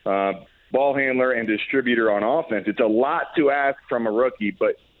ball handler and distributor on offense. It's a lot to ask from a rookie,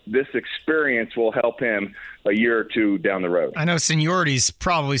 but this experience will help him a year or two down the road. I know seniority's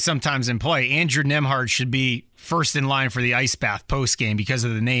probably sometimes in play. Andrew Nembhard should be first in line for the ice bath postgame because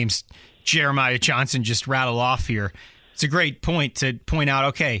of the names Jeremiah Johnson just rattled off here. It's a great point to point out,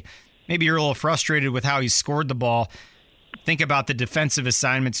 okay, maybe you're a little frustrated with how he scored the ball. Think about the defensive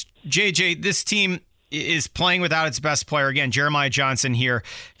assignments. JJ, this team is playing without its best player. Again, Jeremiah Johnson here,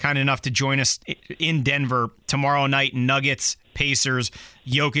 kind enough to join us in Denver tomorrow night. Nuggets, Pacers,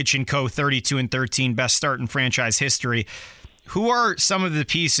 Jokic and co. 32-13, best start in franchise history. Who are some of the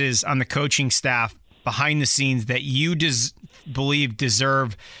pieces on the coaching staff behind the scenes that you believe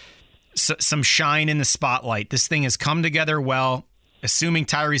deserve some shine in the spotlight? This thing has come together well. Assuming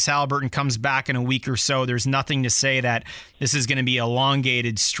Tyrese Halliburton comes back in a week or so, there's nothing to say that this is going to be an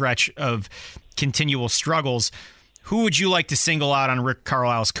elongated stretch of continual struggles. Who would you like to single out on Rick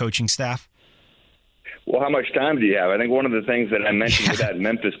Carlisle's coaching staff? Well, how much time do you have? I think one of the things that I mentioned with that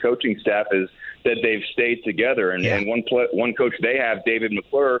Memphis coaching staff is that they've stayed together. And one coach they have, David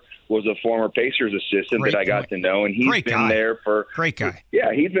McClure, was a former Pacers assistant that I got to know, and he's been there for – Great guy.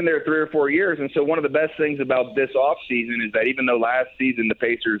 Yeah, he's been there 3 or 4 years. And so one of the best things about this offseason is that even though last season the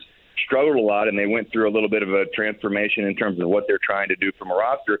Pacers struggled a lot and they went through a little bit of a transformation in terms of what they're trying to do from a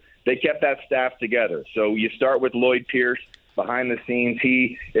roster, they kept that staff together. So you start with Lloyd Pierce. Behind the scenes,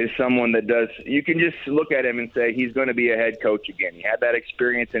 he is someone that does – you can just look at him and say he's going to be a head coach again. He had that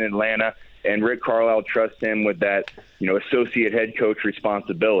experience in Atlanta, and Rick Carlisle trusts him with that, associate head coach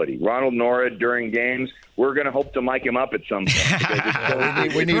responsibility. Ronald Nora, during games, we're going to hope to mic him up at some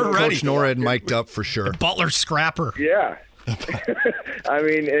point. we need Coach Nora mic'd up for sure. The Butler scrapper. Yeah. I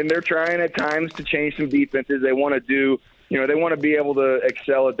mean, and they're trying at times to change some defenses. They want to do – they want to be able to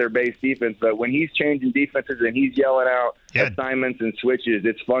excel at their base defense, but when he's changing defenses and he's yelling out assignments and switches,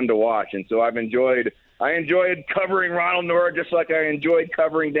 it's fun to watch. And so I enjoyed covering Ronald Nora just like I enjoyed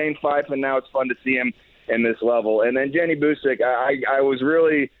covering Dane Fife, and now it's fun to see him in this level. And then Jenny Busick, I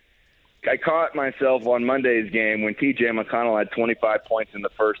caught myself on Monday's game when T.J. McConnell had 25 points in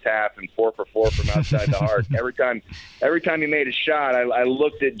the first half and 4 for 4 from outside the arc. Every time he made a shot, I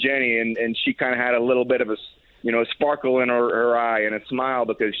looked at Jenny, and she kind of had a little bit of a sparkle in her eye and a smile,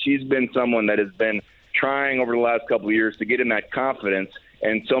 because she's been someone that has been trying over the last couple of years to get him that confidence.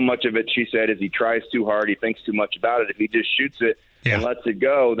 And so much of it, she said, is he tries too hard. He thinks too much about it. If he just shoots it and lets it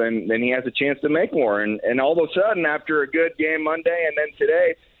go, then he has a chance to make more. And all of a sudden, after a good game Monday and then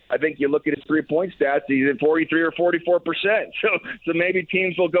today, I think you look at his three-point stats, he's at 43 or 44%. So maybe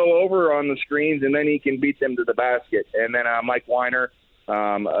teams will go over on the screens, and then he can beat them to the basket. And then Mike Weiner,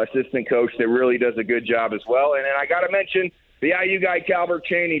 assistant coach, that really does a good job as well. And then I got to mention the IU guy, Calvert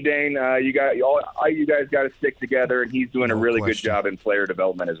Chaney, Dane. You guys got to stick together, and he's doing a really good job in player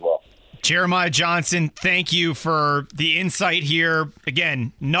development as well. Jeremiah Johnson, thank you for the insight here.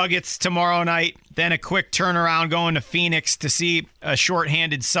 Again, Nuggets tomorrow night, then a quick turnaround going to Phoenix to see a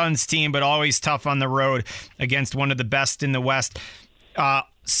shorthanded Suns team, but always tough on the road against one of the best in the West.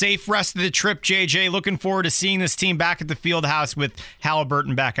 Safe rest of the trip, JJ. Looking forward to seeing this team back at the field house with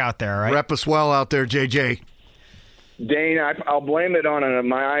Halliburton back out there, right? Rep us well out there, JJ. Dane, I'll blame it on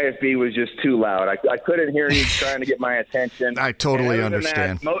my IFB was just too loud. I couldn't hear you trying to get my attention. I totally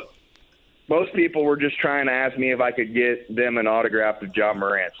understand. Most people were just trying to ask me if I could get them an autograph of John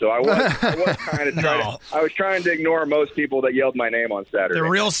Morant. So I was trying to ignore most people that yelled my name on Saturday. The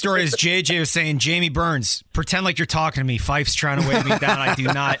real story is JJ was saying, Jamie Burns, pretend like you're talking to me. Fife's trying to weigh me down. I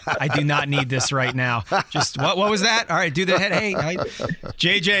do not need this right now. Just what was that? All right, do the head. Hey,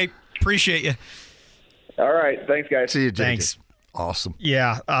 JJ, appreciate you. All right, thanks, guys. See you, JJ. Thanks. Awesome.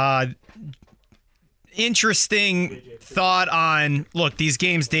 Yeah. Interesting thought on, look, these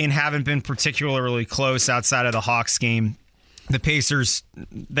games, Dane, haven't been particularly close outside of the Hawks game. The Pacers,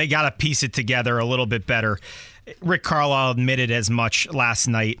 they got to piece it together a little bit better. Rick Carlisle admitted as much last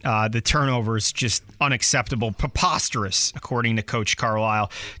night. The turnovers just unacceptable, preposterous, according to Coach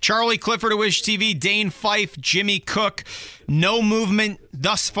Carlisle. Charlie Clifford of Wish TV, Dane Fife, Jimmy Cook. No movement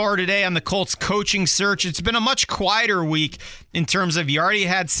thus far today on the Colts coaching search. It's been a much quieter week in terms of you already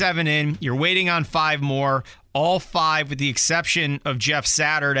had 7 in. You're waiting on 5 more. All 5, with the exception of Jeff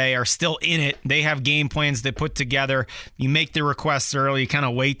Saturday, are still in it. They have game plans they put together. You make the requests early. You kind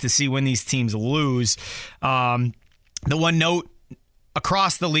of wait to see when these teams lose. The one note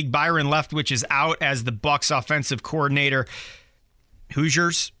across the league, Byron Leftwich is out as the Bucs offensive coordinator.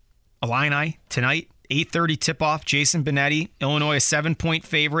 Hoosiers, Illini tonight, 8:30 tip-off. Jason Benetti, Illinois, a 7-point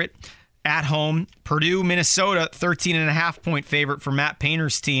favorite. At home, Purdue-Minnesota, 13.5-point favorite for Matt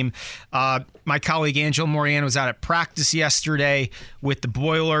Painter's team. My colleague Angela Morian was out at practice yesterday with the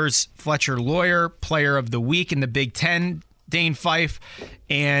Boilers. Fletcher Lawyer, player of the week in the Big Ten, Dane Fife.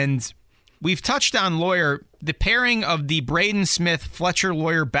 And we've touched on Lawyer. The pairing of the Braden Smith-Fletcher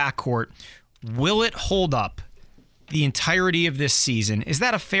Lawyer backcourt, will it hold up the entirety of this season? Is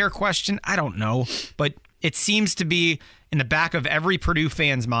that a fair question? I don't know. But it seems to be in the back of every Purdue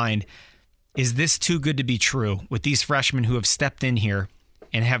fan's mind. Is this too good to be true with these freshmen who have stepped in here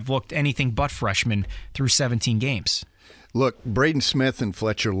and have looked anything but freshmen through 17 games? Look, Braden Smith and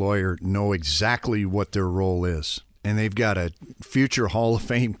Fletcher Lawyer know exactly what their role is, and they've got a future Hall of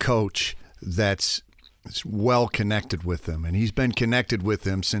Fame coach that's well connected with them, and he's been connected with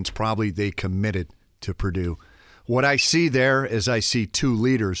them since probably they committed to Purdue. What I see there is I see two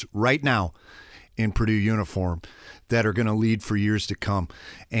leaders right now in Purdue uniform that are going to lead for years to come.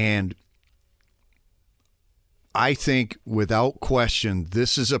 And I think without question,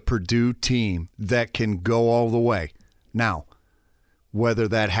 this is a Purdue team that can go all the way. Now, whether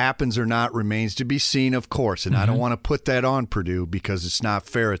that happens or not remains to be seen, of course. And I don't want to put that on Purdue because it's not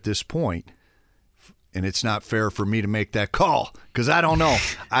fair at this point. And it's not fair for me to make that call because I don't know.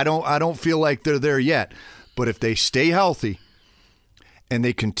 I don't feel like they're there yet. But if they stay healthy and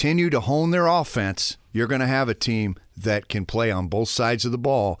they continue to hone their offense, you're going to have a team that can play on both sides of the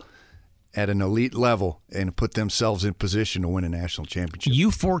ball at an elite level and put themselves in position to win a national championship.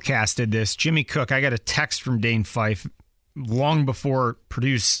 You forecasted this. Jimmy Cook, I got a text from Dane Fife long before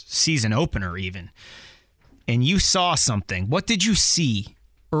Purdue's season opener even. And you saw something. What did you see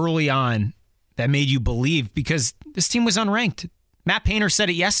early on that made you believe? Because this team was unranked. Matt Painter said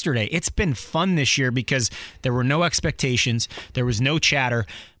it yesterday. It's been fun this year because there were no expectations. There was no chatter.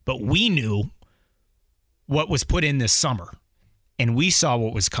 But we knew what was put in this summer. And we saw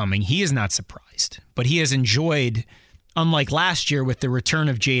what was coming. He is not surprised. But he has enjoyed, unlike last year with the return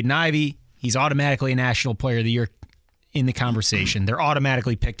of Jaden Ivey, he's automatically a National Player of the Year in the conversation. They're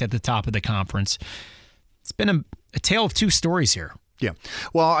automatically picked at the top of the conference. It's been a tale of two stories here. Yeah.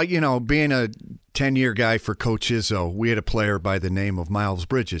 Well, being a 10-year guy for Coach Izzo, we had a player by the name of Miles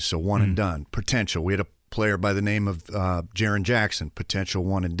Bridges, so one and done, potential. We had a player by the name of Jaren Jackson, potential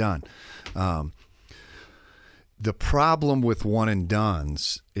one and done. The problem with one and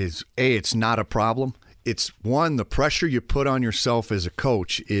dones is, it's not a problem. It's, one, the pressure you put on yourself as a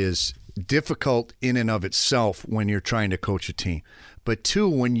coach is difficult in and of itself when you're trying to coach a team. But two,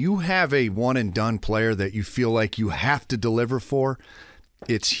 when you have a one and done player that you feel like you have to deliver for,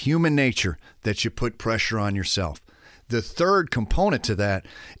 it's human nature that you put pressure on yourself. The third component to that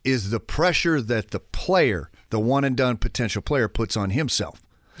is the pressure that the player, the one and done potential player, puts on himself.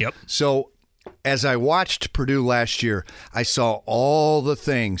 Yep. So as I watched Purdue last year, I saw all the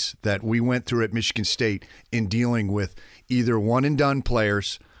things that we went through at Michigan State in dealing with either one and done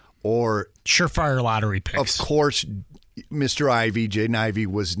players or surefire lottery picks. Of course, Mr. Ivey, Jaden Ivey,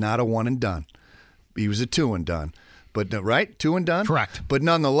 was not a one and done. He was a two and done. But right? Two and done? Correct. But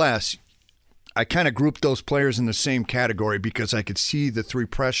nonetheless, I kind of grouped those players in the same category because I could see the three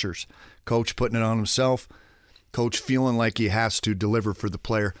pressures. Coach putting it on himself, coach feeling like he has to deliver for the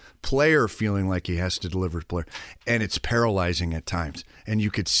player, player feeling like he has to deliver for the player. And it's paralyzing at times. And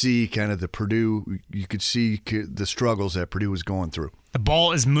you could see kind of the struggles that Purdue was going through. The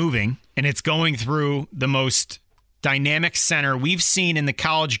ball is moving, and it's going through the most dynamic center we've seen in the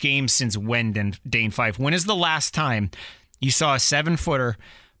college game since when, Dane Fife? When is the last time you saw a 7-footer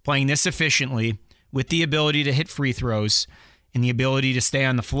playing this efficiently with the ability to hit free throws and the ability to stay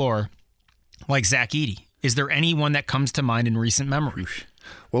on the floor like Zach Edey? Is there anyone that comes to mind in recent memory?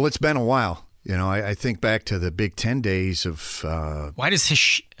 Well, it's been a while. I think back to the Big Ten days of... Why does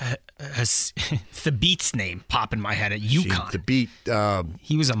Thabit's name pop in my head at UConn? Thabit.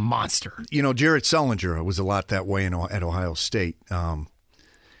 He was a monster. Jared Sullinger was a lot that way at Ohio State.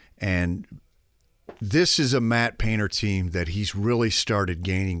 And this is a Matt Painter team that he's really started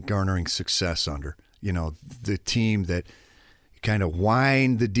garnering success under. The team that kind of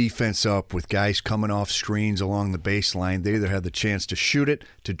wind the defense up with guys coming off screens along the baseline. They either have the chance to shoot it,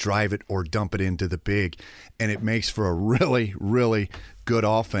 to drive it, or dump it into the big. And it makes for a really, really good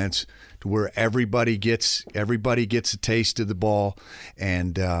offense to where everybody gets a taste of the ball.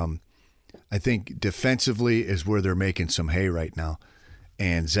 And I think defensively is where they're making some hay right now.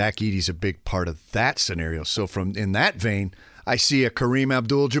 And Zach Edey's a big part of that scenario. So in that vein, I see a Kareem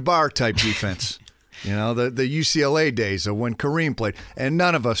Abdul-Jabbar type defense. The UCLA days of when Kareem played, and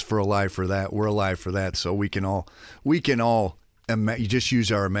none of us were alive for that. We're alive for that, so we can all just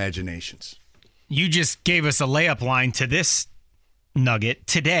use our imaginations. You just gave us a layup line to this nugget.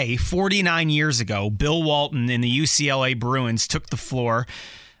 Today, 49 years ago, Bill Walton and the UCLA Bruins took the floor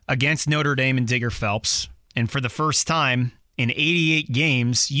against Notre Dame and Digger Phelps, and for the first time in 88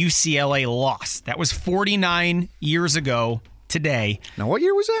 games, UCLA lost. That was 49 years ago today. Now, what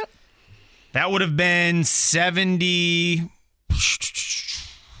year was that? That would have been 70.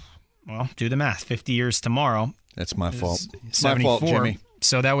 Well, do the math. 50 years tomorrow. That's my fault. 74. My fault, Jimmy.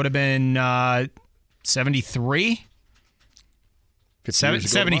 So that would have been 73?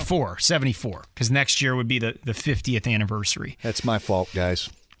 74. 74. Because next year would be the 50th anniversary. That's my fault, guys.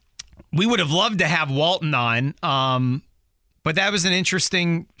 We would have loved to have Walton on, but that was an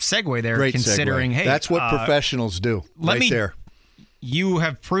interesting segue there. Great considering, segue. Hey, that's what professionals do. There. you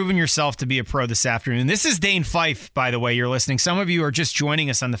have proven yourself to be a pro this afternoon. This is Dane Fife, by the way, you're listening. Some of you are just joining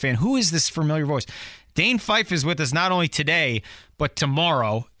us on The Fan. Who is this familiar voice? Dane Fife is with us not only today, but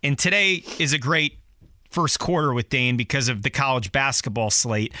tomorrow. And today is a great first quarter with Dane because of the college basketball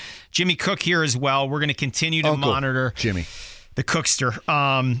slate. Jimmy Cook here as well. We're going to continue to monitor Jimmy, the Cookster.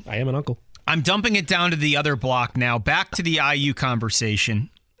 I am an uncle. I'm dumping it down to the other block now. Back to the IU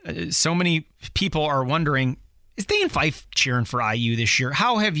conversation. So many people are wondering, is Dane Fife cheering for IU this year?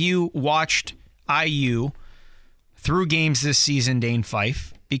 How have you watched IU through games this season, Dane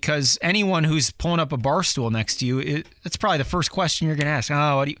Fife? Because anyone who's pulling up a bar stool next to you, that's probably the first question you're going to ask.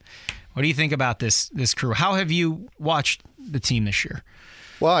 Oh, what do you think about this crew? How have you watched the team this year?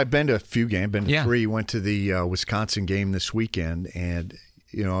 Well, I've been to a few games. Been to 3. Went to the Wisconsin game this weekend, and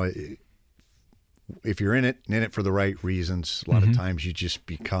if you're in it for the right reasons, a lot of times you just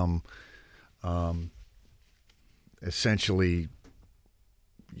become essentially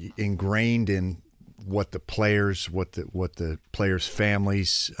ingrained in what the players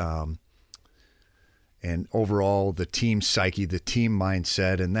families, and overall the team psyche, the team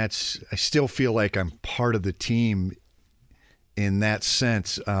mindset, and I still feel like I'm part of the team in that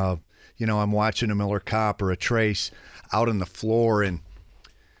sense of, I'm watching a Miller Kopp or a Trace out on the floor and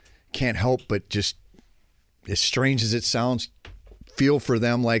can't help but just, as strange as it sounds, feel for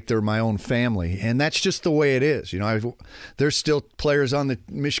them like they're my own family. And that's just the way it is. There's still players on the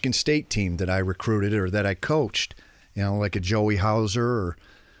Michigan State team that I recruited or that I coached, like a Joey Hauser or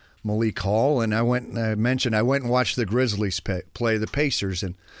Malik Hall. And I went and watched the Grizzlies play the Pacers,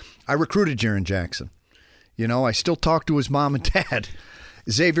 and I recruited Jaren Jackson. I still talk to his mom and dad.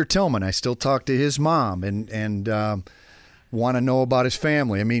 Xavier Tillman, I still talk to his mom and want to know about his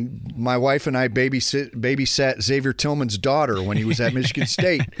family. I mean, my wife and I babysat Xavier Tillman's daughter when he was at Michigan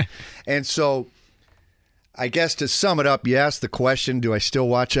State. And so I guess to sum it up, you asked the question, do I still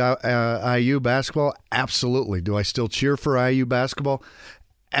watch IU basketball? Absolutely. Do I still cheer for IU basketball?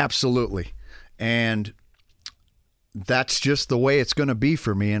 Absolutely. And that's just the way it's going to be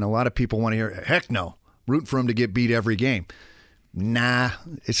for me. And a lot of people want to hear, heck no, rooting for him to get beat every game. Nah,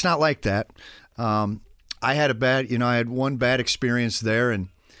 it's not like that. I had one bad experience there,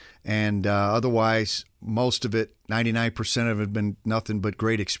 and otherwise, most of it, 99% of it, have been nothing but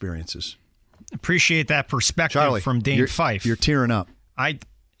great experiences. Appreciate that perspective, Charlie, from Dane Fife. You're tearing up.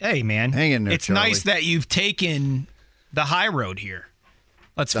 Hey, man. Hang in there, it's Charlie. Nice that you've taken the high road here.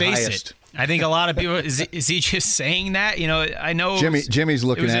 Let's face it. I think a lot of people, is he just saying that? I know Jimmy's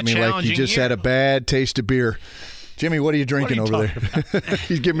looking at me like he just had a bad taste of beer. Jimmy, what are you drinking over there?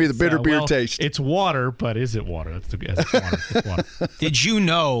 He's giving me the bitter beer taste. It's water, but is it water? It's water. Did you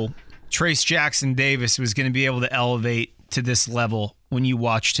know Trace Jackson Davis was going to be able to elevate to this level when you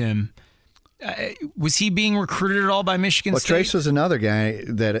watched him? Was he being recruited at all by Michigan State? Well, Trace was another guy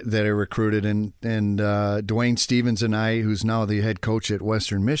that I recruited, and Dwayne Stevens and I, who's now the head coach at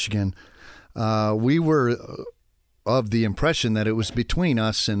Western Michigan, we were of the impression that it was between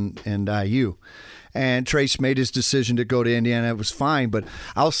us and IU. And Trace made his decision to go to Indiana. It was fine, but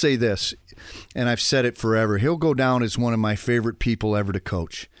I'll say this, and I've said it forever. He'll go down as one of my favorite people ever to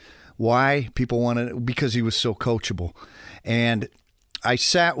coach. Why? Because he was so coachable. And I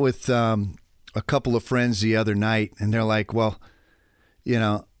sat with a couple of friends the other night, and they're like, well,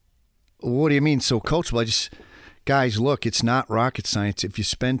 what do you mean so coachable? Guys, look, it's not rocket science. If you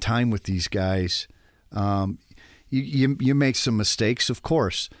spend time with these guys, you make some mistakes, of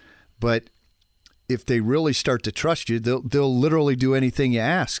course, but if they really start to trust you, they'll literally do anything you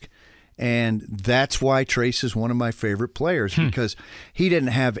ask. And that's why Trace is one of my favorite players, because he didn't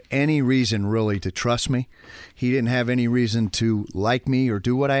have any reason really to trust me. He didn't have any reason to like me or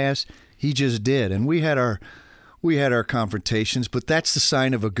do what I asked. He just did. And we had our confrontations, but that's the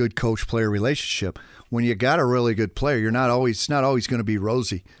sign of a good coach-player relationship. When you got a really good player, it's not always going to be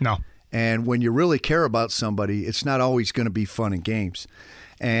rosy. No. And when you really care about somebody, it's not always going to be fun and games.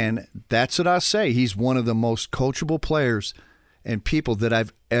 And that's what I'll say. He's one of the most coachable players and people that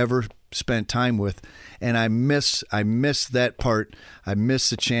I've ever spent time with. And I miss that part. I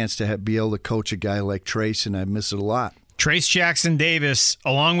miss the chance to be able to coach a guy like Trace, and I miss it a lot. Trace Jackson Davis,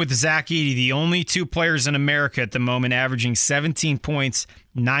 along with Zach Edey, the only two players in America at the moment averaging 17 points,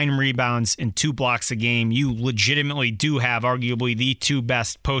 9 rebounds, and 2 blocks a game. You legitimately do have arguably the two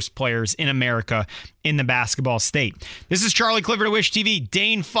best post players in America in the basketball state. This is Charlie Clifford of Wish TV,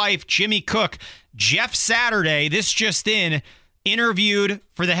 Dane Fife, Jimmy Cook, Jeff Saturday, this just in, interviewed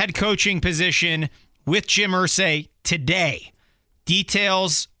for the head coaching position with Jim Irsay today.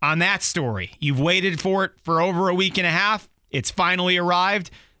 Details on that story. You've waited for it for over a week and a half. It's finally arrived.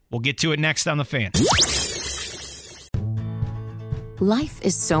 We'll get to it next on The Fan. Life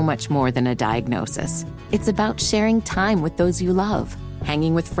is so much more than a diagnosis. It's about sharing time with those you love,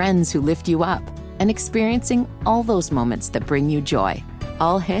 hanging with friends who lift you up, and experiencing all those moments that bring you joy.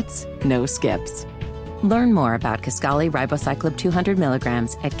 All hits, no skips. Learn more about Kisqali Ribociclib 200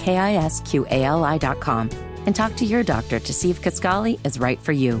 milligrams at KISQALI.com and talk to your doctor to see if Kisqali is right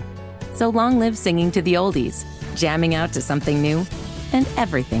for you. So long live singing to the oldies, jamming out to something new, and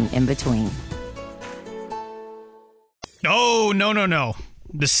everything in between. Oh, no.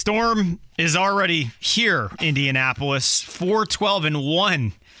 The storm is already here, Indianapolis.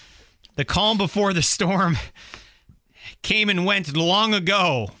 4-12-1. The calm before the storm came and went long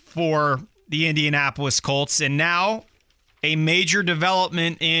ago for the Indianapolis Colts, and now a major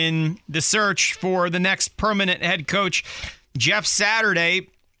development in the search for the next permanent head coach. Jeff Saturday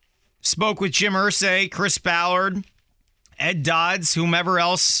spoke with Jim Irsay, Chris Ballard, Ed Dodds, whomever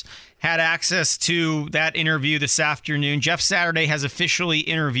else had access to that interview this afternoon. Jeff Saturday has officially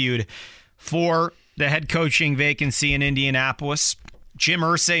interviewed for the head coaching vacancy in Indianapolis. Jim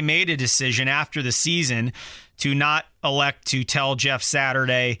Irsay made a decision after the season to not elect to tell Jeff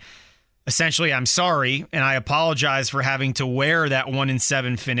Saturday, essentially, I'm sorry, and I apologize for having to wear that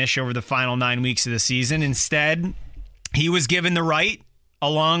 1-7 finish over the final 9 weeks of the season. Instead, he was given the right,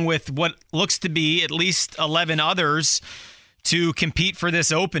 along with what looks to be at least 11 others, to compete for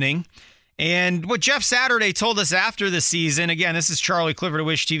this opening. And what Jeff Saturday told us after the season, again, this is Charlie Clifford of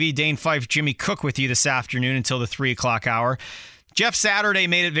Wish TV, Dane Fife, Jimmy Cook with you this afternoon until the 3 o'clock hour. Jeff Saturday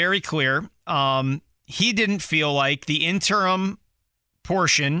made it very clear he didn't feel like the interim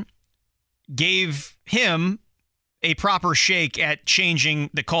portion gave him a proper shake at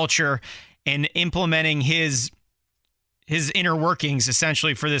changing the culture and implementing his inner workings,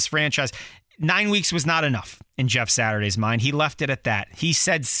 essentially, for this franchise. 9 weeks was not enough in Jeff Saturday's mind. He left it at that. He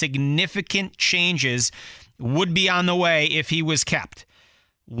said significant changes would be on the way if he was kept.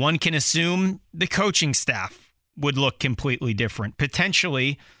 One can assume the coaching staff would look completely different,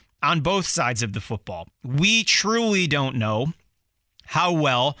 potentially on both sides of the football. We truly don't know how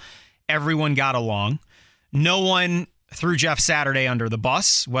well everyone got along. No one threw Jeff Saturday under the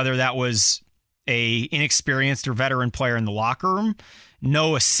bus, whether that was a inexperienced or veteran player in the locker room.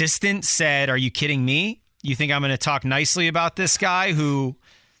 No assistant said, "Are you kidding me? You think I'm going to talk nicely about this guy who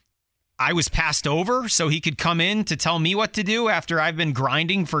I was passed over so he could come in to tell me what to do after I've been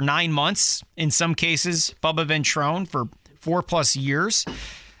grinding for 9 months, in some cases, Bubba Ventrone, for 4+ years?"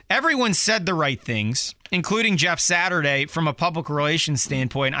 Everyone said the right things, including Jeff Saturday. From a public relations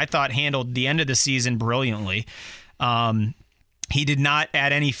standpoint, I thought handled the end of the season brilliantly. He did not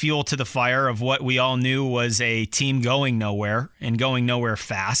add any fuel to the fire of what we all knew was a team going nowhere and going nowhere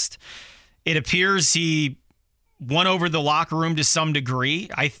fast. It appears he won over the locker room to some degree.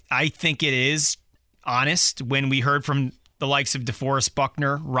 I think it is honest when we heard from the likes of DeForest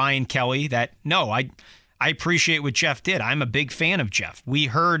Buckner, Ryan Kelly, that no, I appreciate what Jeff did. I'm a big fan of Jeff. We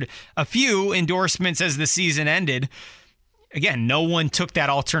heard a few endorsements as the season ended. Again, no one took that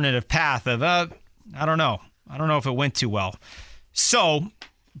alternative path of, I don't know. I don't know if it went too well. So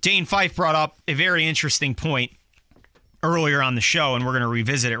Dane Fife brought up a very interesting point earlier on the show, and we're going to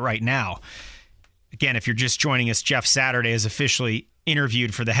revisit it right now. Again, if you're just joining us, Jeff Saturday is officially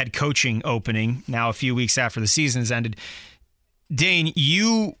interviewed for the head coaching opening now a few weeks after the season's ended. Dane,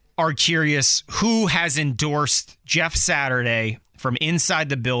 you are curious who has endorsed Jeff Saturday from inside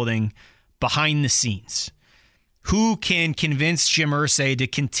the building, behind the scenes. Who can convince Jim Irsay to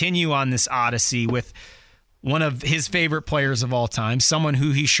continue on this odyssey with one of his favorite players of all time, someone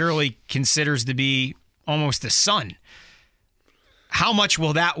who he surely considers to be almost a son? How much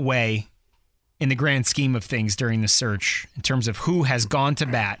will that weigh in the grand scheme of things during the search in terms of who has gone to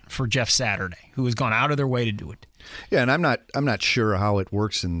bat for Jeff Saturday, who has gone out of their way to do it? Yeah, and I'm not sure how it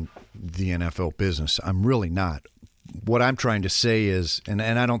works in the NFL business. I'm really not. What I'm trying to say is, and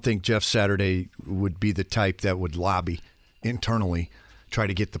I don't think Jeff Saturday would be the type that would lobby internally, try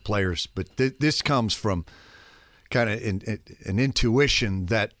to get the players, but this comes from kind of an intuition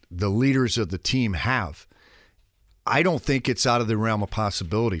that the leaders of the team have. I don't think it's out of the realm of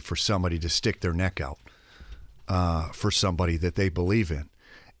possibility for somebody to stick their neck out for somebody that they believe in.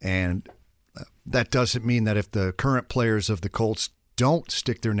 And that doesn't mean that if the current players of the Colts don't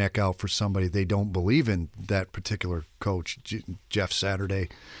stick their neck out for somebody they don't believe in, that particular coach, Jeff Saturday,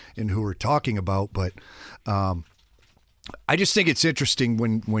 and who we're talking about. But I just think it's interesting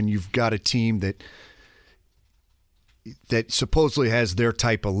when you've got a team that supposedly has their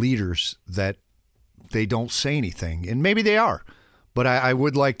type of leaders that they don't say anything. And maybe they are, but I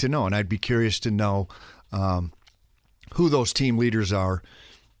would like to know, and I'd be curious to know who those team leaders are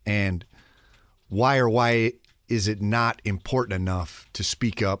and why is it not important enough to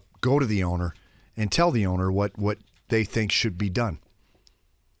speak up, go to the owner, and tell the owner what they think should be done?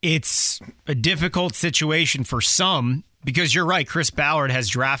 It's a difficult situation for some because you're right. Chris Ballard has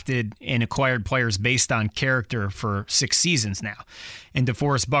drafted and acquired players based on character for 6 seasons now. And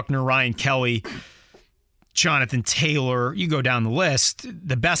DeForest Buckner, Ryan Kelly, Jonathan Taylor, you go down the list.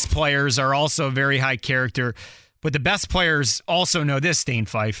 The best players are also very high character, but the best players also know this, Dane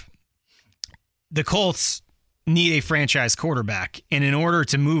Fife. The Colts need a franchise quarterback, and in order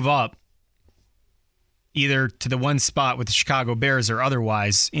to move up either to the one spot with the Chicago Bears or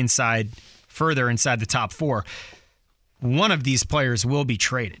otherwise further inside the top 4, one of these players will be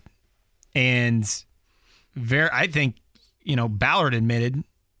traded. And I think, Ballard admitted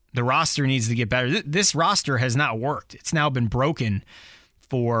the roster needs to get better. This roster has not worked. It's now been broken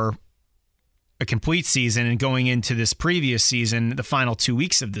for a complete season and going into this previous season, the final 2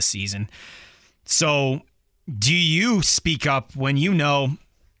 weeks of the season. So do you speak up when you know,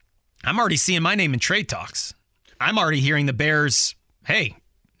 I'm already seeing my name in trade talks. I'm already hearing the Bears, hey,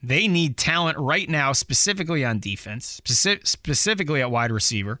 they need talent right now, specifically on defense, specifically at wide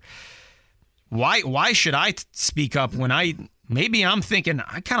receiver. Why should I speak up when maybe I'm thinking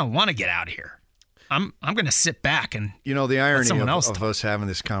I kind of want to get out of here? I'm going to sit back and the irony of us having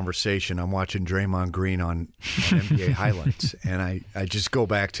this conversation, I'm watching Draymond Green on NBA highlights, and I just go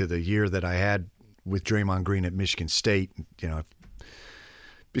back to the year that I had with Draymond Green at Michigan State. I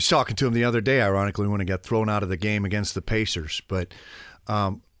was talking to him the other day, ironically, when he got thrown out of the game against the Pacers. But,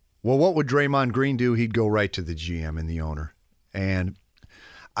 what would Draymond Green do? He'd go right to the GM and the owner. And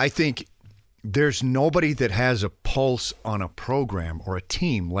I think there's nobody that has a pulse on a program or a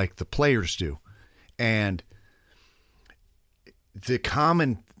team like the players do. And the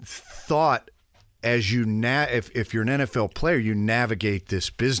common thought as you if you're an NFL player, you navigate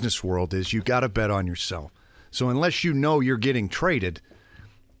this business world is you got to bet on yourself. So unless you know you're getting traded,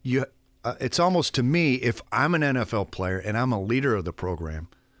 it's almost to me, if I'm an NFL player and I'm a leader of the program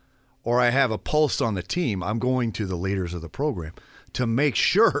or I have a pulse on the team, I'm going to the leaders of the program to make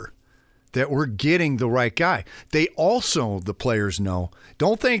sure that we're getting the right guy. They also, the players know,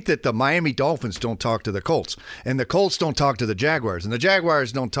 don't think that the Miami Dolphins don't talk to the Colts and the Colts don't talk to the Jaguars and the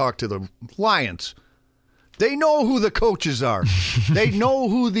Jaguars don't talk to the Lions. They know who the coaches are. They know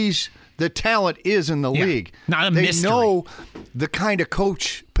who the talent is in the league. Not a mystery. They know the kind of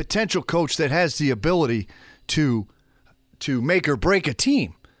potential coach that has the ability to make or break a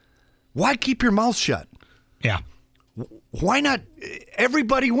team. Why keep your mouth shut? Yeah. Why not?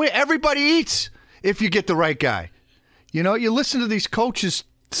 Everybody win. Everybody eats if you get the right guy. You listen to these coaches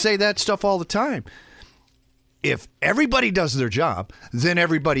say that stuff all the time. If everybody does their job, then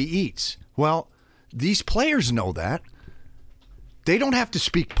everybody eats. Well, these players know that. They don't have to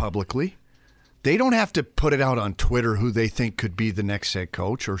speak publicly. They don't have to put it out on Twitter who they think could be the next head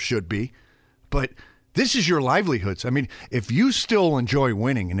coach or should be. But this is your livelihoods. I mean, if you still enjoy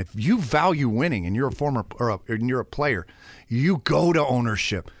winning and if you value winning and you're a former and you're a player, you go to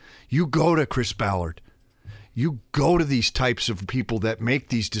ownership. You go to Chris Ballard. You go to these types of people that make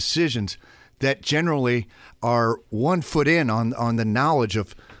these decisions that generally are 1 foot in on the knowledge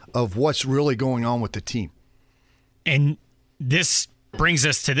of what's really going on with the team. And this brings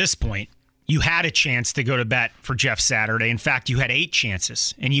us to this point. You had a chance to go to bat for Jeff Saturday. In fact, you had 8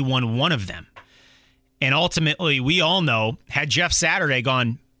 chances, and you won 1 of them. And ultimately, we all know, had Jeff Saturday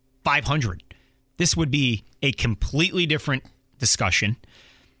gone 500, this would be a completely different discussion.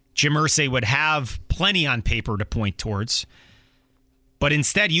 Jim Irsay would have plenty on paper to point towards. But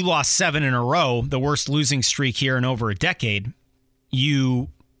instead, you lost 7 in a row, the worst losing streak here in over a decade. You,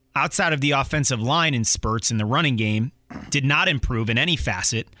 outside of the offensive line in spurts in the running game, did not improve in any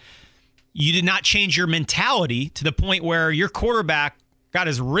facet. You did not change your mentality to the point where your quarterback got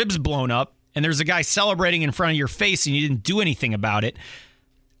his ribs blown up and there's a guy celebrating in front of your face and you didn't do anything about it.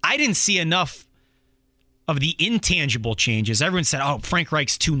 I didn't see enough of the intangible changes. Everyone said, oh, Frank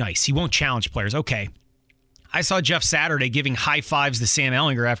Reich's too nice. He won't challenge players. Okay. I saw Jeff Saturday giving high fives to Sam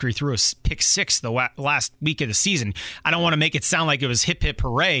Ehlinger after he threw a pick 6 the last week of the season. I don't want to make it sound like it was hip, hip,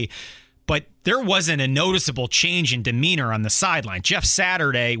 hooray, but there wasn't a noticeable change in demeanor on the sideline. Jeff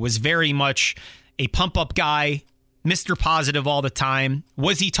Saturday was very much a pump-up guy, Mr. Positive all the time.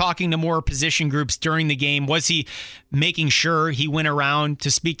 Was he talking to more position groups during the game? Was he making sure he went around to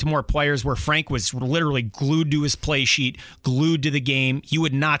speak to more players where Frank was literally glued to his play sheet, glued to the game? You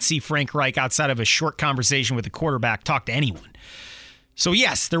would not see Frank Reich outside of a short conversation with the quarterback talk to anyone. So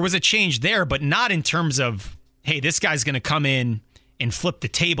yes, there was a change there, but not in terms of, hey, this guy's going to come in and flip the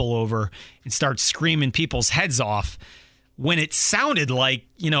table over and start screaming people's heads off. when it sounded like,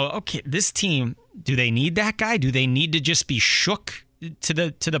 okay, this team, do they need that guy? Do they need to just be shook to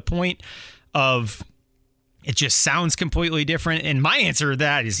the point of it just sounds completely different? And my answer to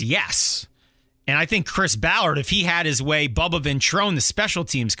that is yes. And I think Chris Ballard, if he had his way, Bubba Ventrone, the special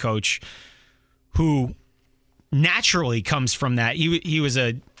teams coach, who naturally comes from that, he was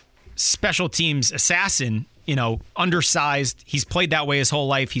a special teams assassin, undersized. He's played that way his whole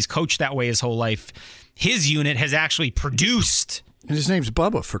life. He's coached that way his whole life. His unit has actually produced. And his name's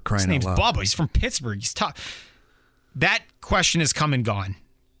Bubba, for crying out loud. His name's Bubba. He's from Pittsburgh. He's tough. That question has come and gone.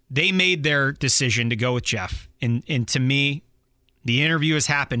 They made their decision to go with Jeff. And to me, the interview has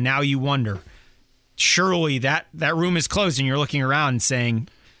happened. Now you wonder, surely that room is closed and you're looking around and saying,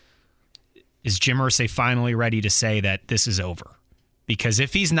 is Jim Irsay finally ready to say that this is over? Because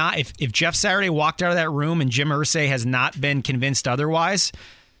if he's not, if Jeff Saturday walked out of that room and Jim Irsay has not been convinced otherwise,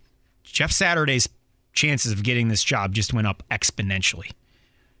 Jeff Saturday's chances of getting this job just went up exponentially.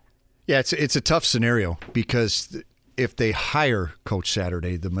 Yeah, it's a tough scenario because if they hire Coach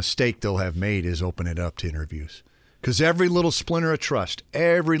Saturday, the mistake they'll have made is open it up to interviews. Because every little splinter of trust,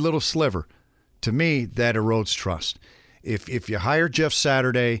 every little sliver, to me, that erodes trust. If you hire Jeff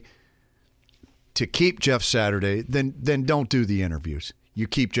Saturday to keep Jeff Saturday, then don't do the interviews. You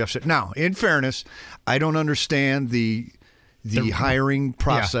keep Jeff Saturday. Now, in fairness, I don't understand the hiring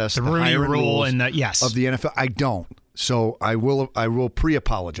process, the hiring rule, rules and of the NFL. I don't. So I will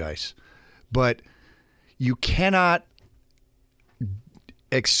pre-apologize. But you cannot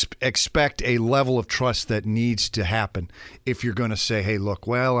expect a level of trust that needs to happen if you're going to say, "Hey, look,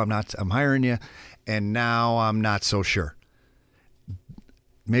 well, I'm hiring you, and now I'm not so sure."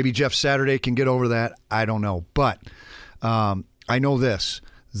 Maybe Jeff Saturday can get over that. I don't know, but I know this: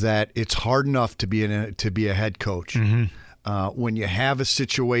 that it's hard enough to be a head coach. When you have a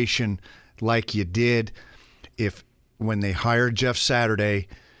situation like you did, when they hired Jeff Saturday,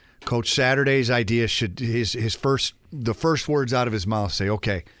 Coach Saturday's idea should the first words out of his mouth say,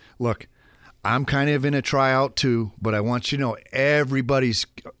 "Okay, look, I'm kind of in a tryout too, but I want you to know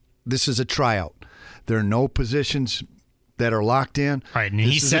this is a tryout. There are no positions that are locked in. Right, and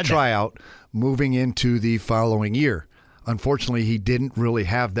this is a tryout moving into the following year." Unfortunately, he didn't really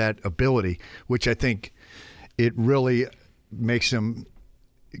have that ability, which I think it really makes him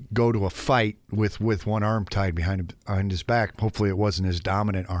go to a fight with one arm tied behind his back. Hopefully it wasn't his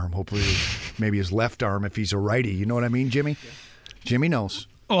dominant arm. Hopefully it was maybe his left arm if he's a righty. You know what I mean, Jimmy? Yeah. Jimmy knows.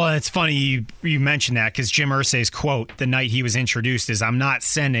 Well, it's funny you mentioned that because Jim Irsay's quote the night he was introduced is, "I'm not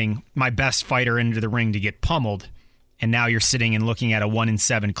sending my best fighter into the ring to get pummeled." And now you're sitting and looking at a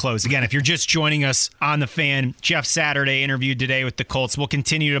 1-7 close. Again, if you're just joining us on The Fan, Jeff Saturday interviewed today with the Colts. We'll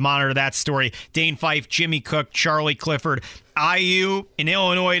continue to monitor that story. Dane Fife, Jimmy Cook, Charlie Clifford, IU in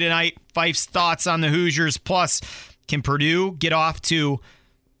Illinois tonight. Fife's thoughts on the Hoosiers. Plus, can Purdue get off to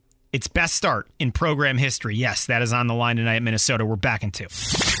its best start in program history? Yes, that is on the line tonight at Minnesota. We're back in 2.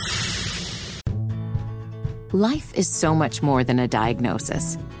 Life is so much more than a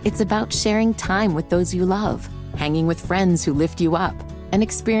diagnosis. It's about sharing time with those you love, hanging with friends who lift you up, and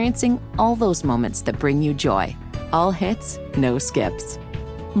experiencing all those moments that bring you joy. All hits, no skips.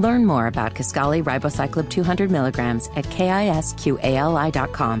 Learn more about Kisqali Ribociclib 200 milligrams at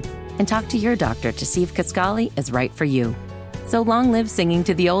KISQALI.com and talk to your doctor to see if Kisqali is right for you. So long live singing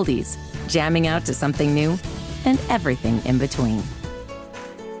to the oldies, jamming out to something new, and everything in between.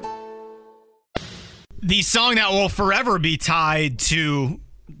 The song that will forever be tied to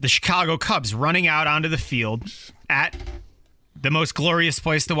the Chicago Cubs running out onto the field at the most glorious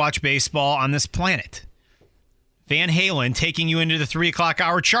place to watch baseball on this planet. Van Halen taking you into the 3 o'clock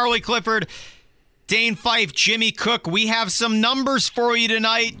hour. Charlie Clifford, Dane Fife, Jimmy Cook. We have some numbers for you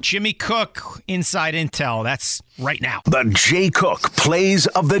tonight. Jimmy Cook, Inside Intel. That's right now. The Jay Cook Plays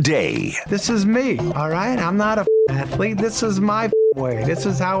of the Day. This is me, all right? I'm not a athlete. This is my way. This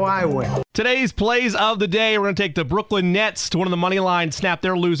is how I win. Today's plays of the day, we're going to take the Brooklyn Nets to one of the money lines, snap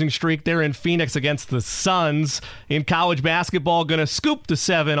their losing streak. They're in Phoenix against the Suns. In college basketball, going to scoop the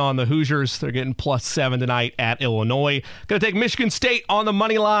 7 on the Hoosiers. They're getting +7 tonight at Illinois. Going to take Michigan State on the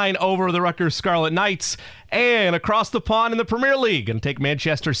money line over the Rutgers Scarlet Knights. And across the pond in the Premier League, going to take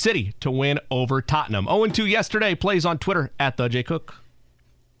Manchester City to win over Tottenham. 0-2 yesterday. Plays on Twitter at the J Cook.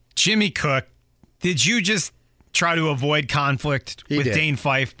 Jimmy Cook, did you just try to avoid conflict with Dane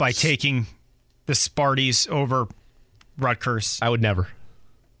Fife by taking the Sparties over Rutgers? I would never.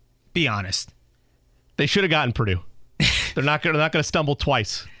 Be honest. They should have gotten Purdue. They're not going to stumble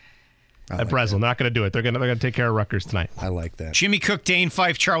twice at Breslin. They're not going to do it. They're going to take care of Rutgers tonight. I like that. Jimmy Cook, Dane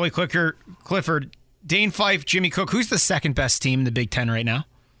Fife, Charlie Clifford. Dane Fife, Jimmy Cook. Who's the second best team in the Big Ten right now?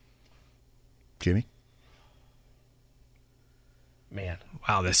 Jimmy? Man.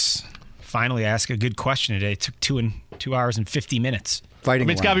 Wow, this finally asked a good question today. It took 2 hours and 50 minutes.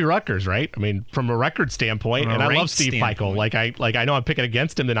 It's got to be Rutgers, right? I mean, from a record standpoint, and I love Steve Pikiell. I know I'm picking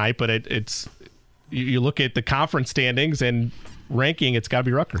against him tonight, but it's you look at the conference standings and ranking, it's got to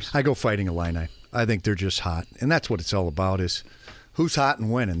be Rutgers. I go Fighting Illini. I think they're just hot, and that's what it's all about: is who's hot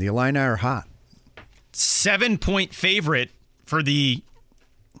and winning. The Illini are hot. 7-point favorite for the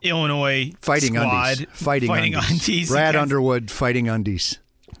Illinois Fighting squad. Undies. Fighting Undies. Brad Underwood, Fighting Undies.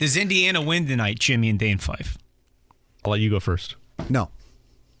 Does Indiana win tonight, Jimmy and Dane Fife? I'll let you go first. No.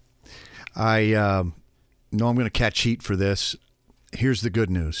 I know I'm going to catch heat for this. Here's the good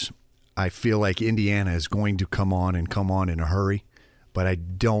news. I feel like Indiana is going to come on in a hurry, but I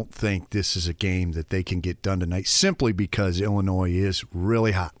don't think this is a game that they can get done tonight simply because Illinois is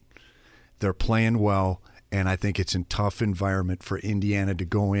really hot. They're playing well, and I think it's a tough environment for Indiana to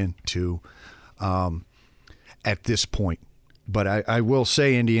go into at this point. But I will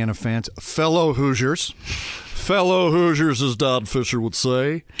say, Indiana fans, fellow Hoosiers, as Don Fisher would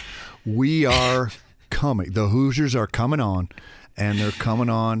say, we are coming. The Hoosiers are coming on, and they're coming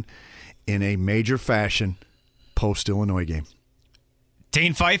on in a major fashion post-Illinois game.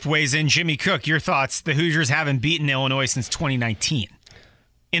 Dane Fife weighs in. Jimmy Cook, your thoughts? The Hoosiers haven't beaten Illinois since 2019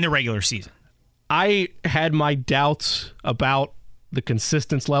 in the regular season. I had my doubts about the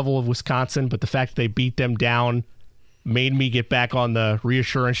consistence level of Wisconsin, but the fact that they beat them down made me get back on the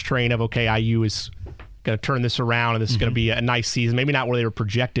reassurance train of, okay, IU is going to turn this around, and this is going to be a nice season. Maybe not where they were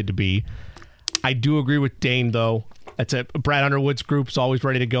projected to be. I do agree with Dane, though. Brad Underwood's group's always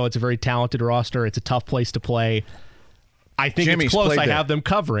ready to go. It's a very talented roster. It's a tough place to play. I think Jimmy's it's close. I there. have them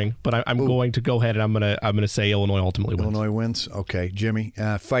covering, but I'm going to go ahead and I'm gonna say Illinois ultimately wins. Illinois wins. Okay, Jimmy.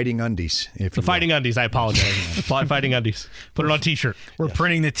 Fighting Undies. Fighting Undies. I apologize. Fighting Undies. Put it on T-shirt. We're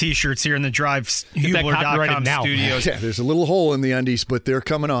printing the T-shirts here in the DriveHubler.com studios. Yeah, there's a little hole in the undies, but they're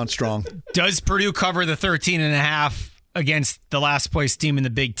coming on strong. Does Purdue cover the 13.5 against the last place team in the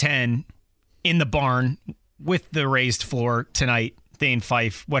Big Ten in the barn with the raised floor tonight? Dane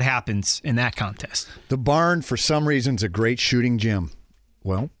Fife, what happens in that contest? The barn, for some reason, is a great shooting gym.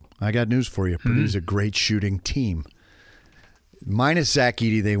 Well, I got news for you. Purdue's a great shooting team. Minus Zach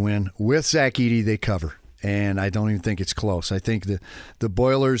Edey, they win. With Zach Edey, they cover. And I don't even think it's close. I think the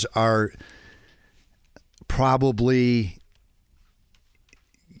Boilers are probably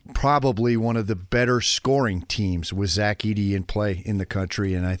one of the better scoring teams with Zach Edey in play in the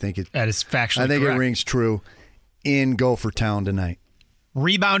country. And I think that is factually correct. It rings true in Gopher Town tonight.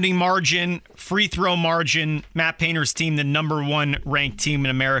 Rebounding margin, free throw margin, Matt Painter's team, the number 1 ranked team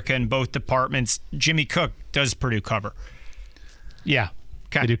in America in both departments. Jimmy Cook, does Purdue cover? Yeah,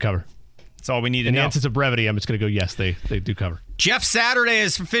 they do cover. That's all we need to know. In the essence of brevity, I'm just going to go, yes, they do cover. Jeff Saturday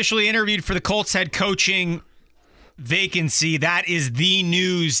is officially interviewed for the Colts head coaching vacancy. That is the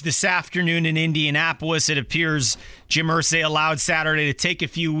news this afternoon in Indianapolis. It appears Jim Irsay allowed Saturday to take a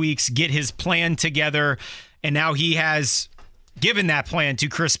few weeks, get his plan together, and now he has given that plan to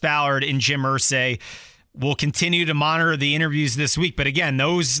Chris Ballard and Jim Irsay. We'll continue to monitor the interviews this week. But again,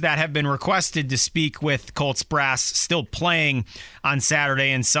 those that have been requested to speak with Colts brass still playing on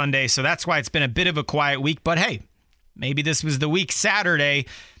Saturday and Sunday. So that's why it's been a bit of a quiet week. But hey, maybe this was the week Saturday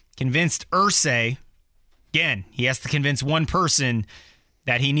convinced Irsay. Again, he has to convince one person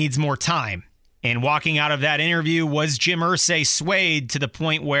that he needs more time. And walking out of that interview, was Jim Irsay swayed to the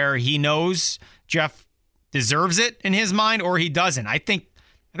point where he knows Jeff deserves it in his mind, or he doesn't? I think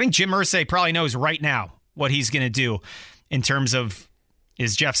Jim Irsay probably knows right now what he's going to do in terms of,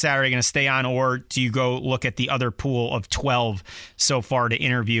 is Jeff Saturday going to stay on, or do you go look at the other pool of 12 so far to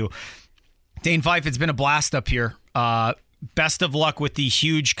interview? Dane Fife, it's been a blast up here. Best of luck with the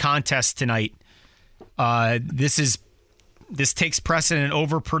huge contest tonight. This takes precedent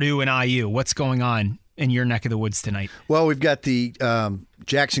over Purdue and IU. What's going on in your neck of the woods tonight? Well, we've got the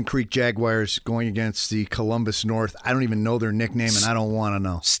Jackson Creek Jaguars going against the Columbus North. I don't even know their nickname, and I don't want to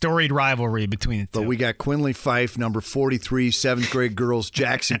know. Storied rivalry between the two. But we got Quinley Fife, number 43, 7th grade girls,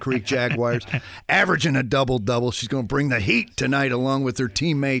 Jackson Creek Jaguars, averaging a double-double. She's going to bring the heat tonight along with her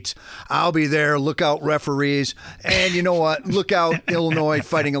teammates. I'll be there. Look out, referees. And you know what? Look out, Illinois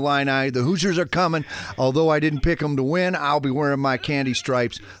Fighting Illini. The Hoosiers are coming. Although I didn't pick them to win, I'll be wearing my candy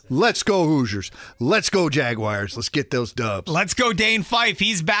stripes. Let's go, Hoosiers. Let's go, Jaguars. Let's get those dubs. Let's go, Dane Fife.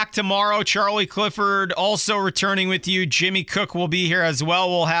 He's back tomorrow. Charlie Clifford also returning with you. Jimmy Cook will be here as well.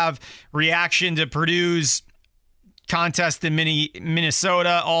 We'll have reaction to Purdue's contest in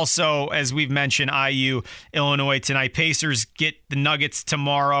Minnesota. Also, as we've mentioned, IU-Illinois tonight. Pacers get the Nuggets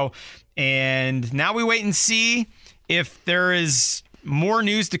tomorrow. And now we wait and see if there is more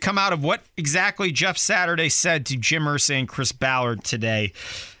news to come out of what exactly Jeff Saturday said to Jim Irsay and Chris Ballard today.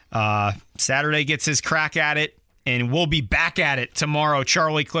 Saturday gets his crack at it, and we'll be back at it tomorrow.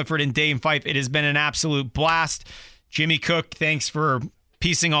 Charlie, Clifford, and Dane Fife. It has been an absolute blast. Jimmy Cook, thanks for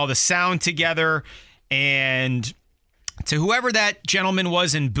piecing all the sound together. And to whoever that gentleman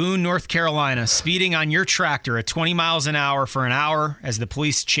was in Boone, North Carolina, speeding on your tractor at 20 miles an hour for an hour as the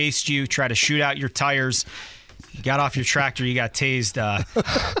police chased you, tried to shoot out your tires. You got off your tractor, you got tased.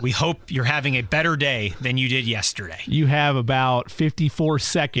 We hope you're having a better day than you did yesterday. You have about 54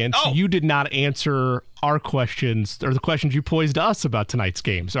 seconds. Oh. You did not answer our questions, or the questions you posed to us about tonight's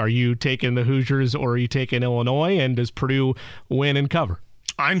games. Are you taking the Hoosiers or are you taking Illinois? And does Purdue win and cover?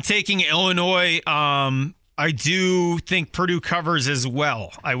 I'm taking Illinois. I do think Purdue covers as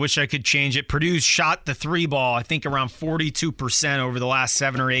well. I wish I could change it. Purdue's shot the three ball, I think, around 42% over the last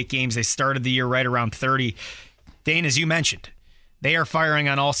 7 or 8 games. They started the year right around 30%. Dane, as you mentioned, they are firing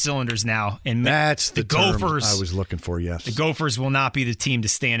on all cylinders now. And that's the Gophers term I was looking for, yes. The Gophers will not be the team to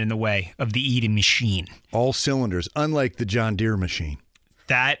stand in the way of the Eden machine. All cylinders, unlike the John Deere machine.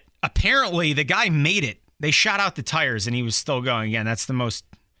 That apparently the guy made it. They shot out the tires and he was still going. Again, it's the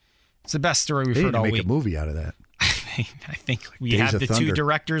best story we've heard all week. They need to make a movie out of that. I think we Days have of the Thunder. 2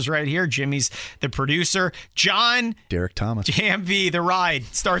 directors right here. Jimmy's the producer. John Derek Thomas. Jam V, The Ride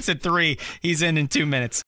starts at 3. He's in 2 minutes.